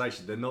a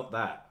novelisation. They're not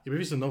that. If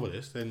he's a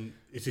novelist, then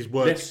it's his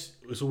work.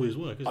 It's all his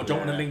work. I don't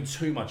want to lean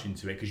too much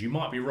into it because you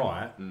might be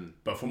right,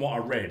 but from what I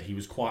read, he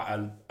was quite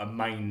a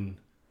main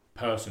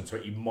person, so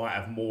he might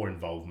have more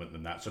involvement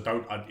than that. So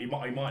he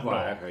might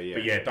not.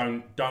 Okay,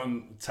 but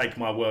don't take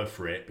my word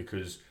for it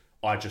because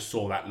I just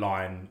saw that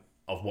line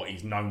of what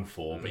he's known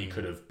for, but he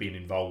could have been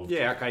involved.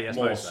 Yeah, okay, yes,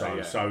 more so.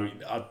 Yeah. So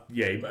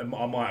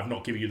I might have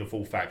not given you the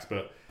full facts,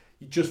 but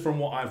just from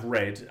what I've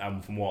read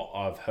and from what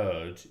I've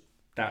heard,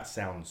 that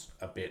sounds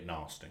a bit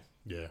nasty.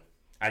 Yeah.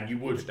 And you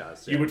would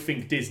you would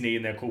think Disney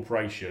and their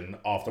corporation,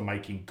 after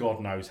making God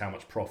knows how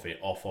much profit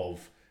off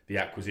of the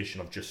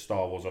acquisition of just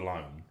Star Wars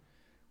alone,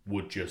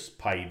 would just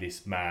pay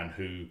this man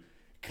who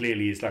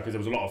clearly is like, because there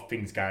was a lot of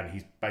things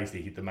going,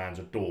 the man's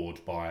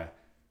adored by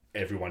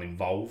everyone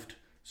involved.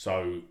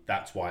 So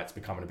that's why it's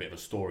becoming a bit of a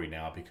story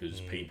now,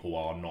 because people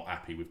are not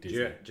happy with Disney.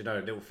 Do you know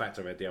a little fact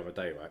I read the other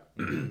day, right?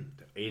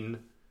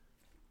 In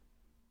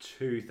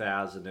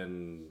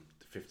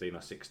 2015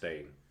 or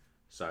 16,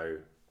 so...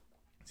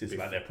 It's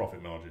about their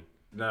profit margin.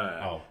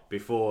 No.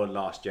 Before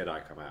Last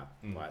Jedi come out,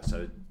 right?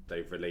 So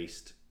they've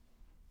released,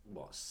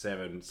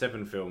 seven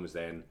films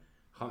then.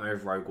 I can't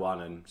remember if Rogue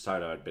One and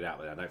Solo had been out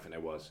there. I don't think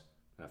there was.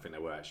 I think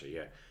there were actually,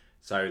 yeah.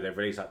 So they've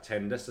released like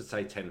 10, let's just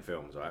say 10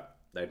 films, right?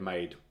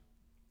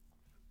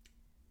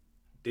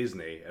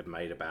 Disney had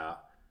made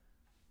about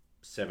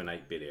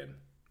 7-8 billion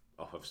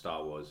off of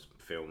Star Wars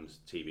films,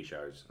 TV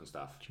shows and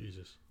stuff.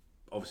 Jesus.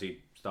 Obviously,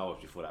 Star Wars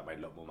before that made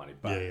a lot more money,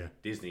 but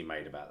Disney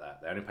made about that.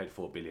 They only paid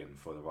 4 billion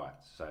for the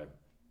rights, so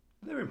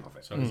they're in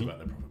profit. So it's about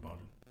their profit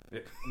margin.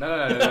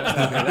 No.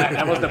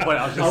 That wasn't the point.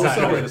 I was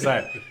just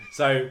saying.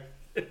 So,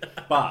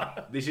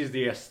 but this is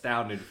the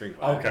astounding thing.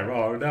 Right? Okay,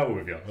 right. Now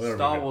we're with you.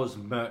 Star Wars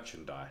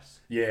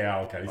merchandise.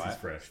 Yeah. Okay, this is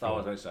fresh. Star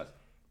Wars merchandise.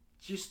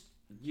 Just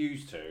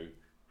used to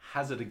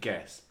hazard a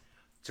guess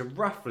to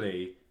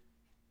roughly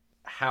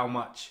how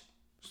much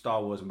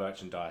Star Wars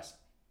merchandise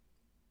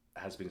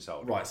has been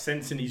sold. Right,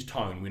 sensing his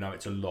tone, we know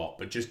it's a lot,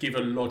 but just give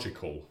a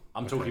logical.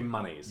 I'm talking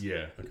monies.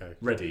 Yeah. Okay.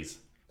 Readies.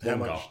 How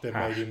much they've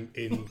made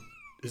in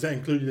is that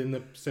included in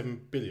the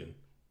 7 billion?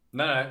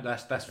 No,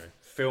 that's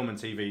film and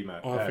TV.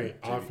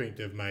 I think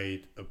they've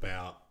made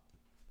about,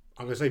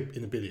 I'm going to say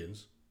in the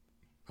billions,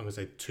 I'm going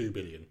to say 2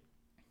 billion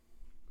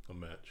on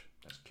merch.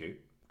 That's cute.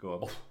 Go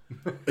on.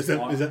 Is that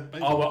I would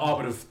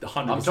have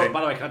 100%.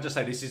 By the way, can I just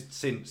say this is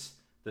since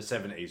the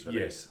 70s release?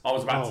 Yes, I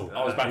was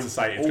about to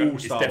say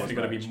it's definitely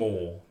going to be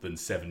more than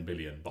 7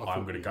 billion, but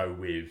I'm going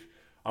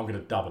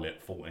to double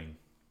it, 14.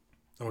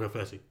 I'm going to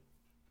go 30.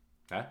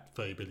 Huh?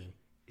 30 billion.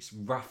 It's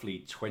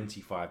roughly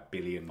 $25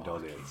 billion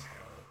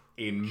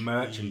in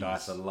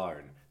merchandise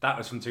alone. That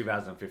was from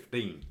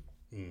 2015.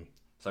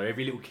 So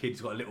every little kid's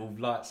got a little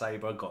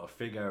lightsaber, got a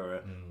figure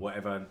or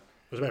whatever.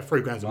 It was about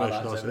 $3,000 of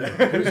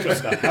merchandise.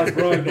 Who's got that? How's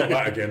Brian got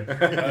that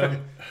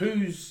again?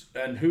 Who is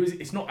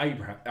it? It's not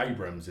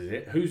Abrams, is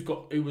it? Who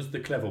was the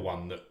clever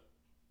one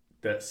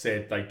that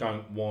said they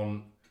don't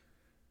want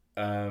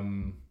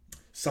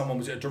someone,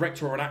 was it a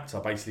director or an actor,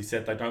 basically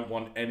said they don't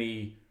want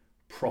any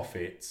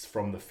profits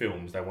from the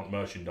films, they want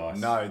merchandise.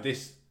 No, who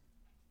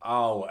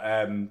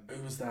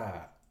was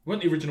that?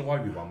 Wasn't the original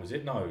Obi-Wan, was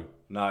it? No,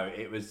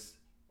 it was.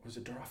 I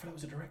feel like it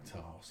was a director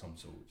of some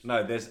sort. No,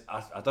 I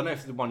don't know if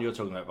it's the one you're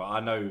talking about, but I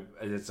know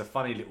there's a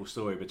funny little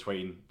story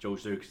between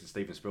George Lucas and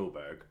Steven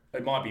Spielberg.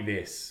 It might be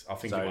this. I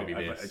think it might be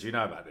this. Do you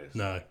know about this?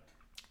 No.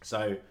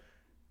 So,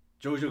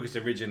 George Lucas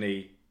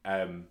originally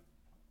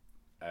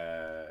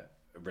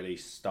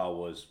released Star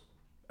Wars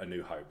A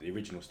New Hope, the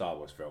original Star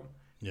Wars film.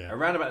 Yeah.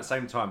 Around about the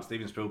same time,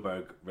 Steven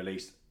Spielberg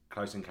released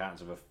Close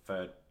Encounters of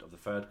the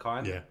Third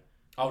Kind. Yeah.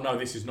 Oh no,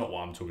 this is not what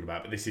I'm talking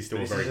about, but this is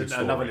still a very good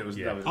story.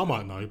 I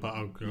might know, but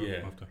I'll go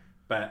after.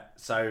 But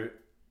so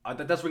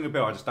that does ring a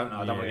bell. I just don't know.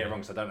 I don't want to get it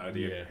wrong, so I don't know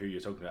who you're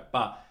talking about.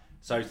 But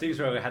so Steven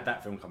Spielberg had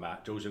that film come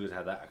out. George Lucas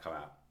had that come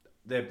out.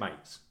 They're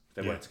mates.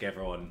 They worked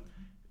together on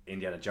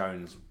Indiana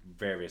Jones,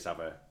 various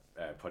other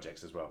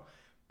projects as well.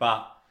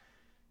 But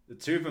the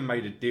two of them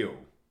made a deal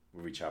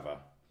with each other.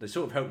 They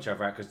sort of helped each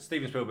other out because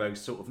Steven Spielberg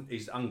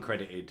he's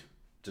uncredited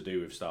to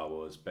do with Star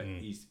Wars, but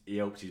he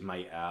helps his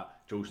mate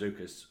out. George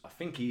Lucas, I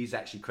think he's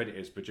actually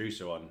credited as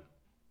producer on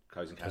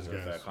Close Encounters of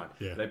the Third Kind.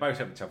 Yeah. They both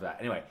helped each other out.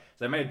 Anyway,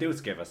 so they made a deal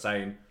together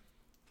saying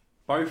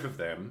both of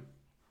them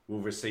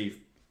will receive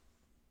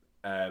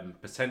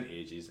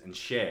percentages and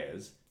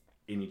shares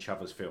in each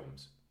other's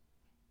films.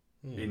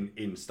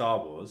 In Star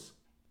Wars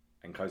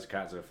and Close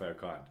Encounters of the Third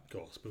Kind.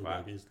 God,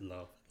 Spielberg is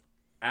love.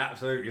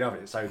 Absolutely love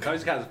it. So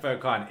Close Encounters of the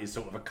Third Kind is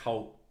sort of a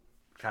cult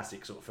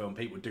classic sort of film.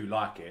 People do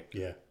like it.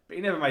 Yeah. But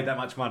he never made that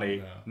much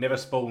money, never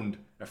spawned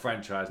a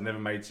franchise, never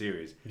made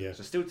series. Yeah.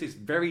 So still to this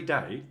very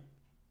day,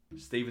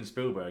 Steven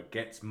Spielberg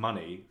gets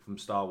money from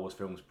Star Wars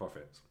films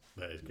profits.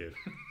 That is good.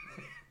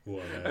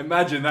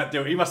 Imagine that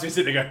deal. He must be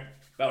sitting there going,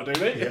 that'll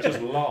do me. Yeah.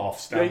 Just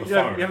laughs down the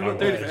phone. You haven't got to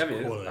do anything, have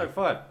you? No,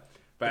 fine.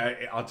 But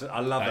I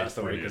love that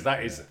story because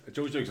that is...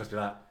 George Lucas must be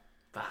like,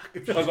 fuck,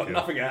 I've got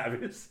nothing out of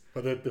this.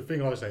 But the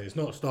thing I say, it's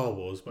not Star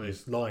Wars, but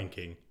it's Lion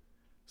King.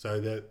 So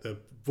the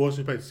voice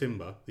who played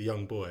Simba, the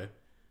young boy,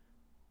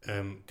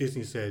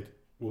 Disney said,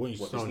 "We want you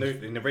to start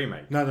in the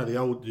remake." No,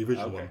 the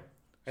original one.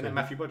 And then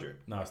Matthew Broderick.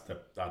 No, it's the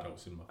adult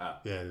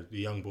Simba. Yeah, the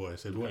young boy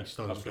said, "We want you to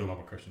start this film." I was going to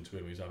have a question to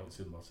him. He's adult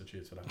Simba, so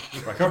cheers for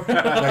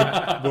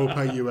that. We'll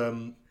pay you. I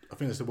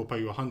think they said we'll pay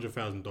you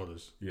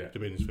 $100,000 to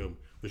be in this film,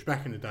 which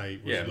back in the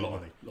day was a lot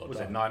of money. Was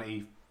it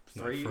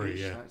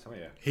 93? Yeah.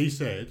 He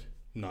said,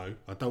 "No,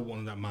 I don't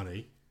want that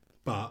money,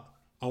 but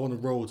I want a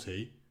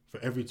royalty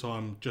for every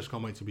time Just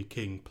Can't Wait to Be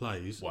King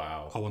plays.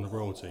 Wow. I want a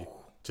royalty."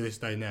 To this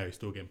day now, he's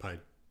still getting paid.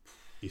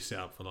 He's set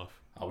up for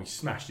life. Oh, we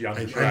smashed the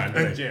 100 And, grand.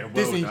 and didn't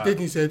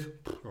Disney said,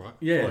 all right.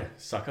 Yeah, fine.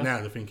 sucker. Now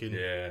they're thinking,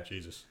 Yeah.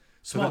 Jesus.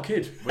 Smart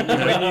kid.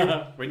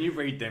 When you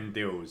read them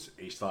deals,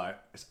 it's like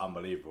it's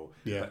unbelievable.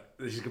 Yeah. But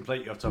this is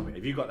completely off topic.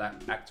 Have you got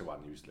that actor one?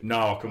 Usually. No,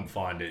 I couldn't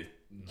find it.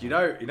 Do you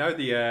know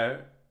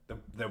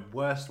the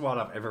worst one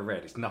I've ever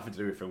read? It's nothing to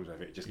do with films.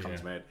 With it. It just comes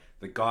to my head.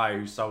 The guy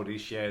who sold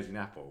his shares in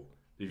Apple.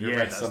 Have you read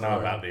Yes, that I know story?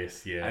 about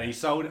this. Yeah. And he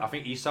sold. I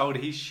think he sold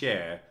his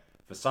share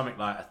for something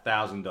like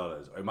 $1,000,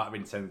 or it might have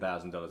been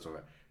 $10,000 or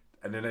whatever.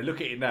 And then they look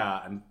at it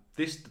now, and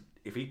this,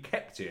 if he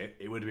kept it,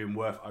 it would have been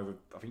worth over,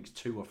 I think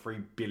it's $2 or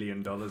 $3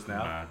 billion now.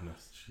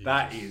 Madness.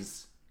 That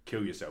is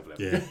kill yourself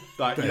level. Yeah.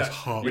 Like, That is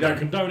hard. We don't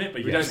condone it,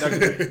 but we yes. don't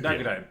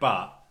condone it,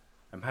 but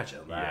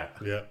imagine that.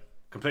 Yeah.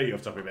 Completely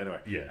off topic, but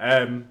anyway.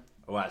 Yeah.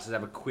 All right, so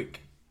let's have a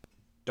quick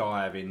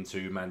dive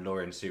into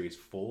Mandalorian Series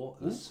 4.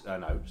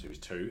 Series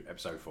 2,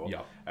 Episode 4.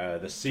 Yeah.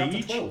 The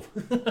Siege.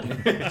 Chapter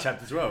 12.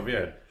 Chapter 12,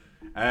 yeah.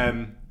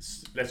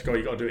 Let's go.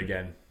 You got to do it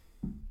again.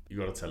 You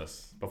got to tell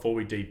us before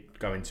we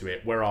go into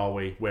it. Where are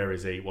we? Where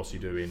is he? What's he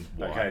doing?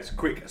 Why? Okay, it's a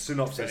quick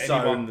synopsis. So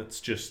anyone that's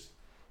just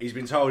he's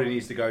been told he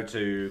needs to go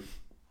to,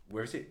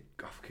 where is it?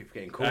 I keep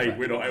forgetting. Corvax. hey,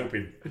 we're not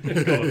helping. God,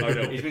 no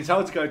help. He's been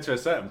told to go to a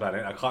certain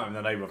planet. I can't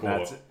remember the name of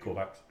that.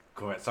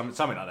 Corvax.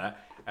 Something like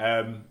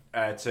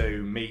that.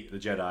 To meet the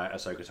Jedi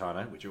Ahsoka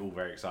Tano, which we're all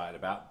very excited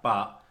about.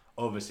 But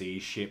obviously,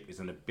 his ship is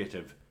in a bit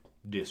of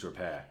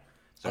disrepair.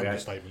 So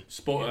Understatement.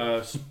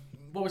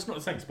 Well, it's not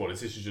the same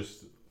spoilers. This is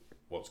just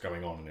what's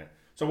going on in it.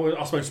 So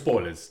I suppose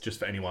spoilers just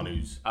for anyone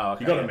who's. Oh,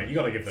 okay. You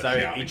got to give them.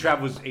 So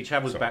he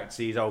travels back to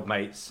see his old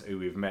mates who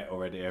we've met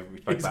already.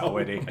 We spoke about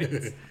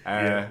already.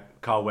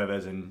 Carl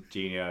Weathers and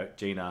Gina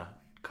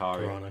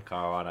Carano. I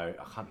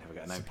can't never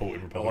get a name.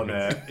 Supporting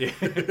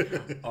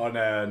Republicans. On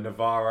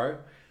Navarro.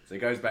 So he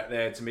goes back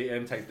there to meet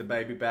him, takes the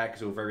baby back.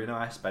 It's all very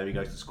nice. Baby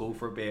goes to school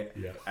for a bit.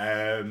 Yeah.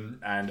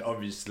 And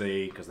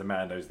obviously, because the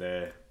Mando's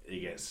there,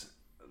 he gets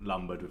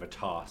lumbered with a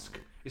task.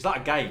 It's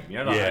like a game, you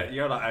know, like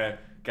a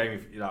game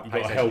of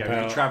PlayStation game.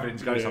 You're travelling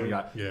to go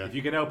somewhere. If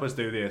you can help us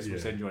do this, we'll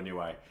send you on your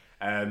way.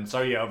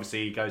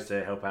 Obviously he goes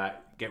to help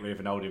out, get rid of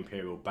an old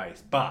Imperial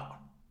base, but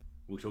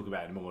we'll talk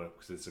about it in a moment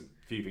because there's a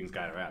few things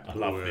going around. I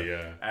love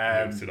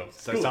the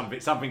so cool.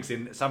 something's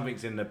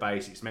in the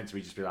base. It's meant to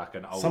be just be like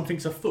an old.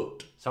 Something's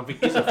afoot. Something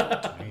is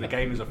afoot. The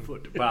game is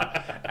afoot,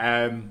 but.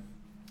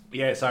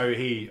 So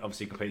he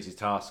obviously completes his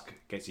task,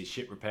 gets his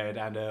ship repaired,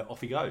 and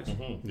off he goes.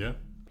 Mm-hmm. Yeah.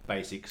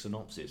 Basic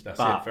synopsis. That's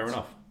it. Fair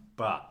enough.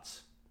 But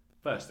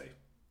firstly,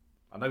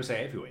 I know we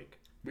say it every week.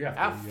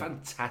 How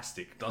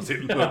fantastic does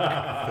it look?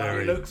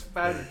 It looks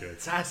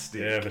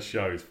fantastic. Yeah, the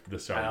show.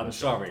 And I'm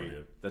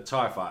sorry, the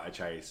TIE Fighter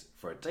chase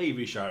for a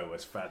TV show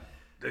was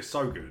it's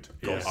so good.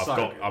 Yeah,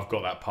 I've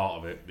got that part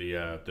of it.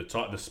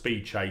 The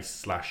speed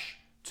chase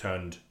 /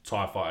 turned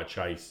TIE Fighter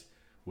chase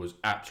was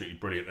absolutely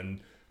brilliant,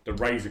 and the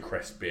Razor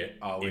Crest bit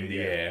in the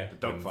air, the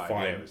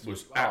dogfight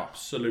was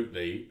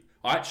absolutely.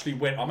 I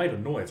made a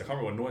noise. I can't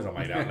remember what noise I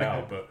made out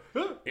loud,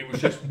 but it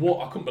was just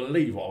I couldn't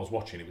believe what I was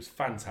watching. It was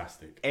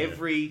fantastic.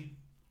 Every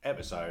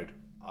episode,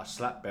 I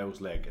slap Belle's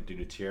leg and do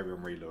the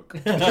Tyrion relook.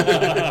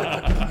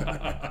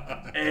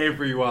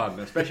 Everyone,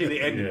 especially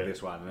the ending of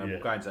this one, and I'm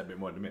going to that a bit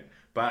more in a minute.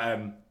 But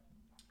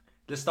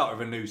let's start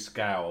with a new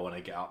scale. I want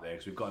to get up there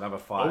because we've got another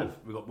 5.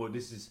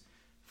 This is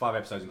 5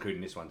 episodes,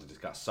 including this one, to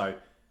discuss. So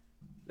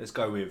let's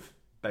go with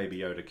Baby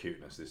Yoda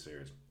cuteness this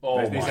series.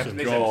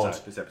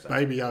 This episode.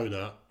 Baby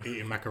Yoda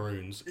eating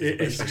macaroons.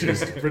 It's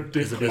just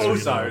ridiculous.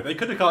 Also, they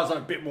could have got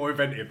something a bit more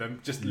inventive than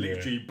just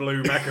literally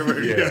blue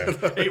macaroons.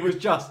 It was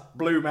just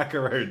blue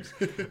macaroons.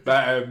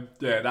 But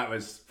that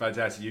was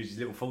fantastic. He used his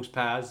little force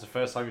powers the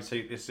first time you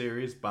see this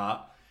series,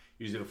 but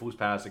he used little force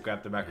powers to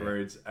grab the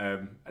macaroons.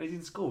 And he's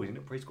in school. He's in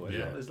preschool.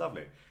 It's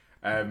lovely.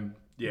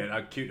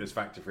 Cuteness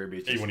factor for him.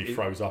 Even when he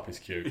throws up, is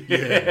cute. He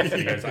goes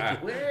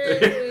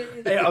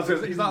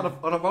he's like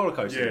on a roller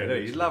coaster.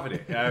 He's loving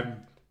it.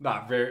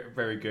 Very,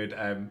 very good.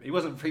 He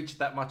wasn't featured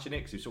that much in it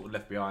because he was sort of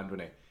left behind,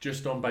 wasn't he?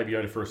 Just on Baby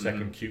Yoda for a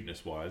second,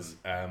 cuteness wise,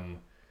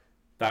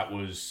 that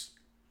was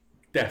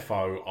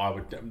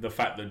defo. The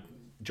fact that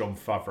Jon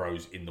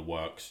Favreau's in the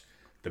works,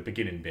 the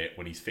beginning bit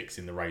when he's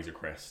fixing the Razor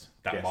Crest,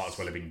 that might as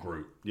well have been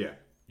Groot. Yeah.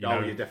 Do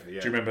Definitely.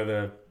 you remember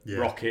the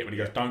rocket when he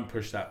goes, "Don't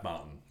push that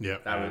button"? Yeah,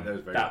 that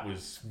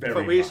was very.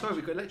 But we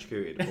got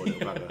electrocuted. Poor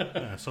little bugger.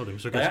 Yeah, sold him.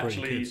 So they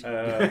actually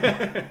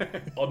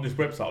on this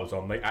website I was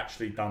on,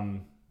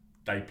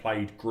 they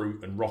played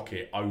Groot and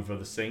Rocket over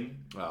the scene,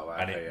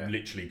 and it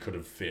literally could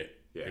have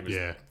fit. Yeah. It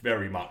was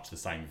very much the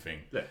same thing.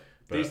 Yeah.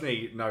 But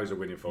Disney knows a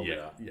winning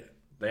formula. Yeah.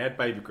 They had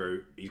Baby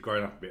Groot. He's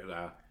growing up a bit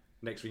now.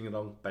 Next thing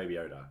along, Baby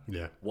Yoda.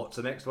 Yeah. What's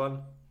the next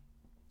one?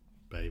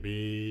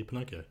 Baby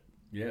Pinocchio.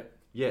 Yeah.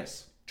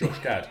 Yes. Josh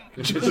Gad.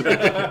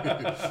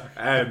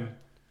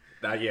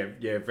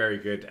 Very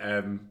good.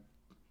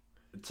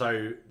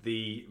 So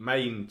the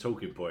main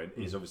talking point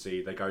is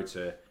obviously they go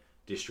to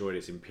destroy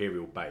this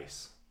Imperial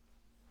base.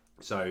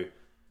 So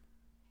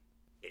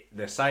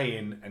they're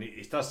saying, and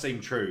it does seem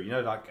true,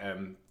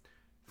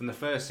 from the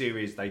first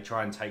series, they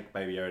try and take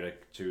Baby Yoda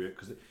to it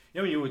because you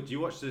know when you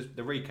watch the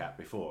recap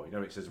before, you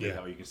know it says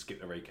recap, you can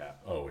skip the recap.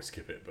 Oh, we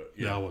skip it, but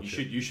Yeah, I'll watch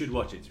it. You should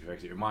watch it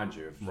because it reminds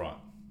you of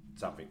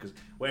something. Because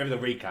whatever the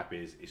recap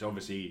is, it's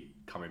obviously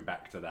coming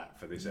back to that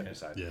for this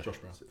episode. Yeah. Josh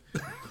Brown.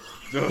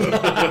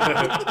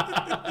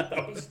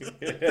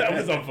 that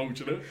was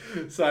unfortunate.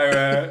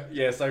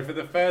 So for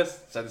the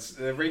first,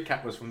 the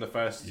recap was from the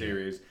first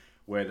series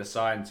where the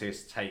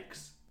scientist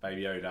takes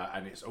Baby Yoda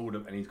and it's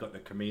and he's got the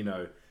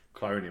Camino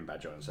cloning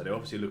badge on. So they're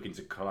obviously looking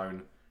to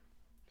clone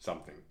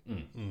something.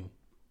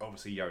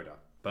 Obviously Yoda,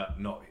 but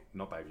not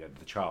Baby Yoda,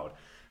 the child.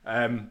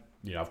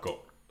 I've got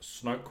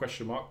Snoke ?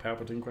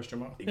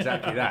 Palpatine ?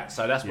 Exactly that.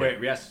 So that's where it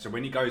reacts. So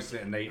when he goes to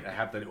it and they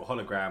have the little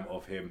hologram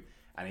of him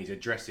and he's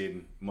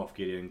addressing Moff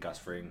Gideon, Gus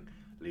Fring,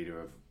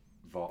 leader of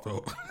Vought,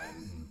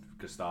 and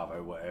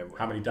Gustavo, whatever.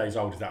 How many days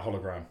old is that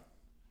hologram?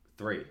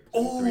 3.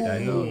 3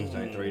 days old. It's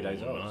only 3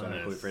 days old. It's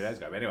only called 3 days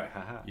ago. But anyway,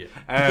 haha. Yeah.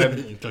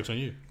 Joke's on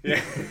you.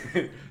 Yeah.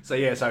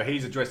 So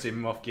he's addressing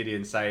Moff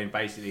Gideon saying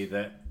basically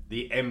that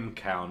the M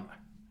count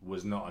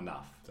was not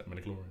enough. Is that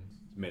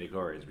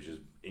Midichlorians, which was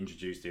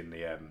introduced in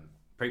the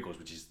prequels,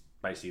 which is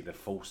basically the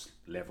force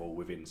level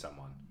within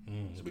someone.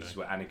 Which is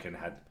where Anakin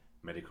had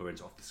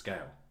midichlorians off the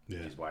scale. Which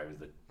is why he was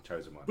the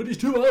chosen one. But he's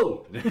too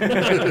old. It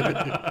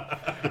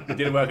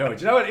didn't work out.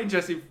 Do you know what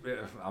interesting?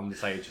 I'm going to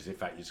say interesting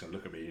fact. You're just going to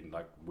look at me in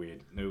like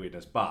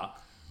weirdness, but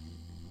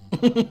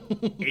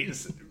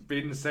it's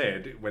been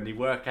said when you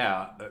work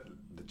out that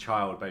the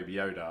child, Baby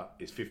Yoda,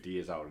 is 50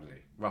 years old, isn't he?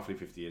 Roughly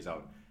 50 years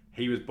old.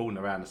 He was born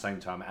around the same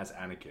time as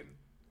Anakin.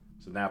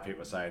 So now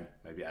people are saying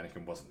maybe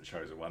Anakin wasn't the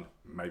chosen one.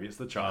 Maybe it's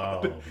the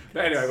child.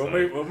 But anyway, we'll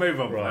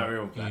move on. Right. We'll move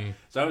on from that.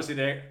 So obviously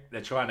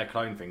they're trying to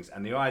clone things,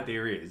 and the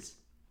idea is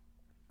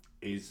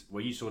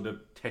where you saw the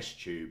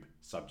test tube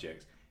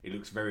subjects. It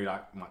looks very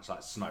much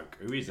like Snoke,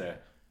 who is a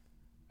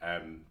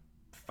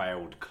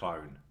failed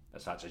clone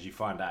as such. As you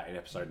find out in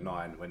episode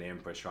 9 when the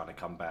Emperor's trying to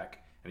come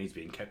back and he's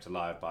being kept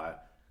alive by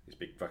this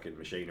big fucking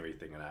machinery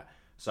thing and that.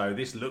 So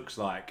this looks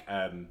like.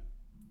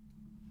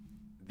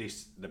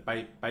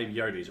 Baby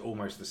Yoda is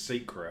almost the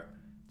secret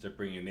to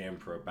bringing the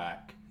Emperor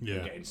back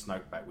and getting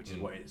Snoke back, which is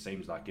what it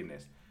seems like in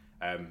this.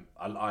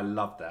 I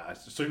love that.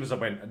 As soon as I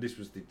went, and this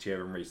was the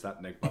Thierry Reese,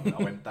 that neck button,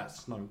 I went,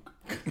 that's Snoke.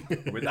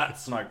 With that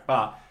Snoke.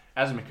 But,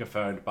 hasn't been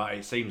confirmed, but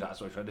it seems like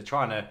sort of, they're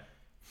trying to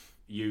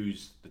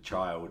use the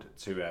child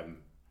to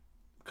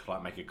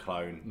make a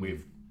clone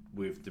with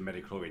the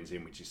midichlorians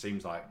in, which it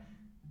seems like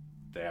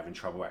they're having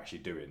trouble actually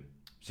doing.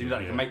 Seems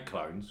like they can make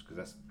clones, because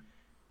that's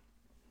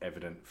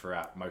evident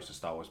throughout most of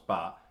Star Wars,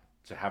 but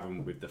to have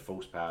them with the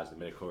force powers, the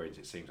midichlorians,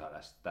 it seems like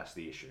that's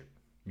the issue.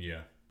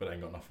 Yeah, but they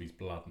ain't got enough of his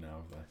blood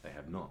now, have they? They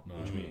have not,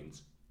 which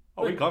means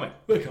we're coming.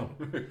 We're coming.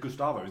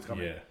 Gustavo is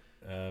coming.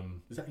 Yeah,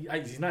 is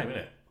his name, isn't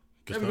it?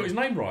 You haven't got his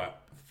name right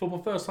for my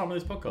first time on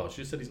this podcast. You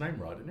just said his name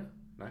right, didn't you?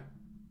 No.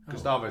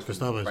 Gustavo's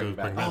Breaking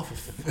Bad. Oh,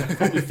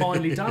 we've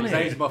finally done his it.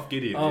 name's Moff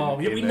Gideon. Oh,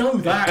 yeah, we know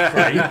that,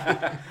 Craig.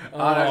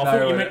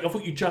 I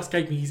thought you just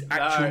gave me his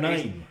actual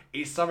name.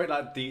 It's something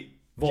like the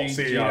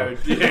CEO.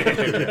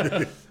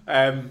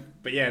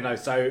 But yeah, no.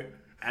 So,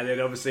 and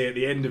then obviously at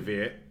the end of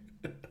it,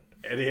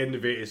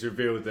 it's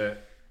revealed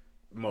that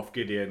Moff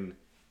Gideon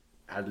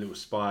had a little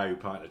spy who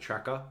planted a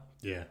tracker.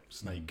 Yeah,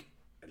 Snake.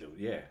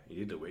 He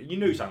did look weird. You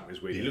knew something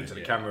was weird. He looked at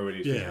the camera when he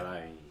was thinking,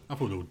 hey. I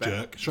thought a little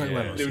jerk. Straight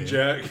away. Little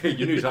jerk.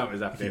 You knew something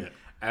was happening.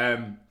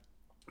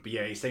 But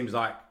yeah, it seems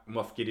like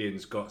Moff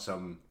Gideon's got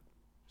some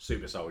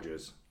super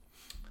soldiers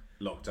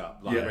locked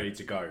up, ready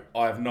to go.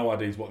 I have no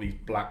idea what these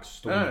black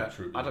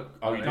stormtroopers. I don't.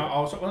 Oh, you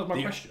don't. That was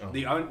my question.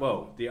 The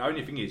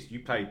only thing is, Did you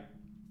play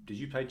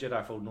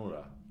Jedi Fallen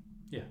Order?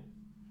 Yeah.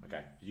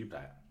 Okay. Did you play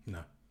it?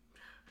 No.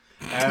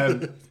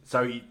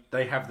 So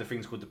they have the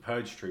things called the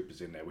Purge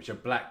Troopers in there, which are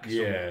black.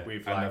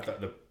 With and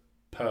the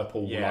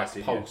purple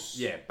pulse.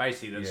 Yeah,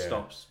 basically that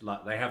stops.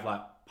 Like they have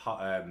not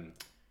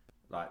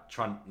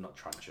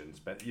truncheons,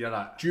 but you know,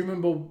 like. Do you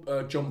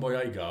remember John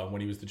Boyega when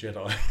he was the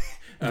Jedi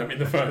in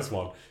the first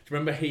one? Do you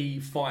remember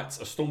he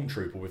fights a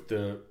stormtrooper with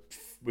the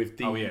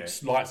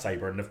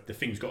lightsaber, and the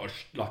thing's got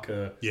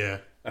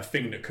a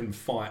thing that can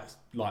fight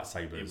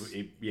lightsabers.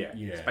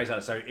 It's basically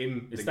like, so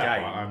in the game.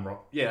 Right? I'm right.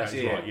 Yeah, that's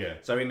it. Right, yeah.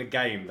 So in the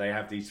game, they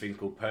have these things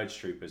called Purge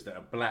Troopers that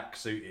are black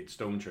suited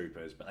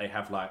stormtroopers, but they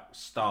have like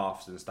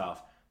staffs and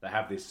stuff. They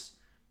have this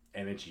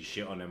energy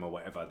shit on them or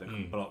whatever that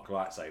can block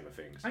lightsaber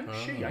things.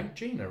 Ain't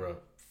Gina a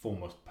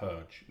former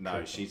Purge? No,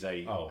 trooper? she's a.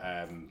 You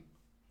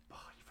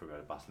forgot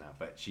the bus now,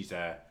 but she's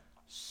a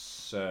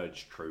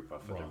surge trooper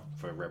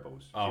for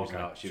rebels.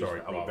 She was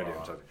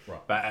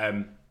right. But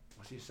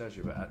what's he a surge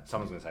trooper?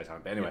 Someone's going to say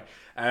something. But anyway,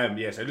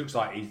 so it looks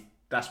like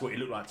that's what it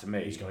looked like to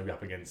me. He's going to be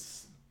up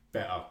against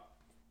better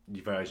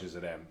versions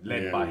of them,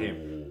 led by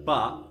him.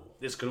 But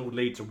this can all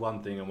lead to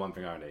one thing and one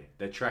thing only.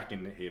 They're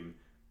tracking him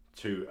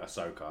to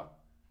Ahsoka.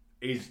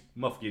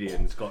 Moff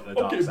Gideon's got the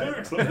dark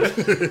saber.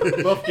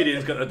 Moff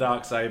Gideon's got the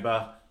dark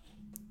saber.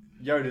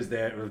 Yoda's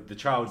there. The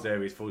child's there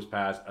with his force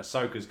powers.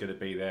 Ahsoka's going to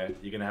be there.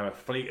 You're going to have a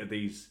fleet of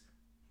these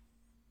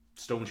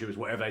stormtroopers,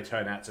 whatever they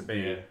turn out to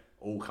be,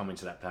 all coming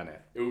to that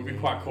planet. It would be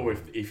quite cool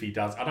if he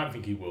does. I don't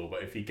think he will,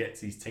 but if he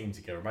gets his team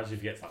together, imagine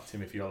if he gets like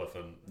Timothy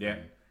Oliphant.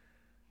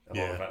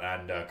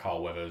 And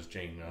Carl Weathers,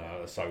 Jean,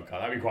 Ahsoka.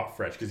 That'd be quite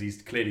fresh because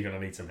he's clearly going to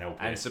need some help.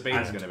 And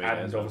Sabine's going to be there.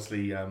 And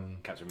obviously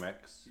Captain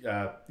Rex.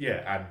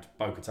 And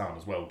Bo-Katan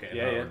as well, getting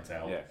her into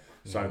help. Yeah.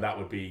 So that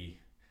would be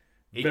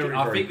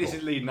I think this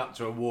is leading up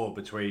to a war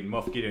between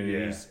Moff Gideon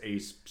and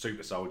his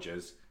super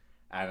soldiers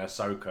and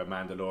Ahsoka,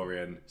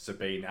 Mandalorian,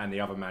 Sabine, and the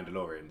other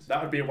Mandalorians.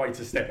 That would be a way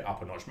to step it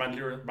up a notch.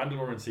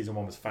 Mandalorian season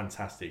 1 was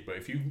fantastic, but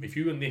if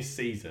you in this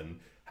season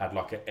had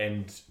like an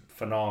end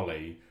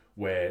finale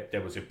where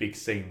there was a big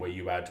scene where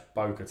you had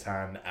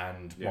Bo-Katan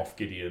and Moff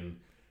Gideon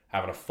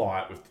having a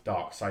fight with the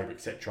Darksaber,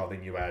 etc.,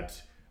 then you had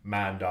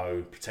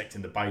Mando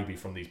protecting the baby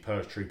from these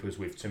Purge troopers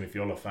with Timothy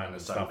Oliphant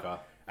and stuff,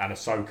 and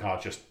Ahsoka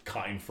just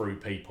cutting through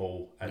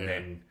people, and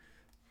then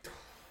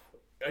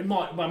it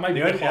might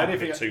maybe be a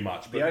bit too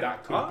much, but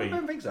that could be. I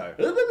don't think so.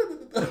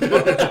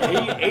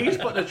 He's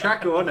put the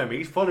tracker on them.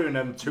 He's following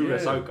them to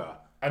Ahsoka,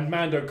 and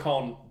Mando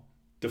can't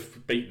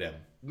beat them.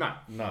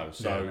 No.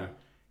 So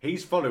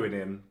he's following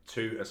him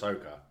to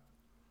Ahsoka.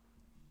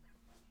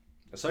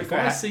 If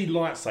I see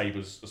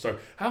lightsabers, so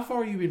how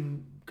far are you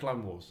in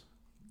Clone Wars?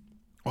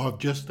 I've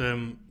just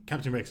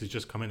Captain Rex has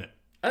just come in it.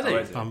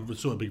 Has he? I'm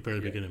sort of very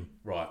beginning,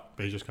 right?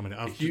 But he's just coming in.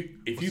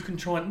 If you can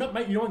try and not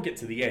maybe you won't get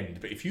to the end,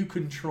 but if you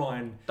can try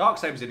and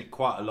Darksaber's in it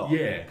quite a lot.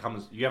 Yeah,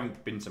 you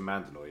haven't been to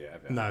Mandalore yet,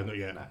 have you? No, not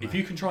yet. No. If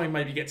you can try and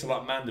maybe get to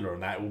like Mandalore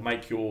and that, it will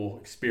make your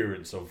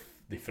experience of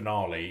the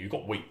finale. You've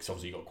got weeks,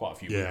 obviously. You've got quite a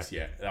few weeks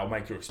yet. That'll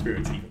make your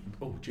experience even.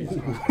 Oh,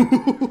 Jesus!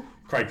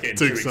 Craig getting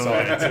too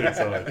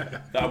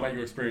excited. That'll make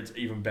your experience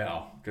even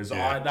better because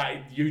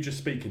you just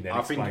speaking there.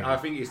 I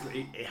think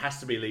it has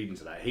to be leading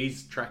to that.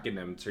 He's tracking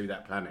them to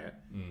that planet.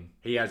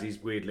 He has his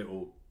weird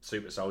little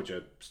super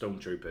soldier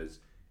stormtroopers,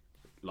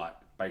 like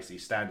basically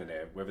standing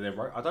there. Whether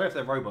they're I don't know if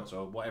they're robots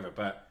or whatever,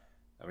 but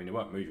I mean they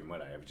weren't moving, were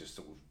they? They were just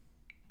sort of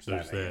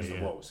standing against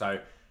the wall. So,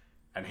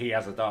 and he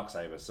has a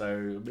Darksaber.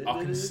 So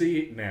I can see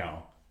it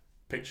now.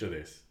 Picture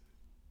this: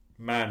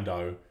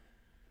 Mando,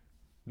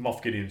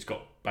 Moff Gideon's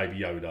got Baby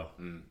Yoda.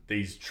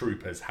 These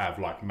troopers have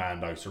like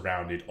Mando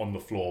surrounded on the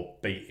floor,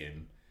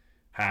 beating,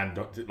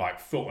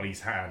 foot on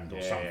his hand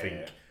or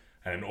something,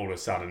 and then all of a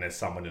sudden there's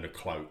someone in a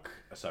cloak.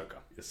 Ahsoka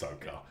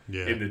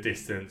in the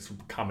distance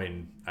come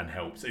in and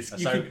helps.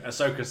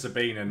 Ahsoka,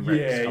 Sabine, and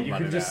Rex. You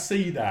can just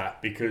see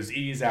that because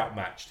he is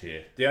outmatched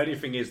here. The only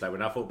thing is though,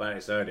 when I thought about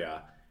this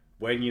earlier,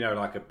 when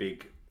like a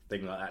big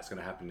thing like that's going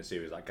to happen in the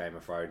series, like Game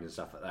of Thrones and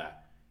stuff like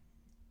that,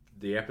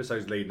 the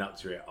episodes leading up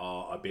to it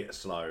are a bit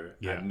slow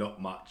and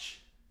not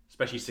much,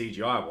 especially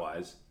CGI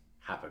wise,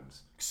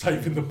 happens.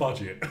 Saving the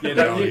budget. But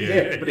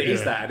it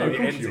is that, and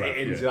it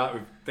ends up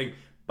with thing.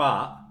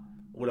 But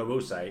what I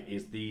will say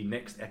is the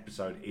next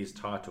episode is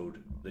titled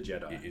The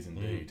Jedi. It is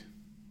indeed.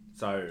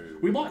 So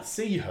we might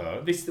see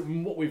her. This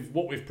what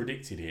we've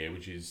predicted here,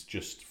 which is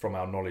just from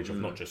our knowledge of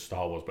not just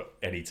Star Wars but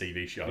any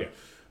TV show.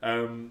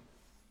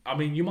 I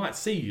mean, you might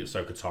see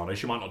Ahsoka Tano.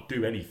 She might not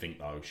do anything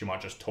though. She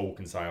might just talk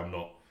and say, "I'm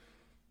not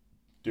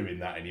doing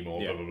that anymore."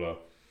 Blah blah blah.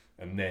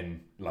 And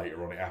then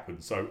later on it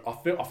happens. So I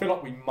feel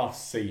like we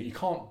must see. You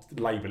can't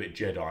label it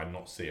Jedi and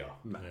not see her.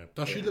 No.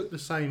 Does she look the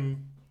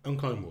same on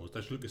Clone Wars?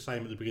 Does she look the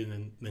same at the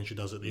beginning than she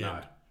does at the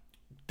end?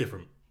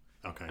 Different.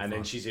 Okay. And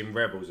then she's in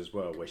Rebels as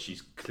well, where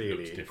she's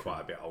clearly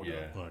quite a bit older.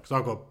 Yeah. Because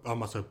I've got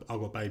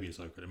baby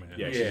Ahsoka at the minute.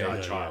 Yeah, she's like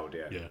a child.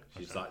 Yeah.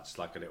 She's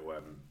like a little.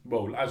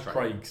 Well, as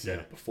Craig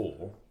said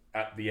before,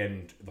 at the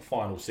end, the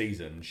final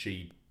season,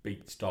 she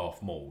beat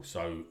Darth Maul.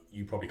 So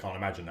you probably can't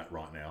imagine that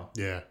right now.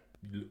 Yeah.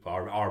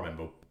 I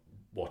remember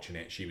watching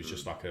it. She was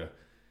just like a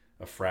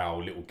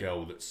frail little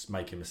girl that's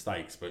making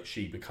mistakes, but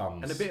she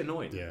becomes and a bit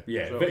annoyed.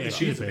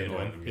 She's a bit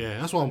annoying.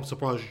 Yeah, that's why I'm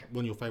surprised.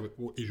 What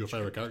is your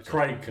favourite character?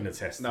 Craig can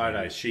attest.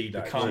 She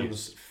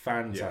becomes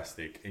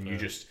fantastic, and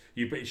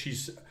but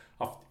she's.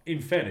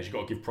 In fairness, you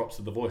got to give props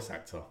to the voice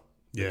actor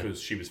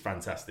because she was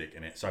fantastic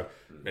in it. So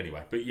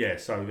anyway, but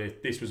so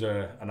this was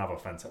another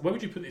fantastic. Where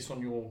would you put this on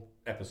your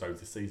episodes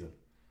this season?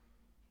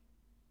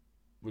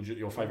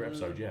 Your favourite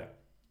episode yet?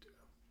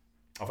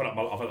 I feel like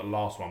the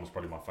last one was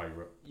probably my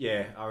favourite.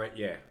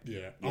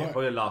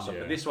 Probably the last one.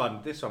 But this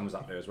one was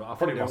up there as well.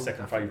 Probably my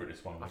second favourite.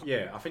 This one.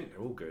 I think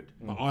they're all good.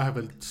 But I have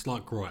a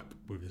slight gripe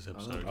with this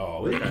episode.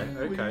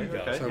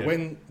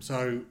 Okay.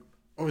 So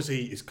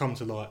obviously it's come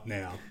to light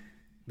now,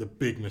 the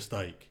big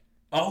mistake.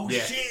 Oh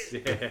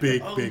shit! The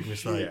big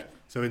mistake. Yeah.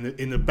 So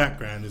in the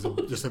background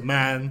there's just a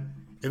man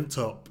in the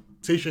top.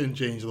 T-shirt and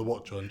jeans with a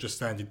watch on, just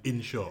standing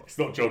in shot. It's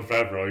not Jon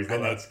Favreau. He's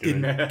not that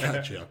skinny. Didn't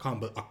catch it.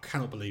 I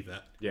cannot believe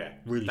that. Yeah,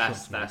 really.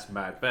 That's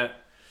mad. But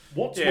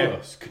what's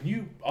worse?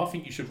 I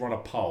think you should run a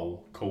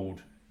poll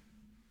called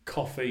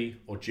 "Coffee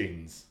or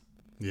Jeans."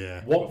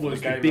 Yeah. What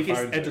was the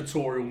biggest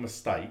editorial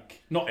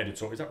mistake? Not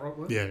editorial. Is that right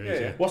word? Yeah, it is,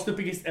 yeah. What's the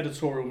biggest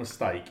editorial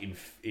mistake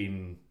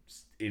in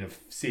a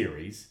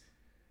series?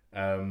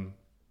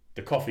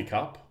 The coffee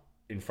cup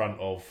in front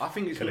of. I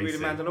think it's going to be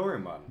the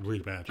Mandalorian one. Really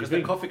bad. Because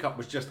the coffee cup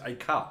was just a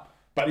cup.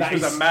 But that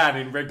is a man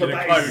in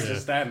regular clothes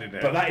just standing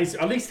there. But that is,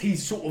 at least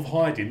he's sort of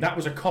hiding. That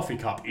was a coffee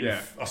cup in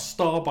a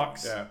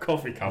Starbucks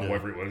coffee cup,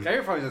 whatever it was. Game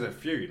of Thrones has a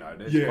few,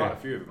 there's quite a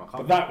few of them.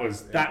 But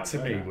that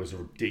to me was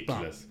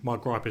ridiculous. But my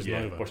gripe isn't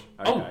over.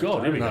 Oh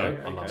God, here we go.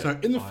 Okay. So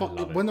in the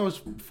when I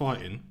was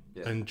fighting,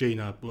 and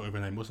Gina, whatever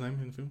her name, what's her name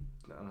in the film?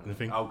 In the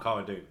thing? Oh,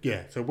 Cara Dune.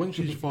 Yeah. So when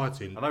she's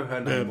fighting, I know her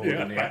name more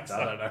than the actor.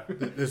 I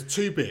don't know. There's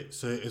two bits.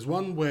 So there's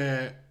one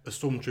where a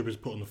stormtrooper is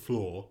put on the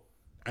floor,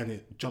 and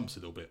it jumps a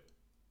little bit.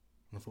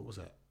 And I thought, what's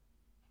that?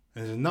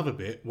 And there's another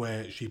bit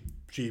where she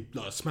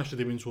like smashes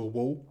him into a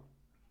wall,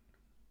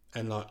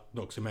 and like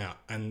knocks him out,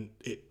 and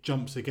it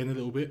jumps again a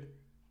little bit.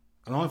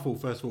 And I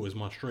thought first of all it was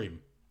my stream,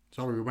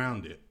 so I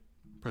rewound it,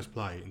 pressed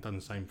play, and done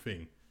the same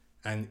thing.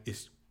 And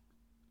it's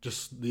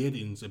just the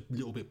editing's a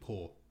little bit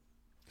poor.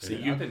 See,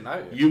 I didn't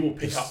know. You will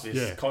pick up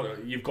this.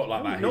 You've got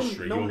like that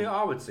history. Normally,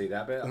 I would see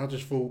that, but and I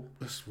just thought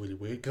that's really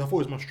weird because I thought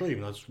it was my stream,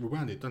 and I just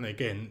rewound it, done it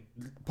again,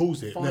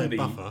 paused it, let it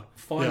buffer,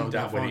 find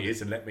out when it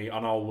is, and let me.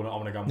 And I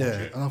want to go and watch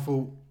it. And I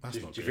thought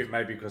that's not. Do you think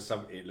maybe because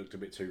it looked a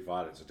bit too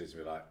violent, so Disney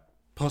were like,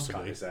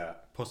 possibly cut this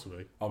out?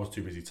 Possibly. I was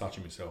too busy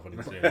touching myself. I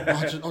didn't see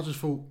it. I just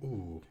thought,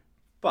 ooh.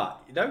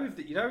 But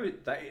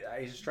that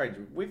is strange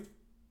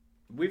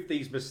with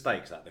these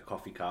mistakes, like the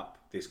coffee cup,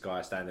 this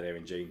guy standing there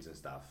in jeans and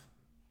stuff.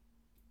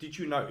 Did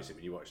you notice it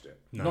when you watched it?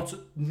 No.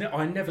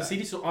 I never see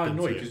this. I'm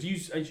annoyed because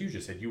as you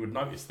just said, you would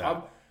notice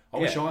that. I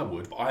wish I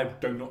would, but I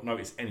do not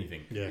notice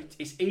anything. Yeah.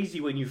 It's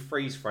easy when you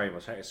freeze frame or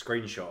take a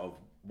screenshot of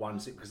one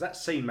scene, because that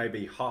scene may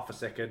be half a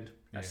second,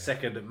 a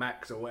second at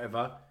max or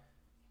whatever.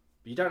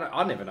 You don't know.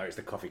 I never noticed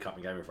the coffee cup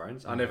in Game of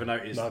Thrones. I never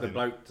noticed the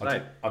bloke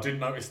today. I didn't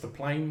notice the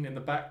plane in the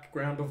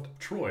background of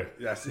Troy.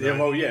 That's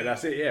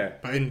it. Yeah.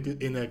 But in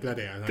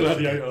Gladiator,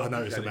 I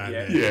noticed a man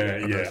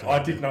there. Yeah.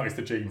 I did notice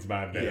the jeans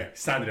man there,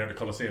 standing there at the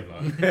Colosseum.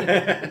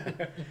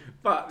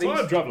 But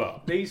time traveller.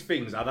 These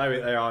things, I know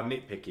they are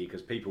nitpicky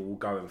because people will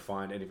go and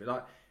find anything.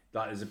 Like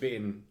there's a bit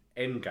in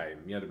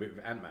Endgame. You know the bit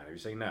with Ant-Man. Have you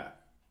seen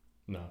that?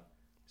 No.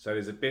 So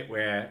there's a bit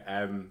where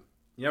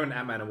when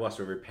Ant-Man and Wasp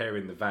were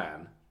repairing the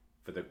van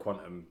for the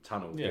quantum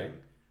tunnel thing.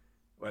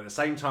 Well, at the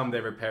same time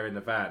they're repairing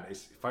the van,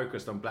 it's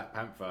focused on Black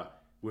Panther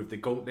with the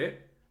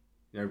gauntlet,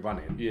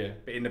 running. Yeah.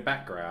 But in the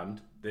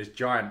background, there's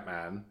Giant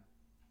Man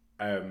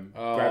grabbing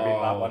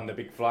like one of the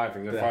big flying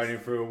things and throwing him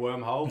through a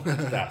wormhole.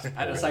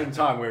 At the same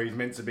time where he's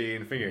meant to be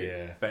in thingy.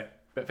 Yeah.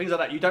 But things like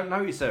that, you don't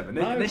notice them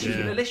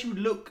unless you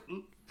look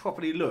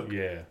properly.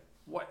 Yeah.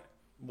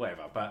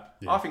 Whatever. But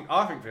I think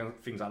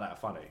things like that are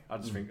funny. I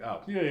just think,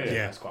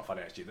 that's quite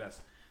funny actually.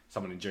 That's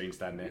someone in jeans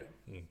standing there.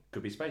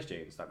 Could be space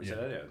jeans, like we said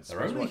earlier.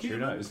 They're only who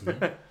knows?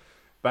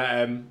 But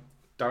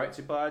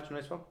directed by, do you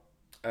know this one?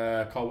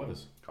 Carl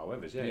Weathers. Carl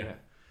Weathers, yeah.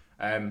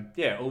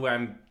 All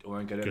round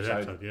good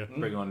episode.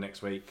 Bring on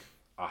next week.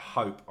 I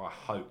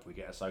hope we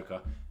get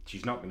Ahsoka.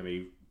 She's not going to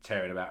be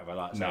tearing about with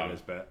her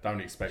lightsabers, but don't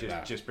expect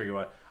that. Just bring her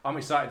on. I'm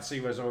excited to see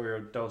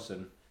Rosario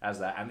Dawson as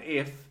that, and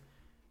if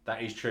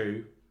that is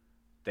true,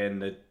 then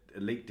the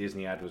elite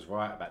Disney ad was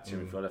right about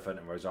Timothy Olyphant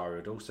and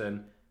Rosario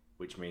Dawson,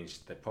 which means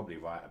they're probably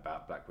right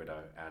about Black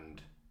Widow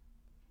and.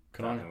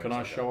 Can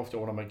I show off? I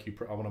want to make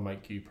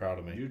you proud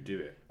of me. You do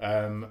it.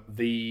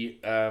 The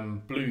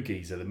blue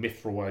geezer, the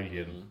Mithril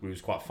alien, who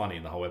was quite funny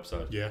in the whole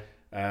episode. Yeah.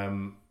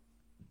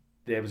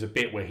 There was a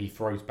bit where he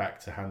throws back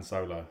to Han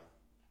Solo.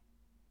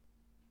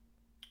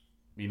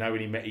 You know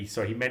when he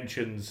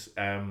mentions.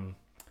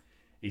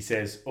 He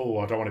says, "Oh,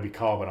 I don't want to be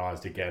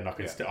carbonized again.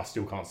 I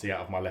still can't see out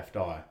of my left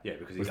eye." Yeah,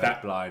 because he's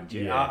that blind.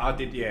 Yeah, I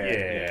did.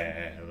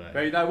 Yeah.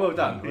 Very well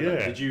done.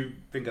 Did you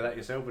think of that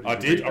yourself? I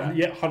did. I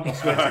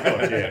swear to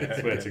God. Yeah, I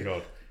swear to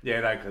God. Yeah,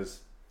 no, because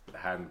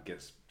Han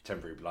gets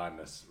temporary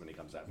blindness when he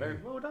comes out. Very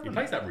well done. He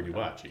plays that really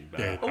well, actually.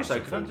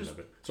 Also, can I just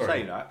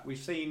say that we've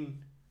seen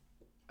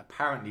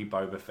apparently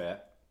Boba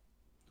Fett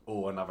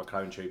or another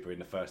clone trooper in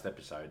the first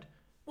episode.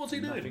 What's he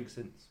doing? Nothing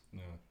since.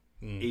 No.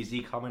 Is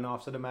he coming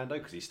after the Mando?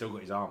 Because he's still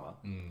got his armour.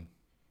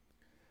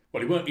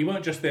 Well, he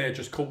weren't just there,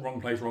 just caught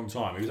wrong place, wrong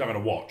time. He was having a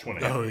watch,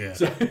 wasn't he? Oh, yeah.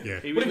 So,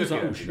 he was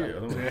like, oh, shit.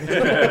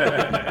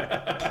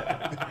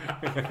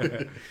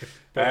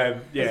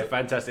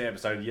 Fantastic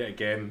episode yet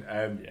again.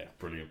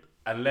 Brilliant.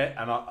 And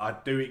I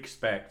do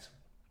expect,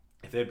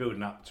 if they're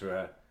building up to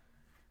a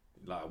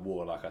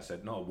war, like I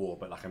said, not a war,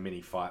 but like a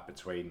mini fight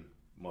between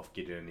Moff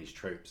Gideon and his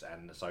troops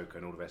and Ahsoka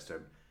and all the rest of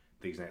them,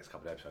 these next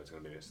couple of episodes are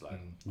going to be a bit slow,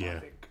 I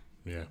think.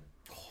 Yeah.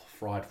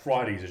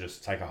 Fridays are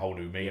just take a whole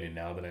new meaning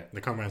now, doesn't it? They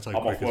come around so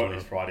I'm quick off work as well.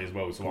 this Friday as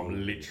well, so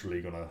I'm literally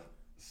going to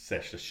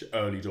sesh the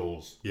early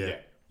doors. Yeah.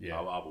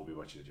 I will be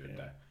watching it during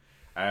the day.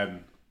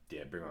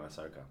 Bring on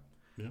Ahsoka.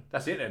 Yeah.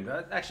 That's it then.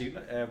 Actually,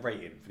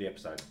 rating for the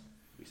episode.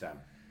 Sam.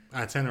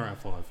 10 or out of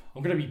 5.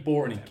 I'm going to be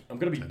boring. I'm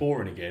going to be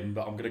boring again,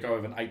 but I'm going to go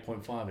with an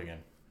 8.5 again.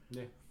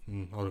 Yeah.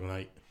 I'll do an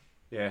 8.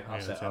 Yeah,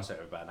 I'll set it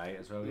with about an 8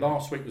 as well. Yeah.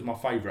 Last week was my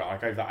favourite. I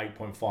gave that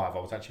 8.5. I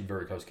was actually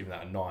very close to giving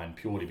that a 9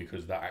 purely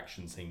because that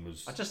action scene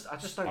was. I just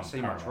don't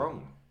see much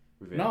wrong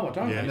with it. No, I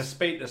don't. Yeah. And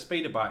the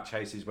speeder bike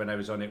chases when they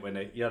was on it, when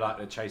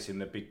they're chasing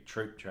the big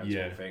troop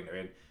transport thing they're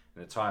in,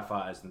 and the TIE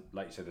fighters, and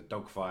like you said, the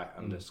dogfight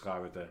under the sky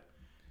with the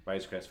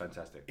Razor Crest's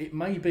fantastic. It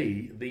may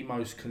be the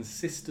most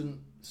consistent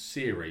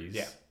series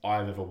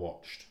I've ever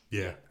watched.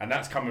 Yeah. And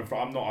that's coming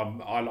from...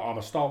 I'm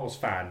a Star Wars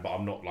fan, but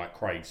I'm not like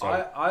Craig. So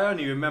I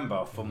only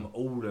remember from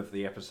all of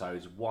the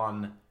episodes,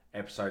 one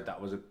episode that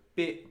was a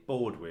bit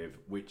bored with,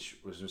 which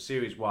was from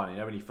series 1. You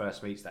know when he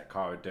first meets that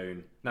Cara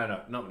Dune? No,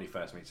 not when he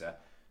first meets her.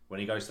 When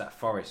he goes to that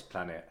forest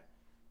planet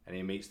and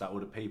he meets like all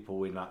the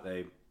people in like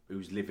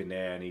who's living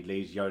there, and he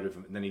leaves Yoda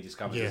from, and then he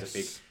discovers there's a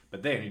big...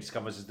 But then he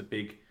discovers there's the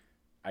big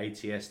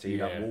ATST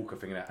like walker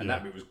thing, and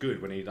that bit was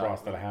good when he like...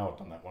 Bryce Dallas Howard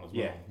done that one as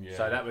well. Yeah.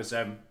 So that was...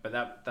 but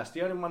that's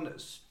the only one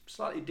that's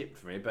slightly dipped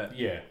for me, but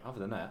other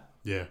than that,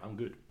 I'm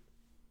good.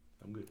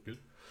 Good.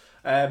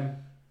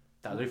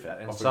 That'll do for that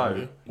then.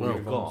 So,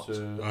 we've got...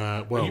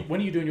 when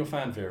are you doing your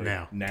fan theory?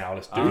 Now.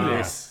 Let's do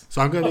this.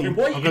 So I'm going to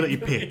let you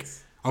pick.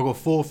 I've got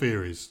 4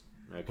 theories,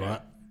 Okay.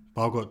 right?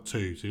 But I've got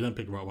 2, so you don't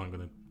pick the right one, I'm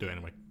going to do it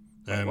anyway.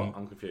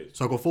 I'm confused.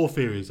 So I've got 4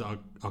 theories that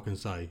I can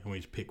say. I want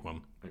you to pick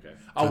one. Okay.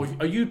 Oh,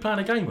 are you playing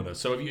a game with us?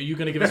 So are you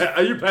going to give us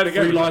Are you playing a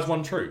game 3 lies,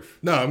 1 truth?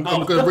 No, I'm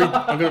going to read.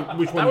 I'm going to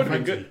which one you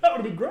fancy. That would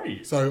have been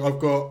great. So I've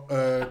got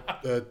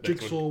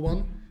Jigsaw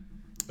one,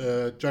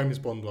 James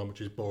Bond one,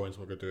 which is boring,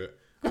 so I'm going to do it.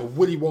 A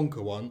Willy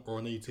Wonka one or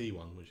an ET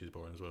one, which is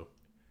boring as well.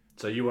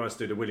 So you want us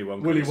to do the Willy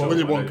Wonka? Willy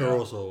Wonka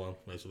or Saw one,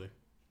 basically.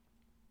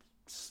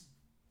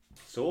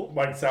 Saw?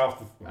 Wait,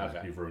 South.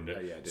 Okay. You've ruined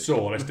it. Yeah, I did.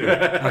 Saw, let's do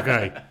it.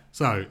 Okay,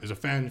 so there's a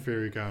fan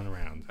theory going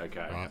around.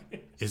 Okay. Right?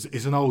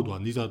 It's an old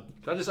one. These are...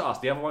 Can I just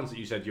ask, the other ones that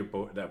you said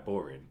they're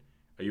boring,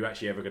 are you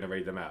actually ever going to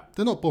read them out?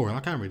 They're not boring. I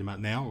can read them out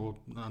now or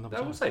another No,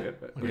 time. we'll save it.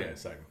 But... Yeah,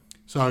 same.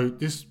 So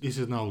this is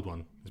an old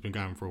one. It's been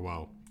going for a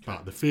while.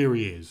 But the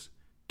theory is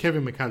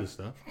Kevin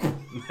McAllister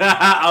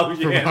Oh,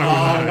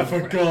 yeah. Oh,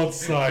 for God's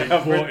sake.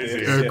 What is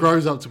it?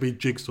 grows up to be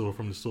Jigsaw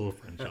from the Saw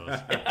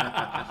franchise.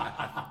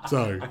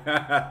 So,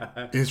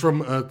 it's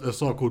from a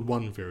site called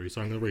One Theory,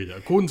 so I'm going to read it.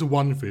 According to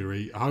One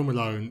Theory, Home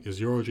Alone is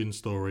the origin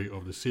story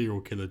of the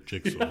serial killer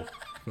Jigsaw.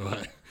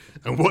 Right?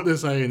 And what they're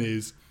saying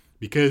is,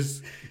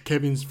 because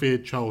Kevin's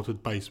feared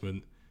childhood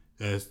basement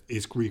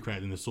is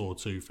recreated in the Saw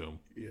 2 film.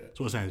 Yeah.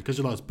 So what I'm saying is, because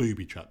he likes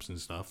booby traps and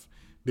stuff,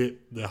 the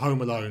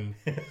Home Alone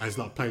has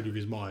like played with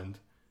his mind,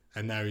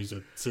 and now he's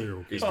a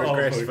serial He's killer.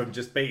 progressed from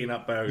just beating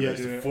up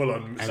burgers to full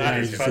on. That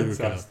is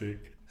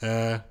fantastic.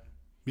 Yeah,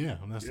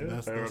 and that's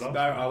fair enough. No,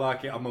 I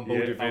like it. I'm on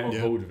board with it. I'm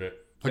on board with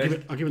it. I'll give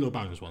it a little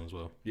bonus one as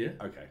well. Yeah.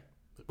 Okay.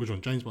 Which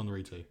one, James Bond or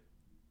E.T.?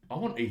 I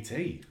want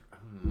E.T.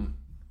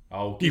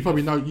 Oh, You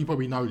probably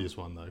know this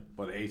one though.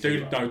 Well, the ET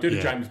do one. the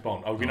Yeah. James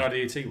Bond. Oh, you know the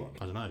E.T. one?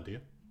 I don't know, do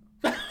you?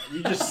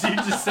 You just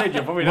said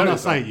you probably know When I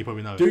this say one. it, you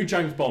probably know Do it.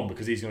 James Bond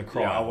because he's going to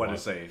cry. Yeah, I want to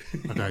see it.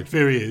 Okay, the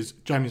theory is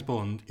James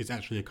Bond is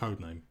actually a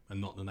code name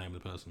and not the name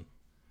of the person.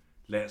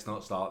 Let's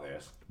not start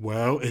this.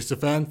 Well, it's a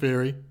fan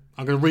theory.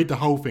 I'm going to read the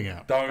whole thing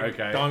out. Don't.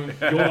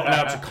 You're not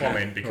allowed to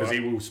comment because he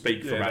will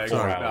speak for about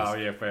 4 hours. Oh,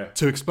 yeah, fair.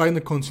 To explain the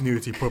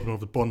continuity problem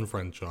of the Bond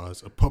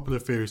franchise, a popular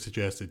theory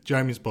suggests that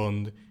James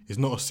Bond is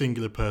not a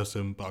singular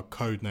person, but a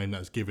code name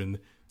that is given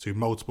to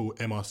multiple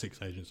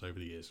MI6 agents over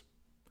the years.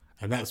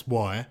 And that's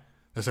why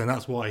he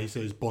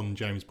says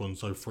James Bond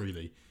so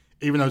freely.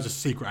 Even though he's a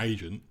secret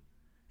agent,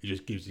 he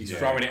just gives his... He's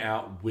throwing it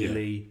out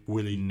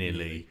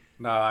willy-nilly.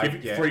 No, Give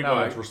it 3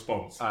 words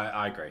response.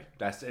 I agree.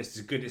 It's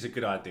a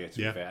good idea to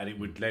be fair, and it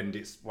would lend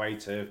its way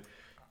to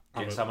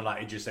get someone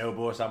like Idris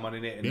Elba or someone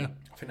in it. And I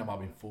think that might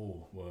have been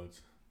 4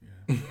 words.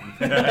 Yeah.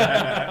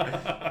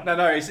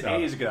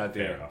 It is a good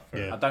idea. Fair enough,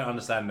 fair I don't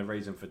understand the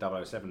reason for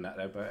 007 that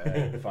though, but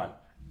fine.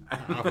 I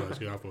thought it was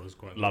good. I thought it was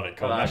quite... Love it,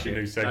 Colin. That's your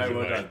new segment.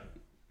 Well done.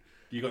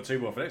 You got 2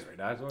 more for next week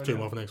now. 2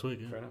 more for next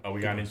week, yeah. Are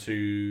we going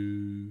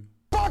into...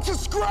 Bunch of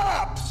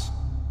scraps!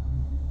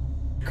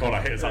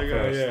 Colin, hit us up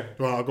first. Yeah.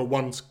 Well, I've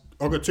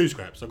got 2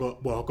 scraps. I've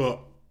got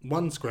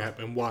 1 scrap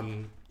and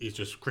 1 is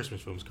just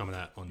Christmas films coming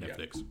out on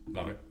Netflix.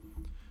 Love it.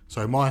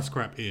 So my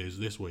scrap is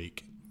this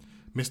week,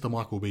 Mr.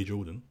 Michael B.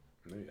 Jordan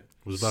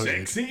was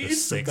voted the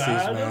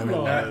sexiest man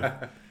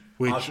alive.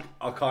 Which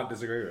I can't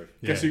disagree with.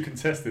 Guess who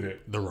contested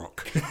it? The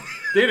Rock.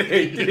 Did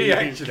he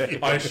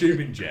actually? I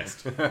assume in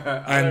jest.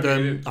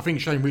 And I think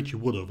Shane Ritchie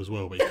would have as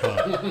well, but he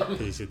can't.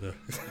 He's in the...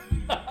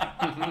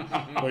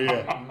 But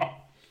yeah.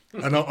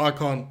 And I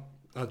can't...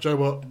 Joe,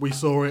 what? We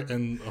saw it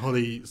and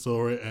Holly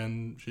saw it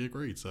and she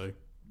agreed, so...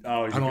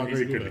 Oh, he's a agreed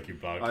with good-looking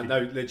bloke. I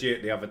know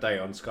legit the other day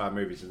on Sky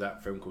Movies there's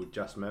that film called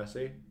Just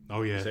Mercy.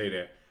 Oh, yeah. I've seen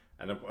it.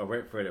 And I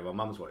went through it. My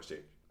mum's watched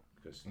it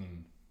because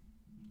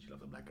she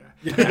loves the black guy.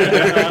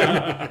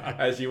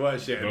 And she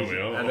watched it.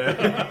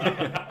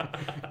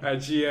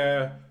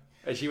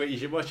 And she went, you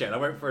should watch it. And I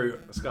went through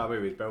Sky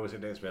Movies, Belle was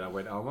sitting next to me, and I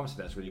went, oh, Mum said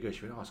that's really good.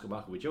 She went, oh, it's got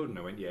Michael B. Jordan.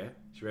 I went, yeah.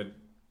 She went,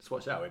 let's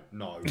watch that. I went,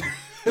 no.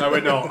 No,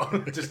 we're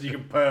not. Just you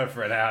can purr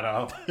for an hour and a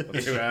half.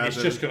 Or 2 hours.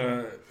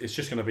 It's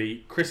just gonna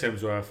be Chris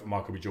Hemsworth and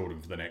Michael B.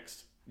 Jordan for the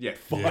next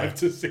 5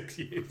 to 6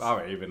 years.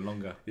 Oh, even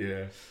longer.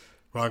 Yeah.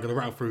 Right, I'm going to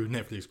rattle through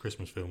Netflix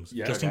Christmas films.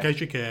 Yeah, just in case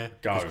you care,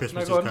 because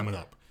Christmas is coming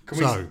up.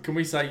 Can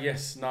we say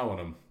yes, no on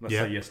them? Let's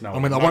say yes, no.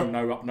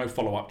 No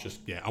follow up. Just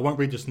I won't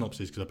read the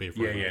synopsis because I'll be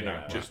afraid.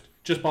 no.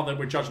 Just by that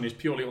we're judging is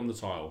purely on the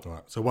title. All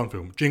right. So 1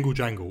 film, Jingle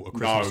Jangle: A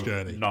Christmas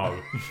Journey. No.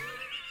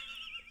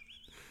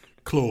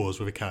 Claws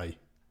with a K.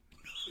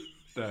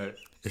 No.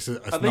 It's Are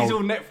these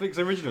all Netflix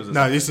originals?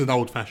 No, this is an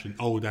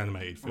old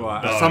animated film.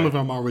 Right. But some of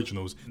them are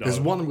originals. No. There's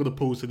one I'm going to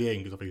pause to the end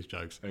because I think it's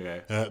jokes.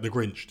 Okay. The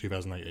Grinch,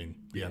 2018.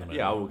 The animated.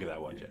 Yeah, I will give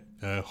that one.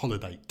 Yeah.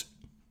 Holiday.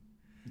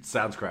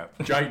 Sounds crap.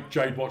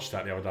 Jade watched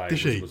that the other day. Did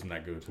she? Wasn't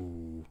that good?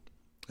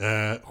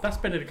 Uh, That's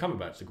Benedict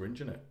Cumberbatch, the Grinch,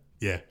 isn't it?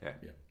 yeah.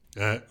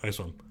 Yeah. This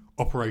one.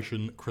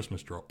 Operation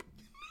Christmas Drop.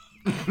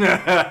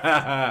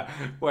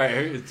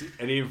 Wait,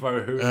 any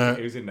info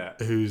who's in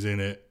that? Who's in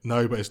it?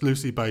 No, but it's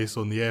loosely based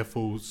on the Air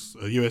Force,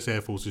 US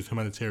Air Force's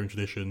humanitarian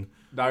tradition.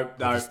 No.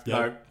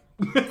 Go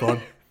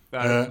on.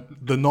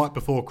 The Night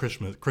Before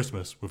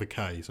Christmas with a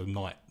K, so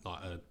night,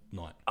 like a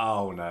night.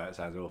 Oh no, that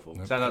sounds awful.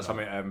 Sounds like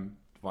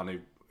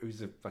something. Who's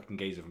the fucking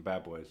geezer from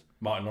Bad Boys?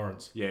 Martin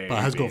Lawrence. Yeah, But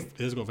it has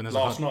got Vanessa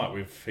Last Hudgens. night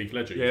with Heath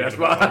Ledger. Yeah, that's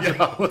what.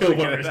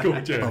 It's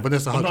called, yeah. Oh,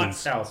 Vanessa Night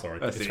Hudgens. Owl, sorry.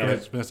 That's it.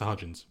 It's Vanessa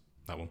Hudgens,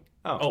 that one.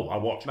 Oh, I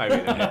watched. Maybe.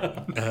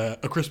 Then, yeah.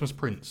 A Christmas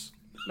Prince.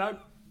 No.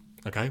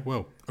 Okay,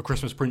 well, A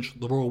Christmas Prince,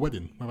 The Royal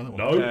Wedding. What about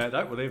that one? No.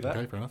 Don't believe that.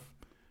 Okay, fair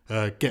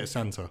enough. Get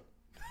Santa.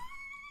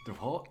 The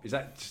what? Is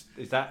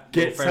that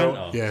Get Will Ferrell?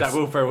 Santa? Is that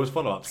Will Ferrell's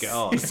follow-up to Get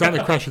Art?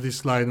 Santa crashes his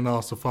sleigh and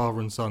asks the father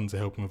and son to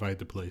help him evade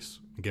the police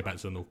and get back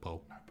to the North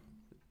Pole.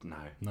 No.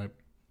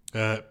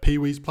 Nope.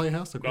 Pee-wee's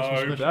Playhouse. The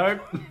Christmas special.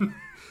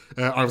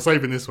 No. I'm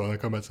saving this one. I'll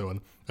come back to that one.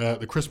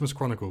 The Christmas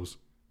Chronicles.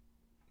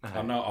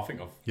 I know. I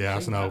think I've. Yeah,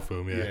 that's seen an old that.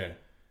 film,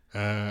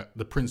 yeah.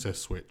 The Princess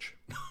Switch.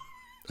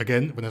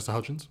 Again, Vanessa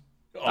Hudgens.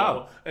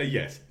 Oh,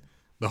 yes.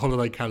 The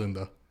Holiday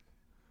Calendar.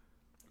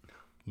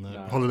 No.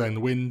 No. Holiday in the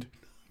Wind.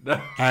 No.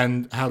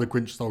 And How the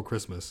Grinch Stole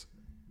Christmas,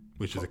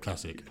 which is a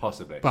classic.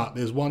 Possibly. But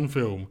there's one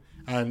film,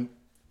 and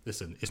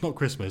listen, it's not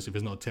Christmas if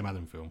it's not a Tim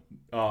Allen film.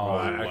 Oh,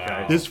 Right, wow.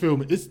 okay. This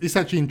film, this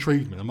actually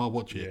intrigued me. I might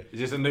watch it. Is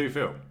this a new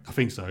film? I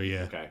think so,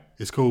 yeah. Okay.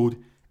 It's called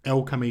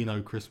El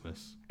Camino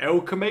Christmas.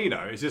 El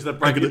Camino? Is this the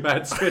Breaking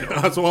Bad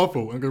spin-off? That's what I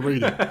thought. I'm going to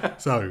read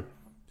it. So,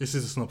 this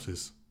is a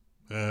synopsis.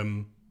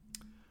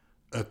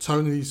 A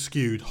tonally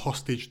skewed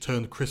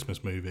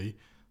hostage-turned-Christmas movie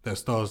that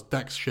stars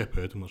Dax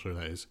Shepard, I'm not sure who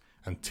that is,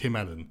 and Tim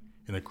Allen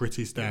in a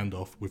gritty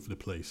standoff with the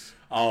police.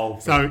 Oh,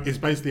 So it's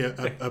basically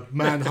a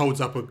man holds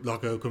up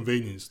a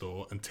convenience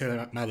store and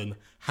Tim Allen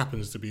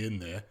happens to be in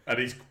there. and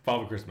it's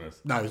Father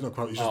Christmas. No, it's not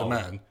quite, it's just Oh. a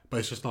man, but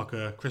it's just like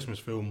a Christmas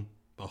film,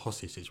 a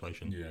hostage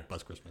situation, Yeah. but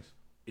it's Christmas.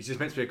 Is this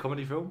meant to be a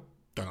comedy film?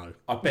 Don't know.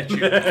 I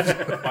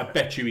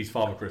bet you he's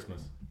Father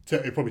Christmas.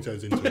 It probably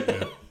turns into it,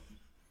 yeah.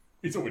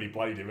 He's already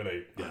played him, isn't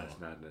he? Yeah. That's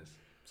madness.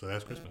 So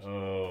that's Christmas.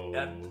 Oh.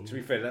 To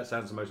be fair, that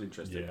sounds the most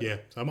interesting. Yeah. Yeah,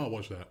 so I might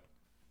watch that.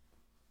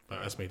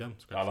 But that's me done.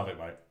 I love it,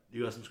 mate.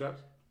 You got some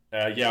scraps?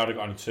 Yeah, I'd have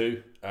got only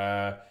two.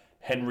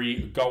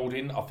 Henry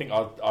Golding. I think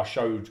I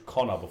showed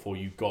Connor before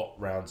you got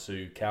round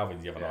to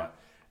Calvin's the other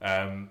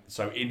night.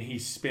 So in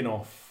his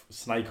spin-off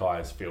Snake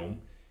Eyes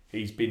film,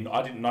 he's been.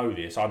 I didn't know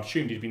this. I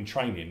assumed he'd been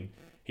training.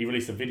 He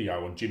released a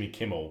video on Jimmy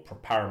Kimmel.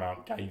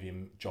 Paramount gave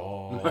him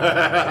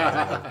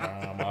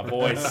my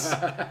voice.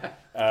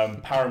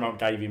 Paramount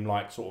gave him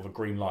like sort of a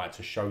green light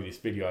to show this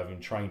video of him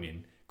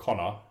training.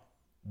 Connor,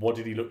 what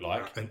did he look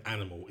like? An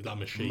animal, like a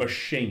machine.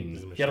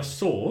 Machine. He had a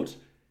sword,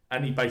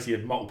 and he basically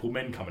had multiple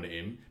men coming at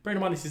him. Bearing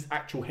in mind, this is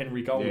actual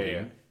Henry Golding.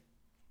 Yeah.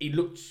 He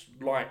looked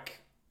like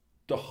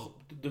the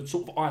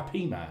sort of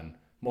IP man,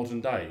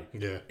 modern day.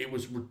 Yeah. It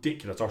was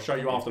ridiculous. I'll show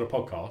you after the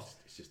podcast.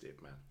 It's just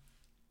it, man.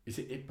 Is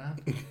it it, man?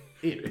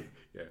 It?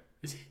 Yeah.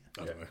 Is it?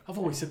 I don't know. I've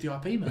always said the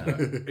IP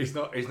man. It's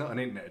not an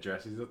internet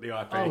address. It's not the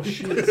IP. Oh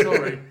shit!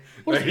 Sorry.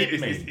 What does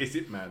it mean? It's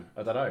it, man.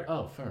 I don't know.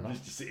 Oh, fair enough.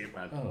 It's just it,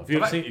 man. Oh, have you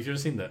ever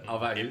seen that?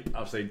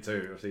 I've seen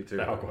two.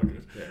 Oh, quite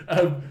good.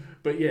 Yeah.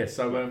 But yeah,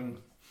 so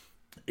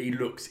he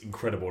looks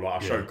incredible.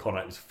 Like I showed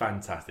Connor, it was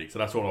fantastic. So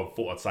that's what I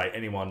thought I'd say.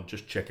 Anyone,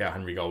 just check out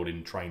Henry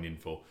Golding training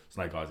for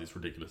Snake Eyes. It's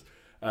ridiculous.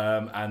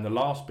 And the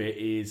last bit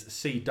is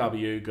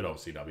CW. Good old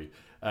CW.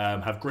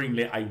 Have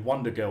greenlit a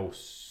Wonder Girl.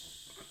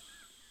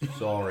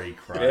 Sorry,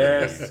 Craig.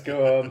 Yes,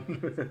 go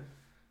on.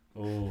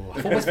 Oh,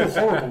 I always feel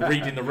horrible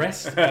reading the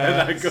rest.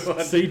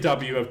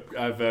 CW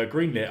have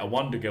greenlit a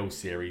Wonder Girl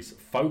series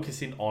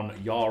focusing on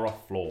Yara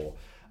Flor,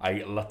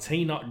 a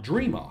Latina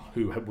dreamer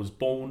who was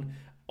born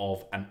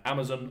of an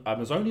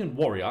Amazonian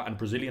warrior and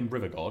Brazilian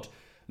river god,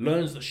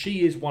 learns that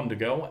she is Wonder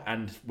Girl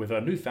and with her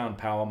newfound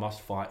power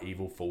must fight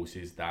evil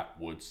forces that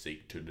would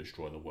seek to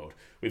destroy the world.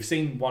 We've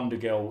seen Wonder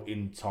Girl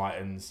in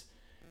Titans.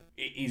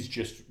 It is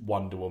just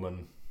Wonder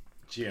Woman.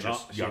 She's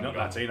Just not young.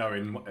 Latino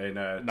in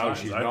No, Titans,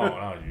 she's though.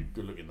 not. No, you're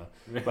good looking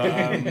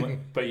though.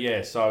 But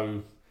yeah,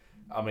 so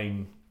I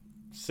mean,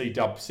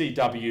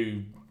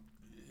 CW,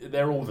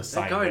 they're all the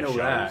same. going their all shows.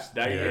 that.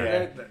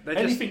 They, They're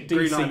anything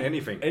just greenlighting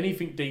DC,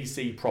 anything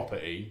DC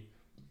property,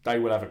 they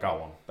will have a go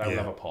on. They will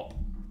have a pop.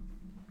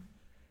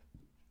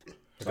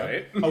 Is that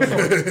it? Oh,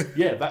 sorry.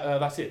 Yeah,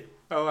 that's it.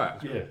 Oh,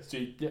 right. Yeah. So,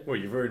 yeah. Well,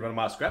 you've ruined one of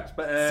my scraps,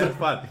 but it's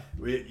fine.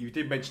 You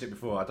did mention it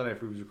before. I don't know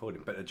if we was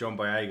recording, but the John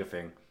Boyega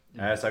thing.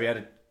 So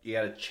he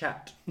had a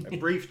chat, a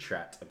brief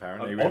chat,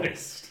 apparently. with-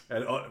 Honest.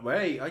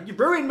 Wait, you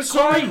ruined my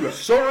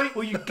Sorry.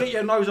 Will you get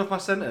your nose off my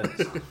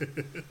sentence?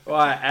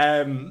 Right.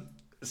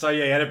 So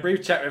yeah, he had a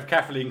brief chat with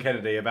Kathleen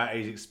Kennedy about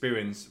his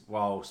experience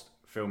whilst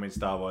filming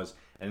Star Wars,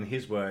 and in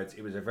his words,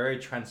 it was a very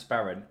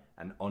transparent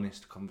and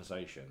honest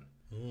conversation.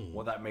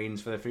 What that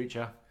means for the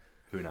future,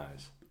 who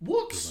knows?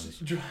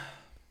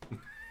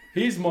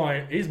 Here's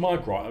my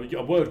gripe.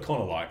 A word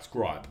Connor likes,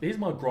 gripe. Here's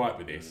my gripe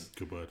with this.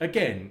 Good word.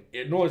 Again,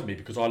 it annoys me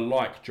because I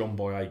like John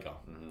Boyega,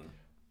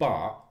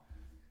 but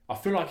I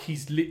feel like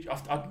he's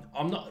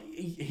I'm not.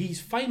 He's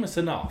famous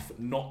enough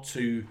not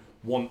to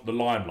want the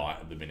limelight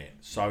at the minute.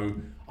 So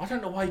I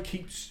don't know why he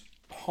keeps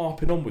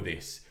harping on with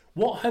this.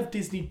 What have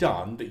Disney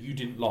done that you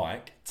didn't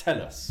like? Tell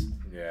us.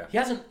 Yeah. He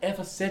hasn't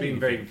ever said Been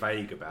anything. very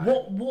vague about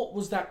it. What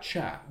was that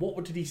chat?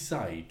 What did he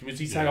say? Was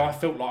he say I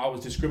felt like I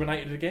was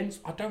discriminated against?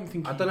 I don't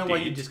think. I don't know why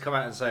you just come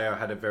out and say I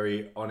had a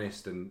very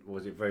honest and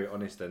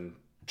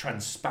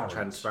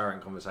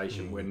transparent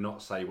conversation, when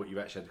not say what you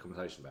actually had the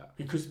conversation about.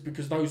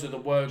 Because those are the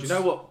words. Do you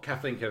know what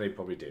Kathleen Kennedy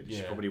probably did?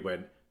 She probably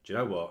went, do you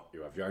know what?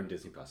 You have your own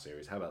Disney Plus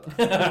series. How about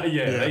that?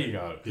 There you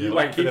go. You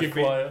wait for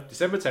quiet.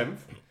 December 10th.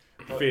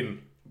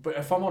 Finn. But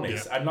if I'm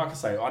honest, and like I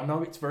say, I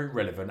know it's very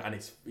relevant and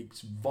it's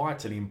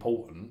vitally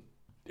important,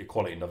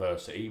 equality and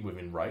diversity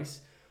within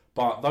race.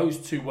 But those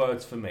two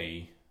words for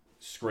me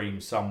scream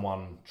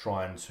someone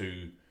trying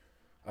to,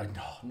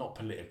 not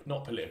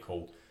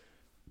political.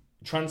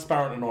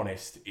 Transparent and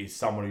honest is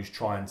someone who's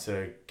trying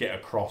to get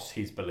across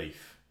his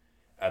belief,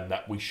 and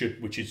that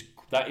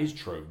that is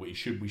true. We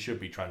should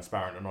be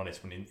transparent and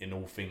honest when in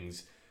all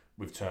things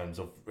with terms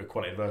of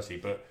equality and diversity.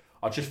 But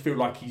I just feel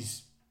like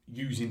he's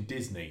using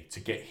Disney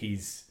to get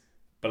his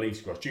beliefs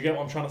across. Do you get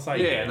what I'm trying to say?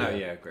 Yeah, I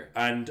agree.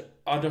 And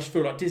I just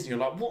feel like Disney are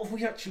like, what have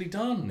we actually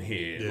done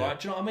here? Yeah. Like,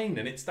 do you know what I mean?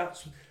 And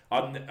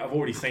I've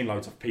already seen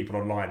loads of people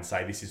online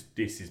say this has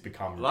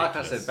become ridiculous. Like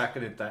I said back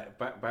in the day,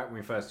 back when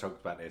we first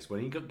talked about this, when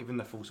he got given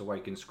the Force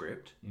Awakens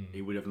script,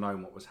 he would have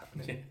known what was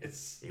happening.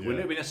 Yes. It wouldn't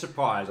have been a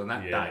surprise on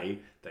that day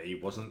that he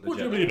wasn't the Jedi. What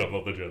do you mean I'm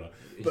not the Jedi?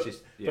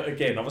 But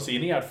again, obviously,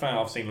 and he had fans.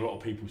 I've seen a lot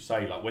of people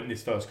say, like, when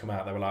this first came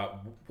out, they were like,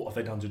 what have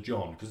they done to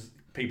John? Because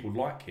people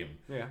like him.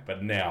 Yeah.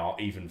 But now,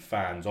 even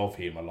fans of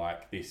him are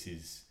like, this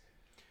is...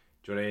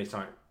 Do you want to hear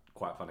something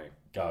quite funny?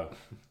 Go.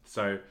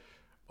 So,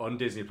 on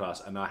Disney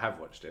Plus, and I have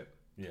watched it.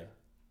 Yeah.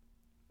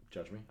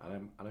 Judge me. I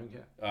don't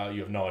care. You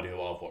have no idea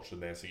what I've watched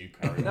in there, so you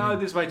carry No,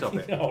 this may top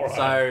it. All right.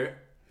 So,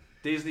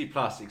 Disney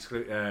Plus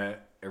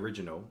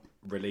original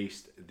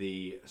released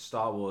the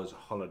Star Wars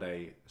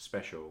Holiday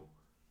Special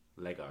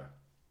Lego.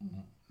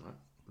 Mm-hmm. Right?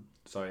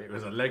 So it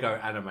was a Lego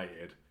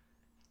animated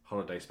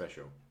holiday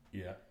special.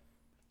 Yeah.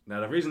 Now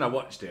the reason I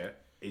watched it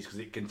is because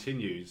it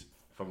continues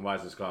from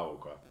Rise of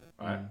Skywalker,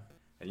 right?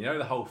 And you know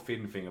the whole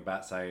Finn thing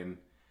about saying,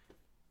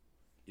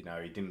 he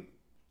didn't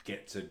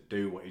get to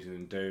do what he's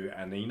going to do,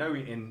 and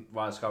in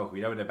Rise of Skywalker,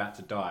 when they're about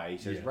to die, he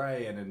says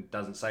Rey, and then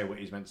doesn't say what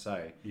he's meant to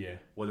say. Yeah.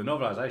 Well, the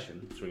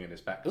novelisation, swinging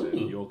this back to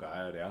your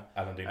guy earlier,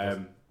 Alan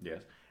Dean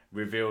yes,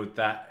 revealed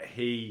that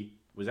he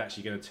was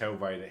actually going to tell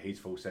Rey that he's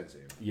force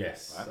sensitive.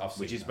 Yes, right? I've seen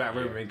which is that, about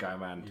rumor been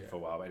going around for a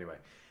while. But anyway,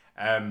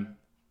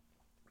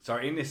 so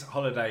in this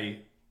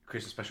holiday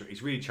Christmas special,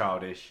 it's really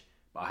childish,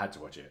 but I had to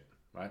watch it,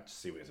 right, to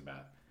see what it's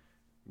about.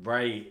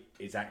 Rey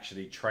is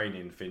actually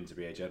training Finn to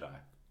be a Jedi,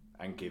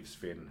 and gives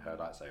Finn her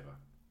lightsaber,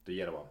 the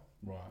yellow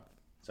one. Right.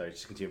 So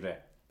just continue there,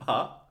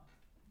 but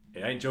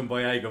it ain't John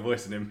Boyega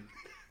voicing him.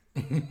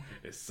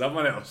 It's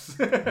someone else.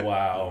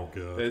 Wow.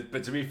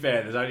 But to be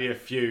fair, there's only a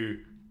few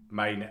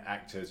main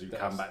actors who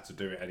come back to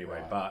do it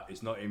anyway, but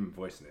it's not him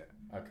voicing it.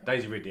 Okay.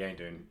 Daisy Ridley ain't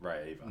doing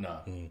Rey either. No.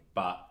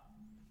 But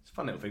it's a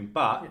fun little thing.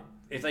 But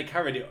if they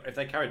carried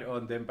it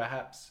on, then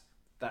perhaps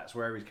that's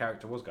where his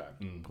character was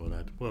going.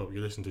 Well,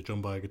 you listen to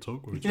John Boyega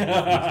talk.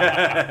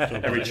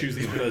 Every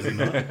Tuesday and Thursday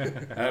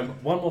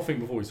night. One more thing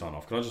before we sign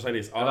off. Can I just say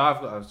this?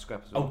 I've got a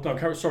scrap as well. Oh no,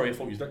 Karen, sorry, I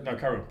thought you. No,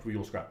 Karen, for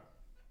your scrap.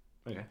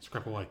 Okay.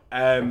 Scrap away.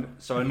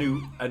 So a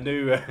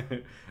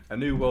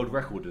new world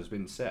record has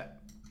been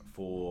set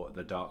for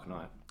The Dark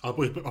Knight. I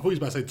thought he was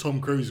about to say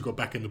Tom Cruise got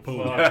back in the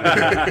pool.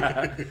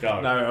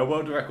 No, a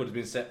world record has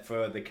been set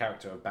for the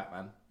character of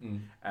Batman.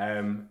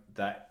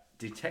 That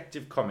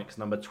Detective Comics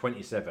number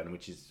 27,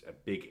 which is a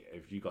big.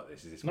 Have you got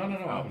this? Is this? No.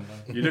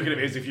 You're looking at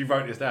me as if you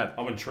wrote this down.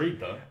 I'm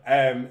intrigued though.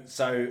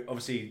 So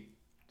obviously,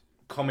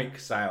 comic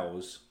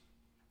sales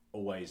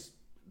always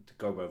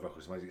go world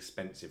records. The most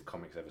expensive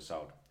comics ever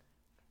sold.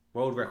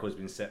 World record has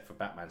been set for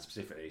Batman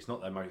specifically. It's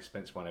not the most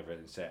expensive one ever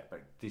been set,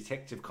 but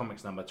Detective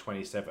Comics number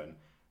 27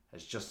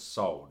 has just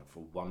sold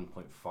for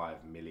 $1.5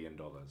 million.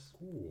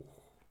 Ooh.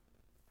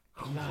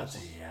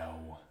 Bloody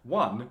hell.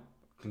 One,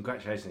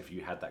 congratulations if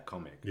you had that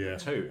comic. Yeah.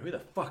 Two, who the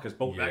fuck has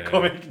bought that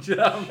comic? Do you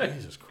know what I mean?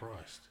 Jesus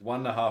Christ.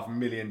 $1.5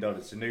 million.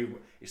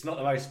 It's not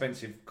the most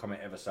expensive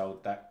comic ever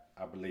sold. That,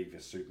 I believe,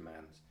 is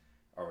Superman's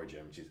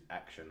origin, which is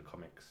Action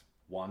Comics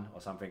 1 or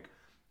something.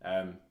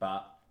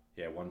 But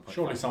yeah, 1.5.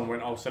 Surely someone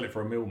went, I'll sell it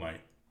for $1 million, mate.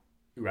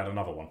 Who had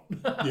another one?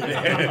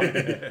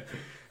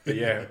 But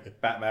yeah,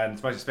 Batman,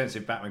 it's the most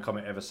expensive Batman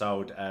comic ever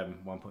sold.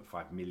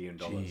 $1.5 million.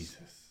 Jesus.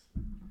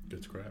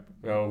 Good scrap.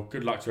 Well,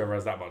 good luck to whoever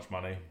has that much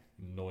money.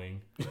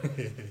 Annoying.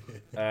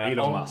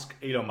 Elon Musk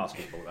will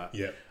bought that.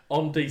 Yeah.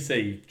 On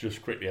DC,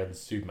 just quickly, and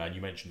Superman,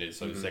 you mentioned it,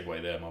 so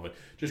segue there, Marvin.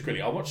 Just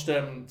quickly, I watched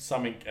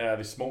something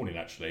this morning,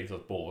 actually, because I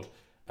was bored.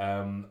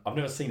 I've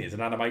never seen it. It's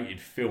an animated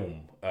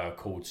film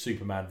called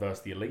Superman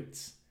vs. the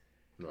Elites.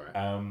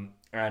 Right.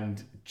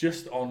 And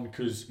just on,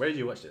 because... Where did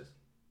you watch this?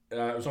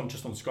 it was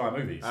on Sky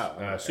Movies. Oh,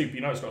 okay.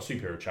 It's got a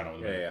superhero channel.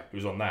 Isn't it? Yeah. It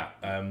was on that.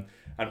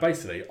 And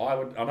basically,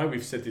 I know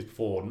we've said this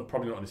before,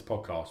 probably not on this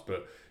podcast,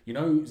 but you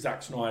know,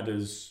 Zack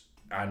Snyder's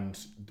and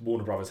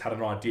Warner Brothers had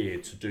an idea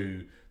to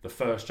do the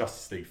first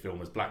Justice League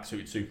film as black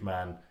suited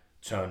Superman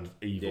turned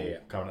evil,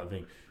 kind of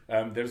thing.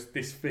 There's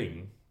this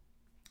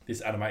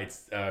animated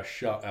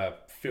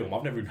film.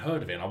 I've never even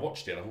heard of it, and I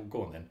watched it. I thought,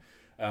 go on then.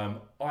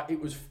 It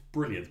was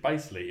brilliant.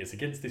 Basically, it's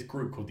against this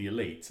group called the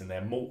Elites, and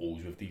they're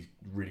mortals with these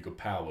really good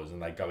powers,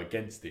 and they go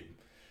against him.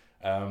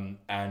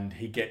 And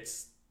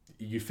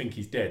you think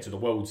he's dead, so the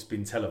world's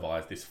been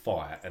televised this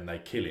fight, and they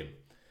kill him.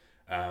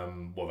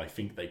 They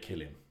think they kill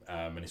him,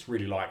 and it's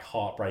really like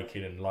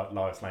heartbreaking, and like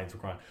Lois Lane's for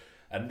crying.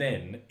 And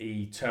then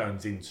he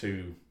turns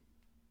into,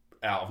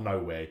 out of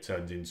nowhere,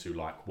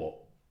 like what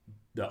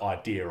the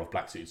idea of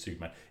black suited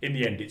Superman. In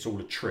the end, it's all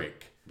a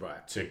trick,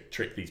 right, to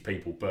trick these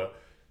people, but.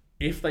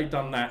 If they'd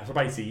done that, so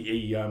basically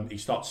he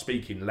starts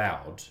speaking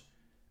loud,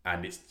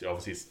 and it's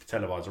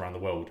televised around the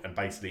world, and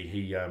basically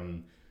he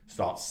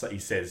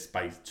says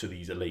to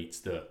these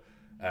elites that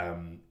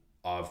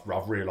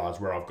I've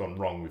realised where I've gone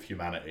wrong with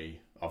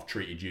humanity. I've been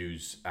treating you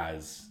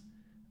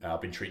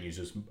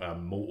as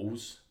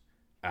mortals,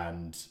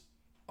 and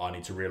I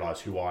need to realise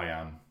who I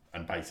am,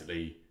 and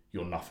basically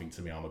you're nothing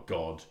to me. I'm a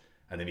god,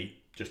 and then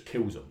he just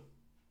kills them.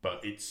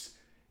 But it's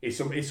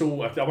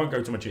all. I won't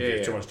go too much into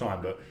it. Too much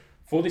time, but.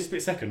 For this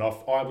split second,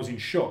 I was in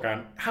shock,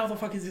 and how the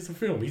fuck is this a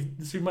film?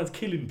 Superman's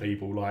killing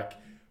people, like,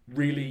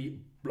 really,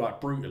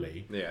 like,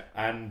 brutally. Yeah.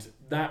 And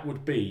that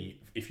would be,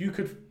 if you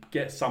could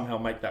somehow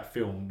make that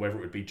film, whether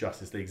it would be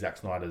Justice League, Zack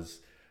Snyder's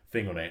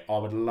thing on it, I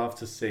would love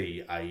to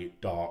see a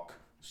dark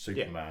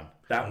Superman.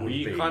 That would be...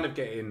 You kind of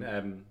get in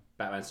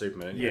Batman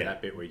Superman,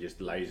 that bit where he just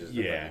lasers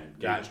them. Yeah,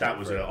 that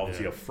was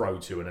obviously a throw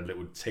to and a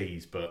little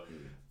tease, but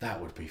that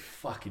would be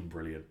fucking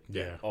brilliant.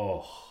 Yeah.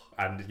 Oh...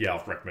 And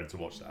I've recommended to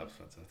watch that. That was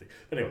fantastic.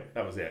 But anyway,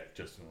 that was it.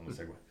 Just on the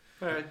segue.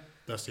 All right.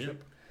 That's it.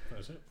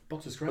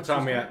 Box of scraps. What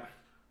time are we at?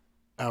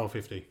 Hour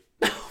 50.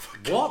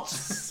 What?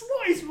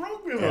 What is wrong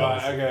with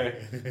us? Right,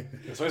 okay.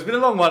 So it's been a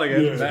long one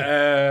again.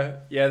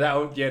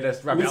 Yeah.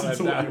 Let's wrap it up.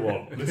 Listen to what you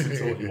want. Listen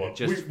to what you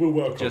want. We'll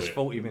work on it. Just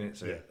 40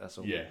 minutes. That's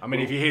all. Yeah. I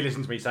mean, if you hear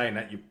listen to me saying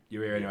that,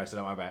 you're here anyway, so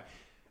don't worry about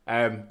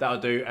it.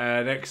 That'll do.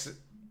 Next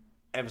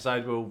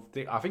episode,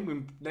 I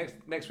think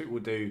next week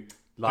we'll do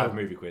live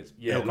movie quiz.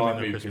 Yeah, live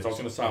movie quiz. I was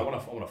going to say, I want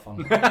a fun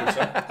one.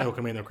 El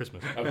Camino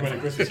Christmas. El Camino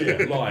Christmas,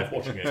 yeah, live,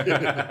 watching it.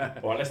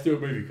 All right, let's do a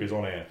movie quiz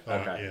on air.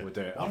 Okay, we'll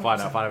do it. I'll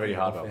find a really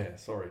hard one. Yeah,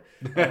 sorry.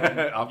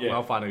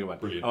 I'll find a good one.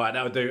 Brilliant. All right,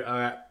 that'll do. All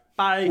right,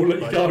 bye. We'll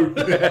let you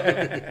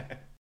go.